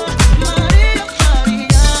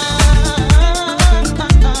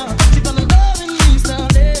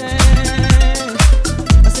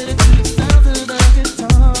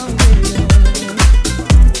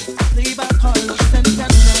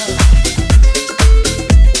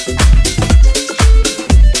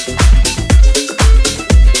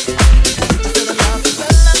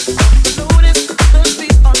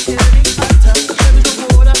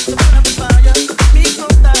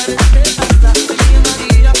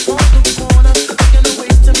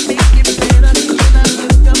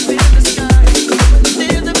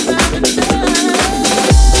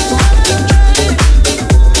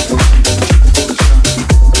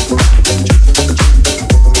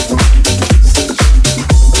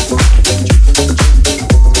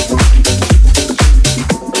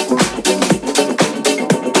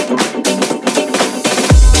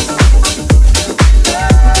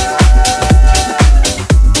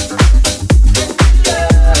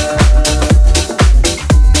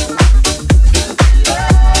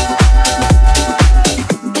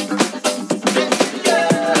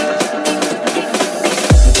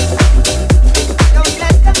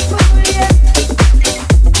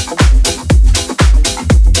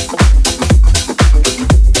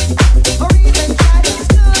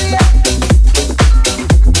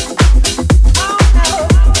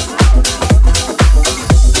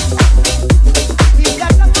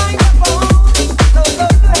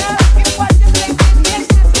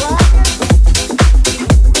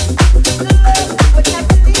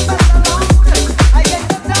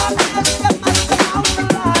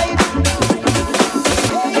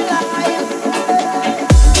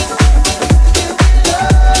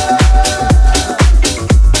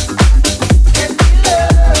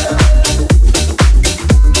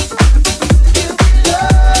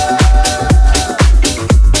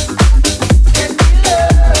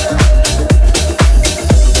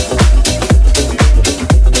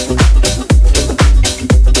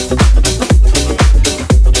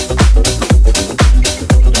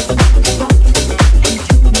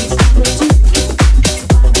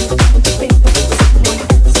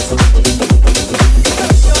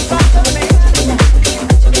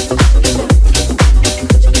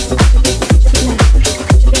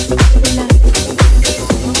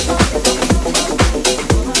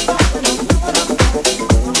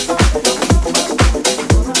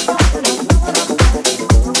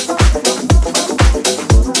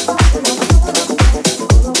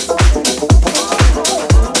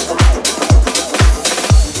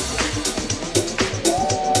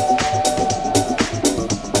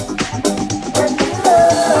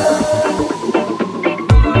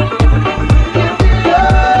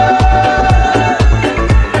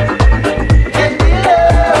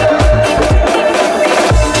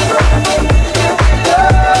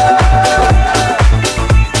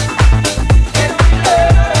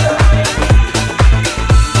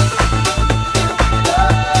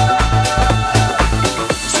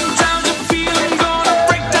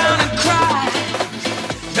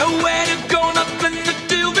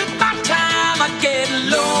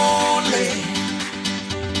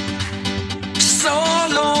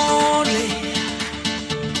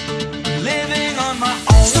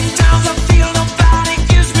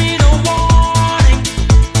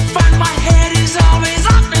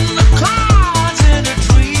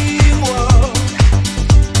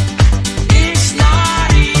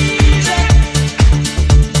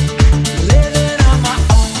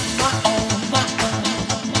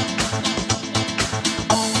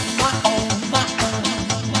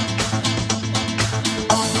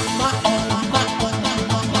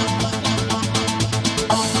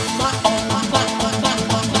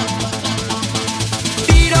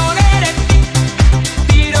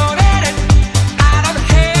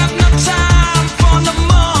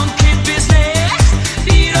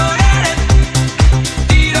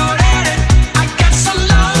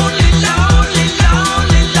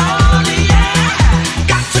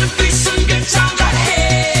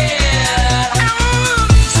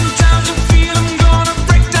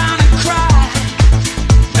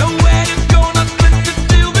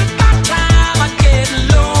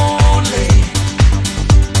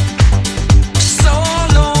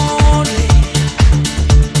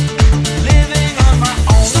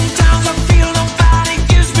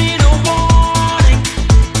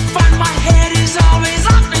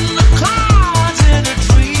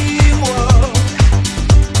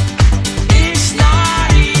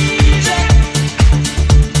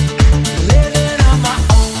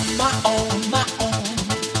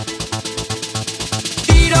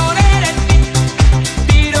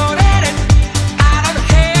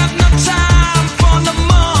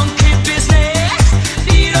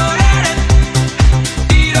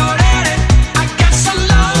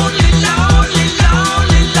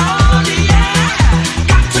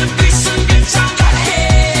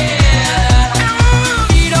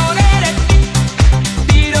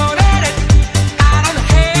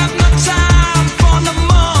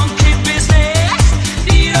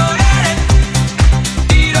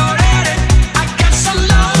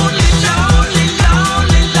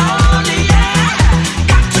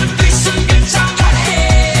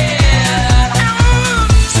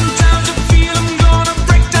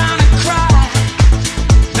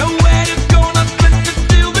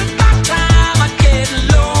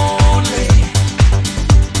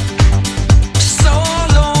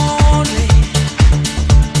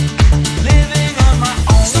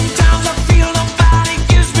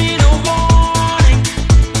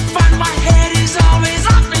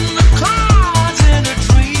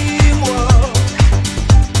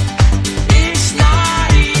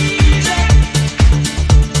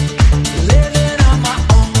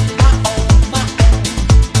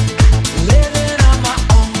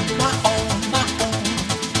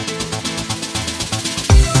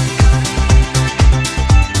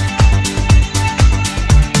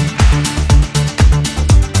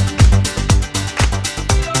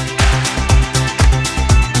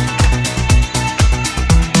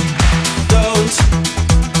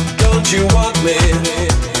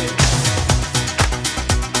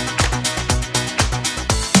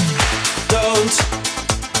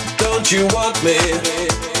 you want me?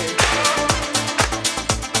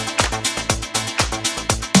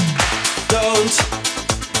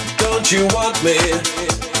 Don't you want me?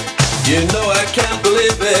 You know I can't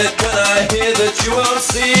believe it when I hear that you won't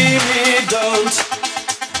see me.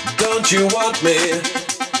 Don't you want me?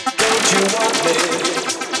 Don't you want me?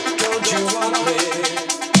 Don't you want me?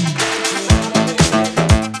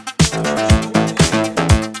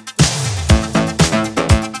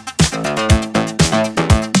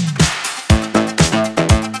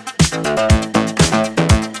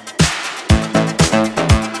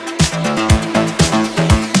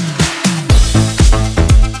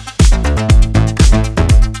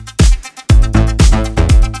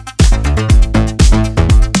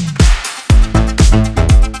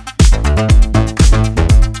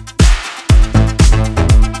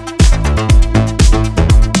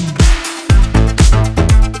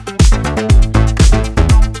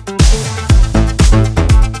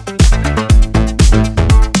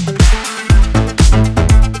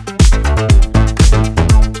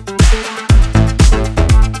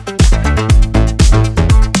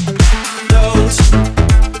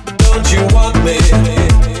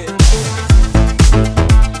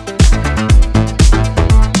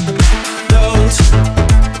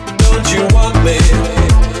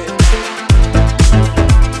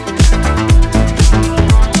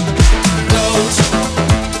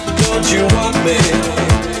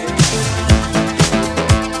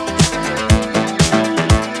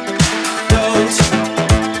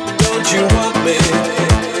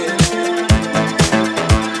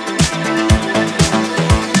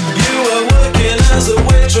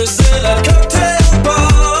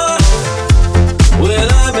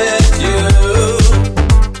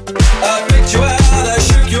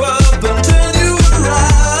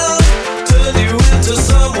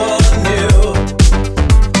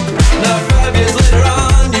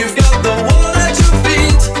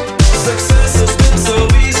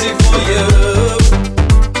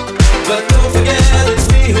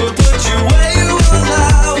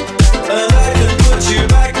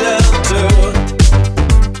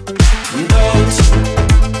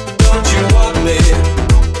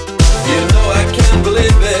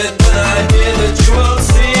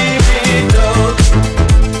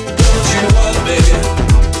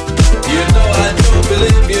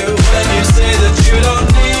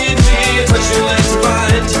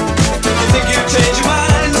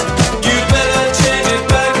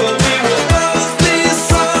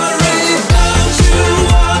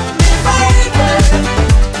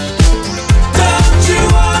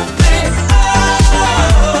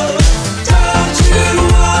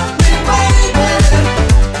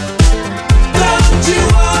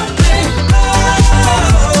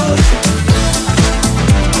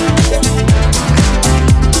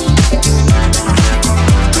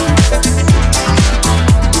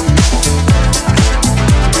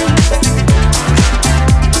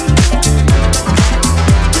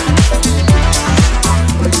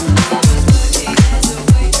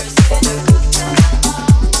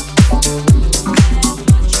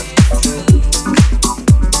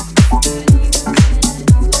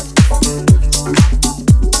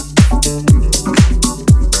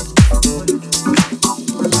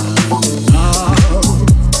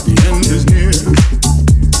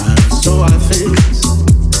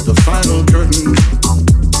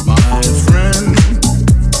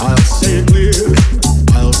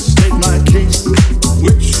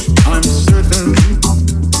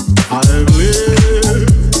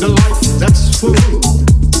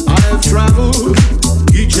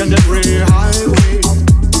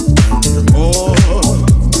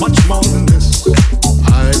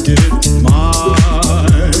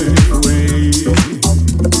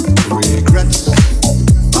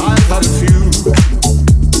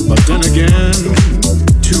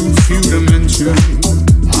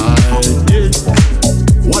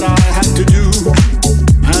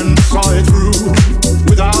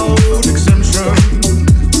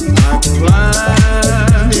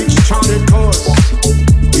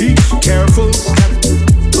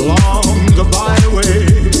 Along the byway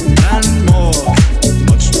and more,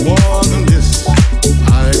 much more than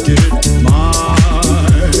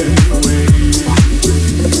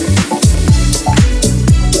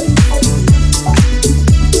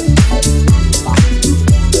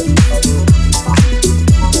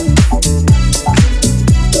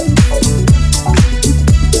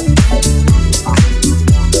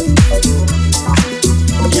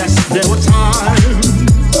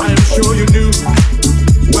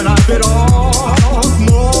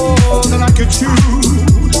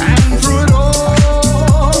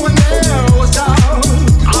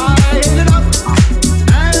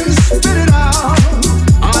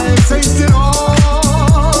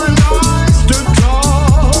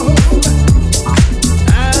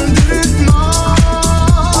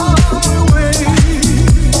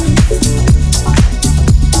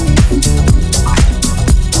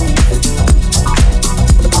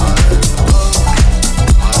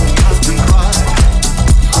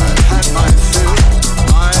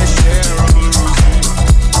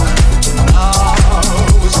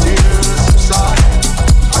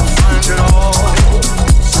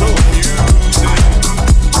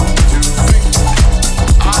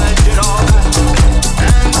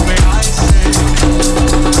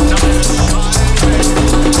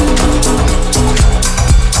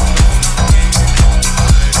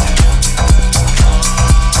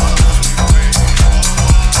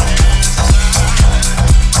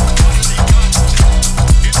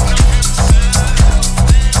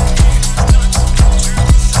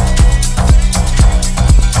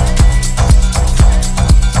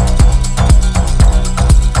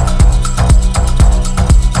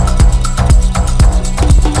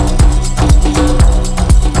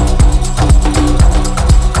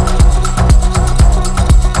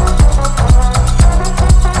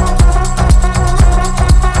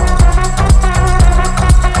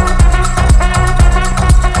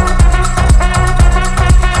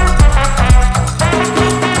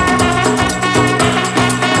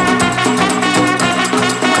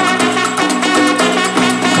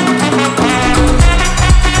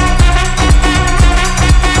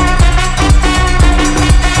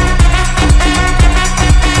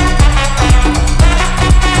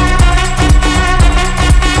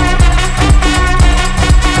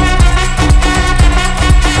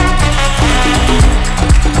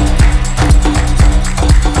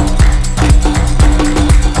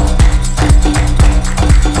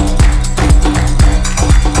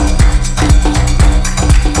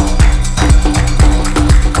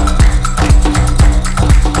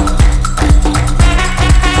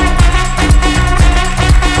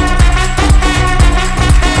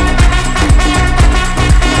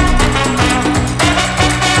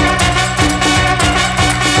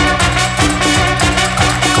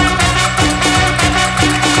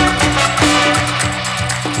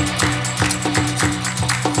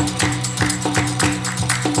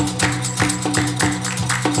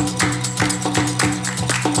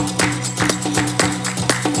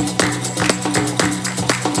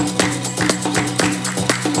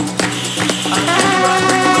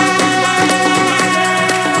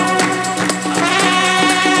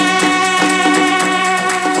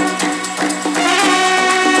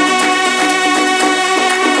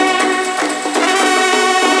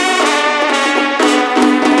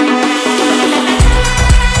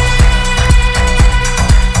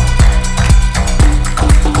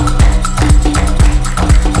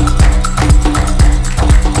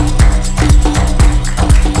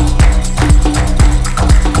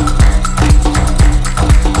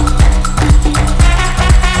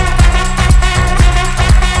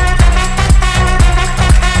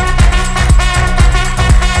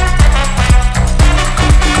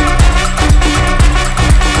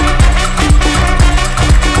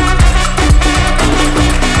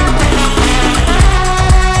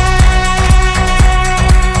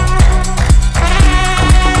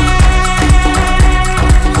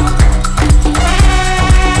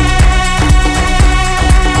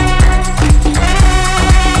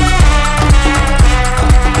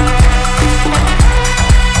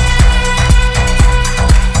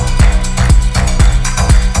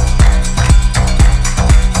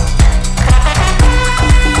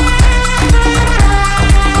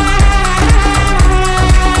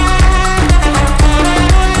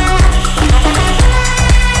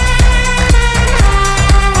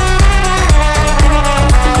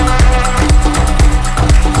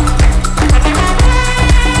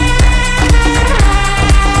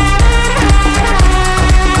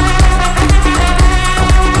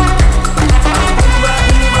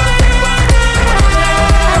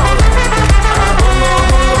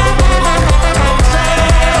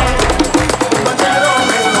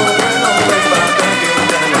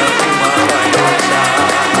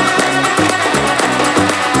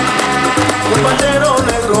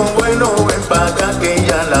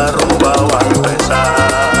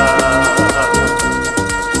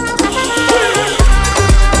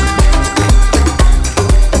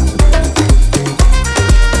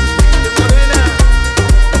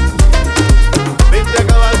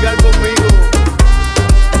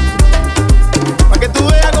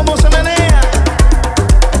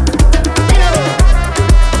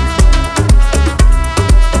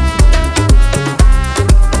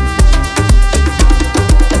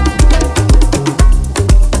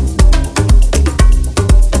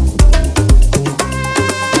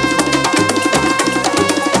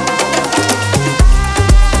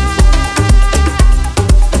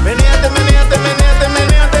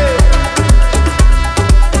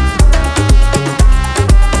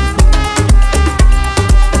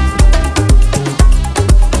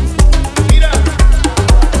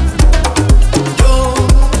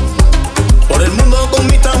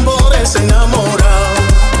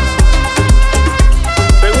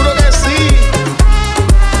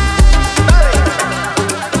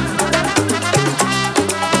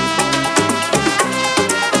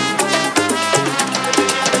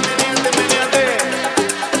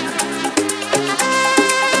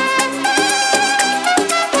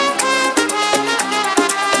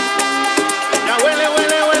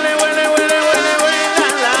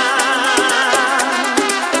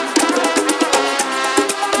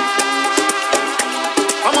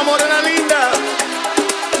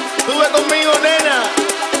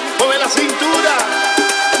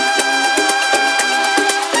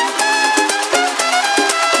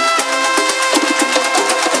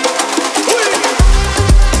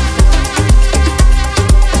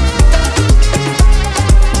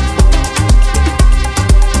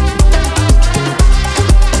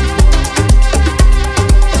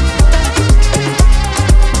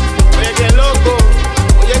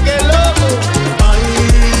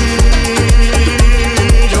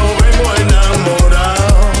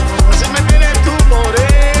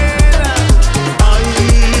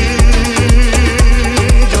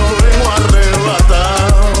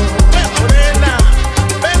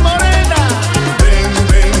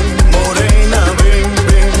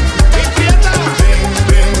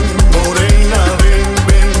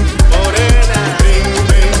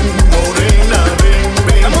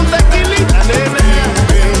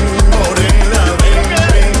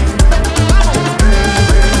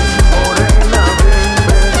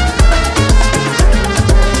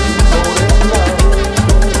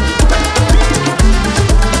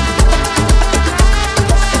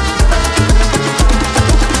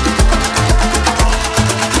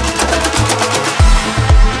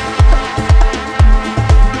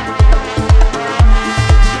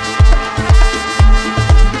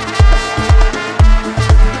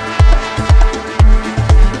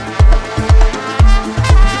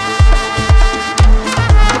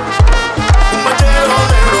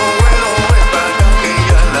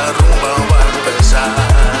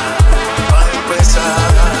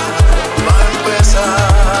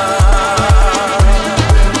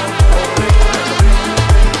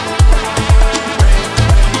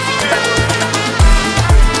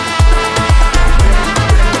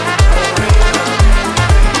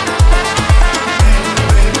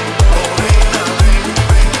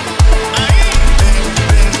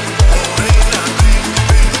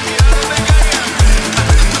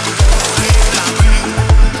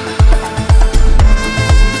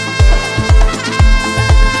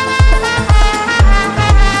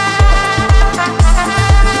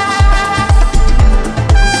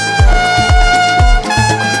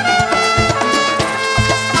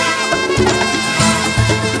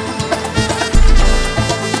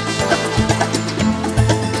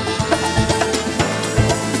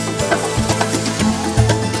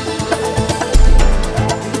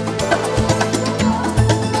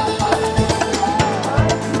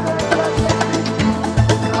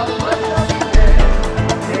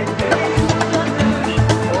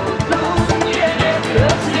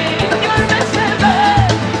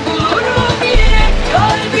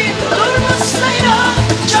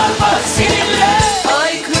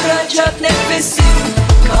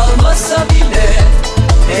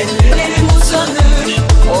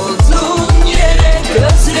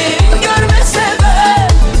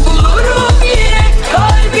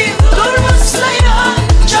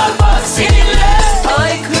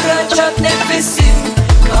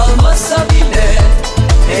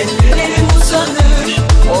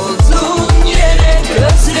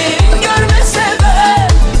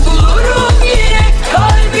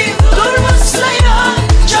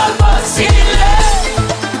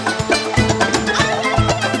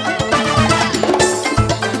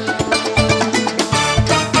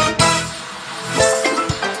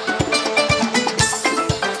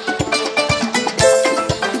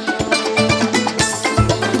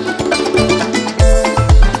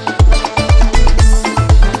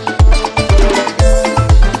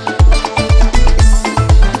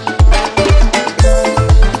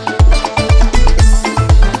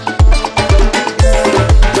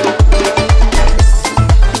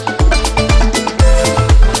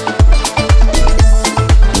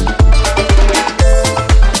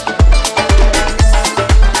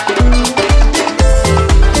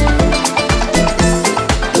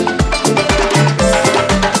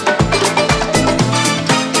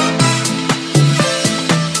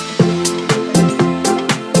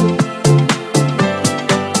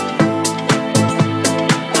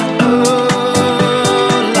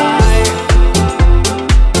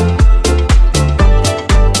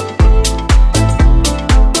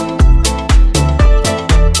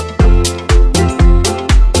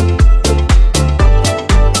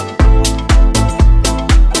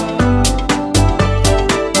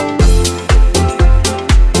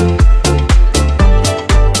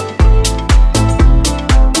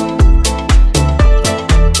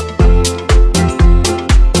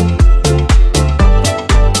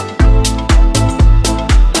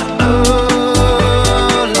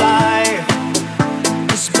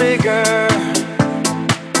bigger.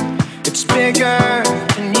 It's bigger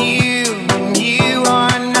than you, and you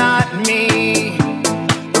are not me.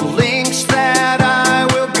 The links that I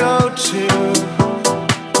will go to,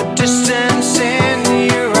 the distance in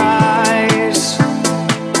your eyes.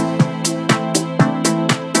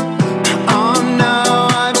 Oh no,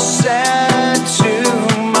 I've said too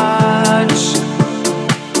much.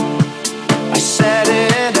 I set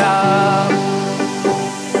it up.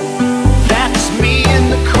 That's me in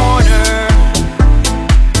the corner.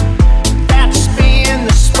 That's me in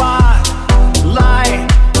the spotlight,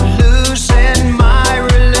 losing my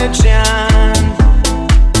religion,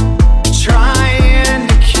 trying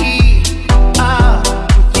to keep up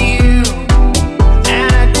with you,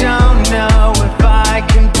 and I don't know if I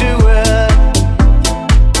can do it.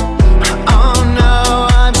 Oh no,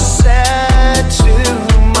 I've said too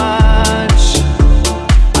much.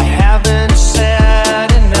 I haven't said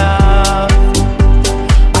enough.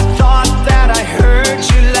 I thought that I heard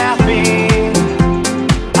you laughing.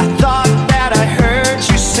 I thought that I heard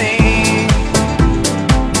you sing.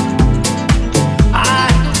 I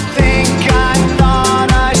think I thought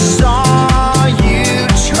I saw you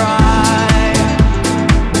try.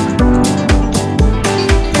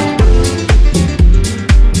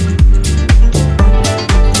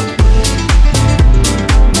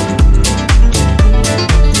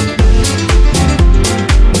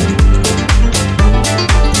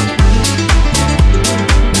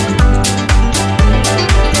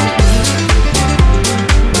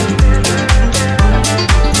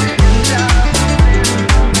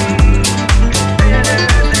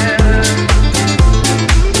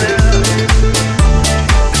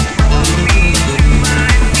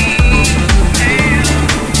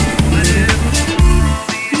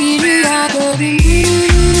 Bir rüya gördüm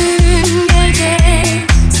gece,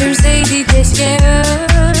 sürseydi keşke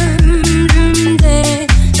ömrümde.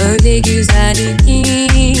 Öyle güzeldi ki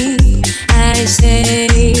her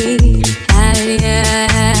şey, her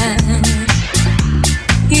yer.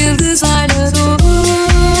 Yıldızlarla dolu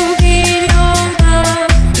bir yolda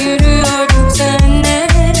yürüyorduk senle.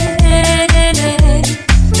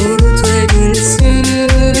 Bulutların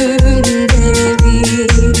üstünde bir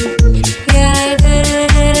yerde.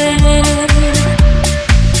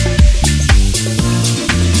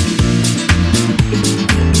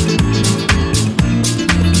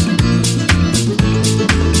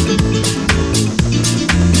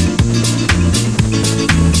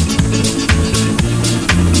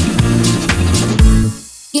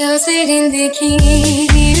 Gözlerindeki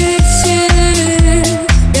ışığı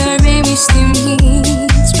görmemiştim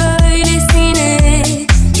hiç böylesine.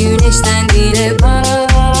 Güneşten bile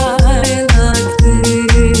parlaktı,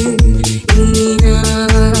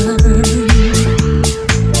 inan.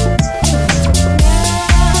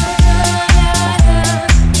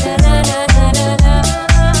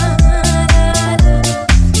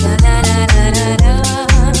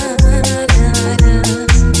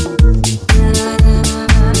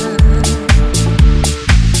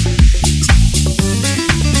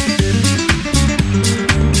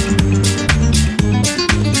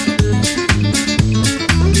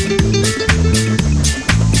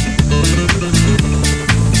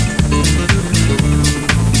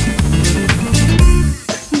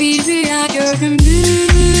 Bir rüya gördüm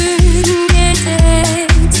dün gece,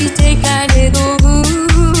 çiçeklerle dolu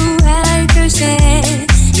her köşe.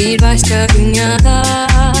 Bir başka dünyadaydık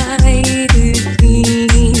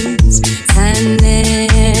biz senle.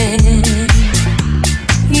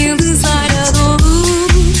 Yıldızlarla dolu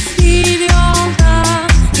bir yolda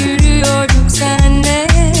yürüyorduk senle.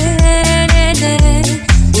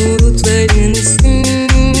 Bulutların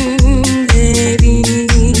üstünde bir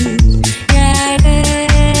yerde.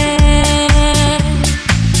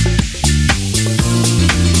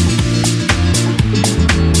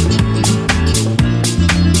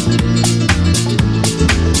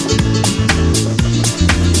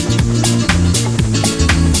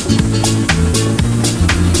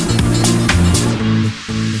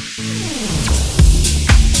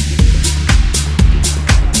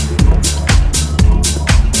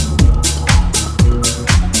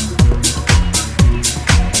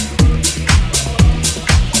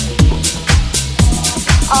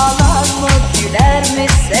 Ağlar mı, güler mi,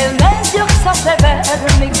 sevmez yoksa sever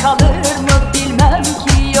mi? Kalır mı bilmem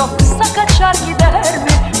ki, yoksa kaçar gider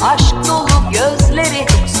mi? Aşk dolu gözleri,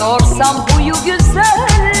 sorsam huyu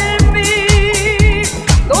güzel mi?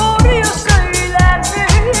 Doğruyu söyler mi?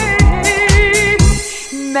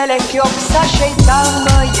 Melek yoksa şeytan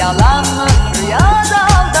mı, yalan mı, rüyada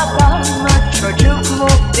aldatan mı, çocuk mu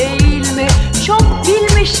değil mi, çok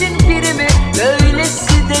bilmişin biri mi,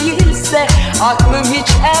 böylesi değilse aklım hiç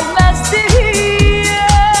ermez diye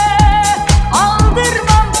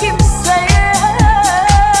aldırmam kimseye,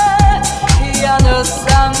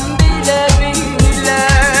 yanılsam bile bile.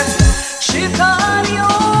 Çıkar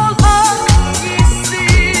yol hangisi,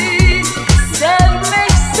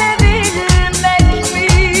 sevmek sevilmek mi,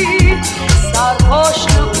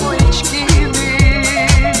 sarhoşluk mu içki mi,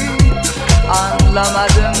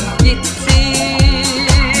 anlamadım gitti.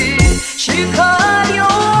 Çıkar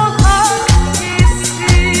yol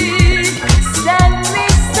hangisi, sen mi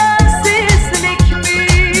sensizlik mi,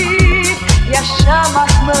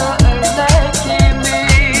 yaşamak mı ölmek mi,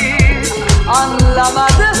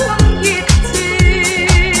 anlamadım gitti.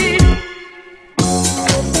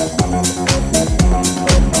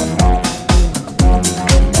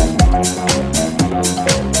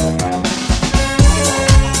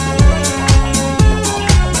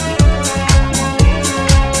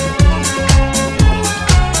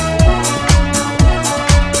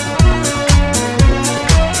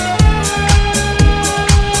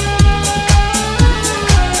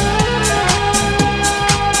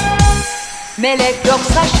 Melek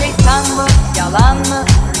yoksa şeytan mı, yalan mı,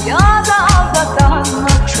 rüyada aldatan mı,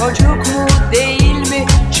 çocuk mu değil mi,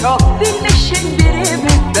 çok bilmişin biri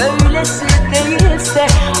mi, böylesi değilse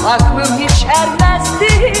aklım hiç ermez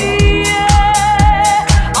diye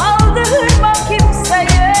aldırmam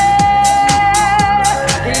kimseye,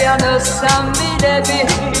 yanılsam bile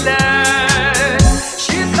bile.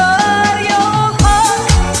 Çıkar yol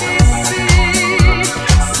hangisi,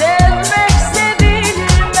 sevmek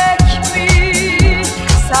sevilmek mi,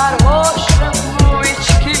 sarhoşluk mu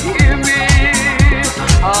içki mi,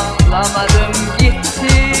 anlamadım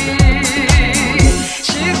gitti.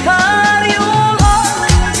 Çıkar yol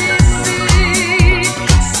hangisi,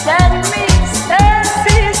 sen mi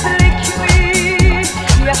sensizlik mi,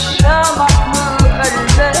 yaşamak mı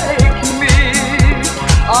ölmek mi,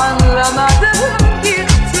 anlamadım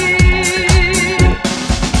gitti.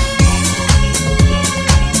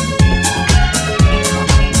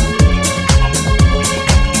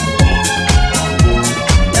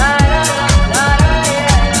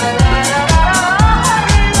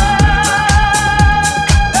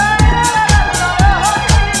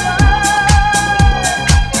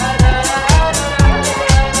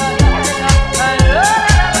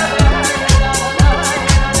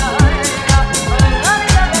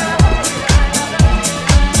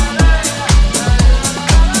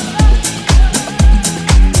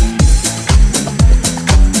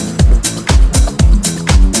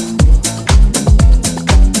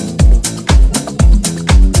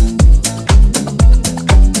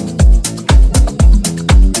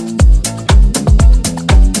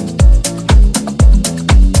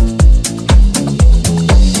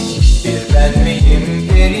 Bir ben miyim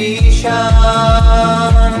perişan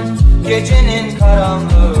gecenin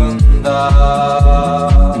karanlığında,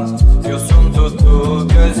 yosun tuttu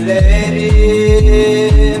gözlerim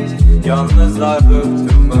yalnızlar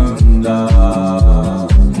rıhtımında.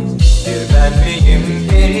 Bir ben miyim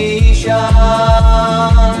perişan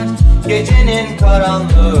gecenin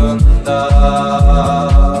karanlığında,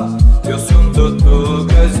 yosun tuttu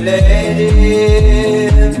gözlerim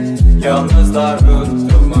yalnızlar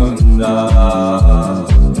rıhtımında.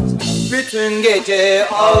 Bütün gece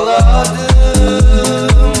ağladım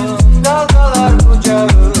dalgalar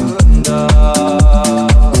kucağında,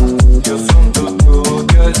 yosun tuttu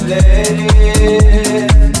gözlerim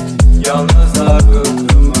yalnızlar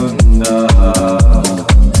rıhtımında.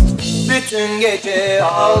 Bütün gece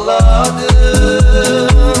ağladım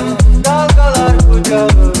dalgalar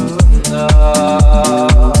kucağında,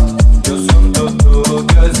 yosun tuttu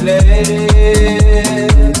gözlerim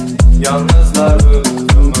yalnızlar rıhtımında.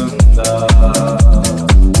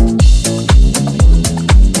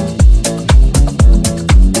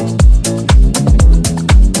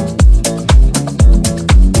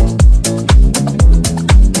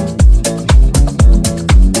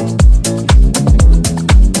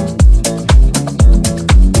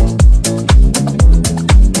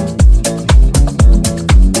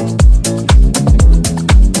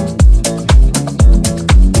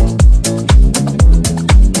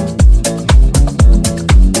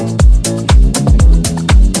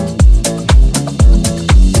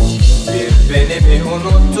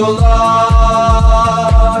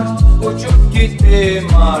 Unuttular, uçup gitti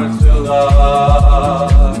martılar.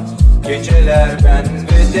 Geceler ben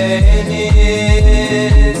ve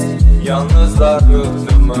deniz, yalnızlar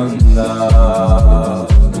rıhtımında.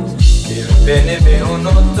 Bir Beni bir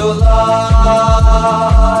unuttular,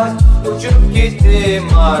 uçup gitti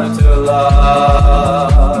martılar.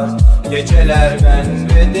 Geceler ben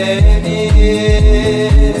ve deniz,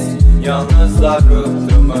 yalnızlar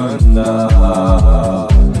rıhtımında.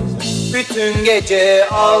 Bütün gece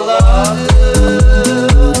ağladım,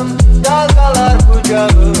 dalgalar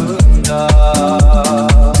kucağımda.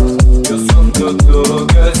 Yosun tuttu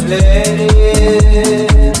gözlerim,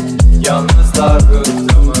 yalnızlar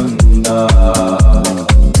rıhtımında.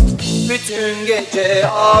 Bütün gece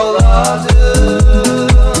ağladım,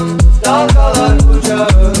 dalgalar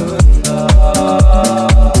kucağımda.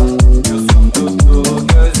 Yosun tuttu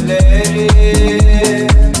gözlerim,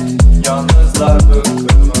 yalnızlar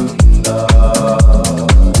rıhtımında.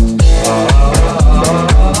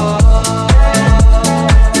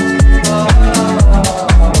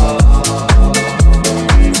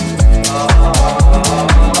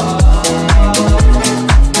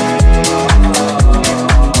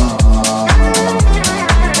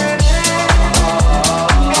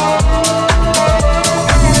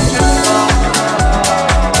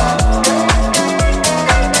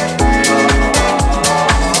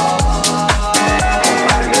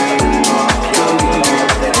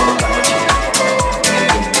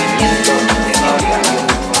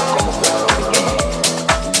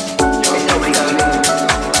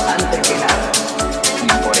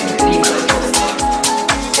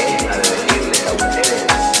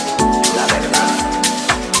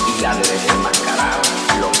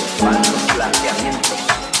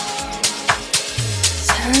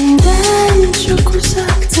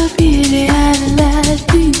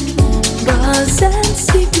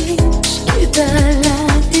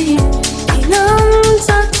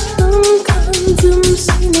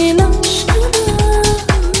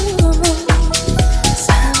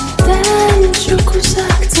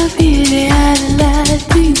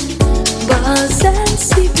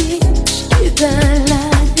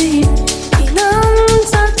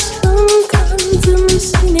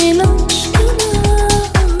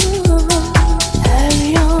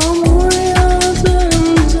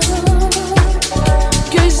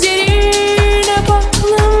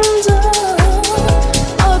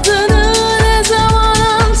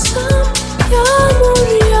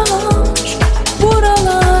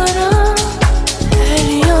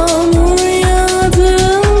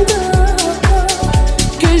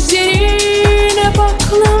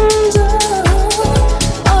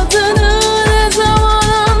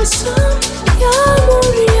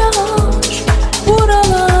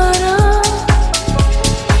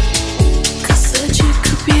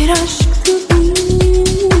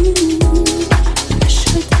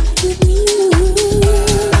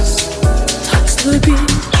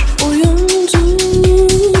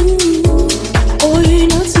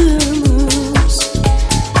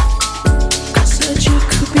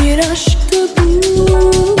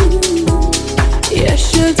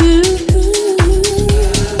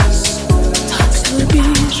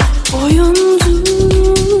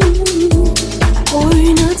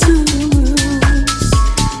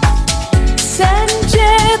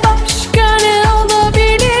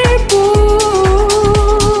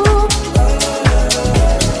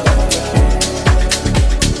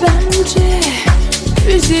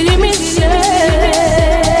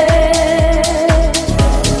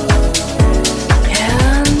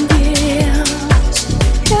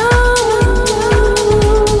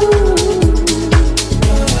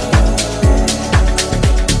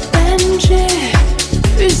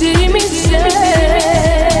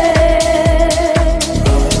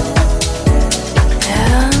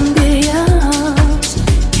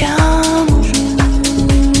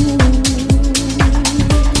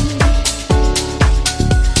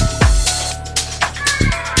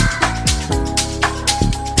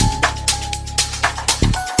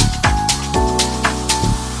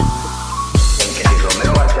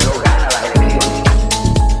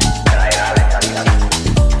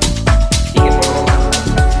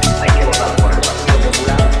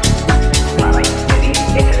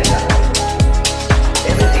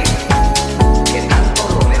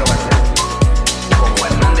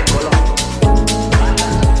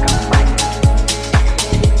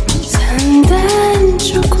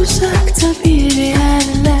 Uzakta bir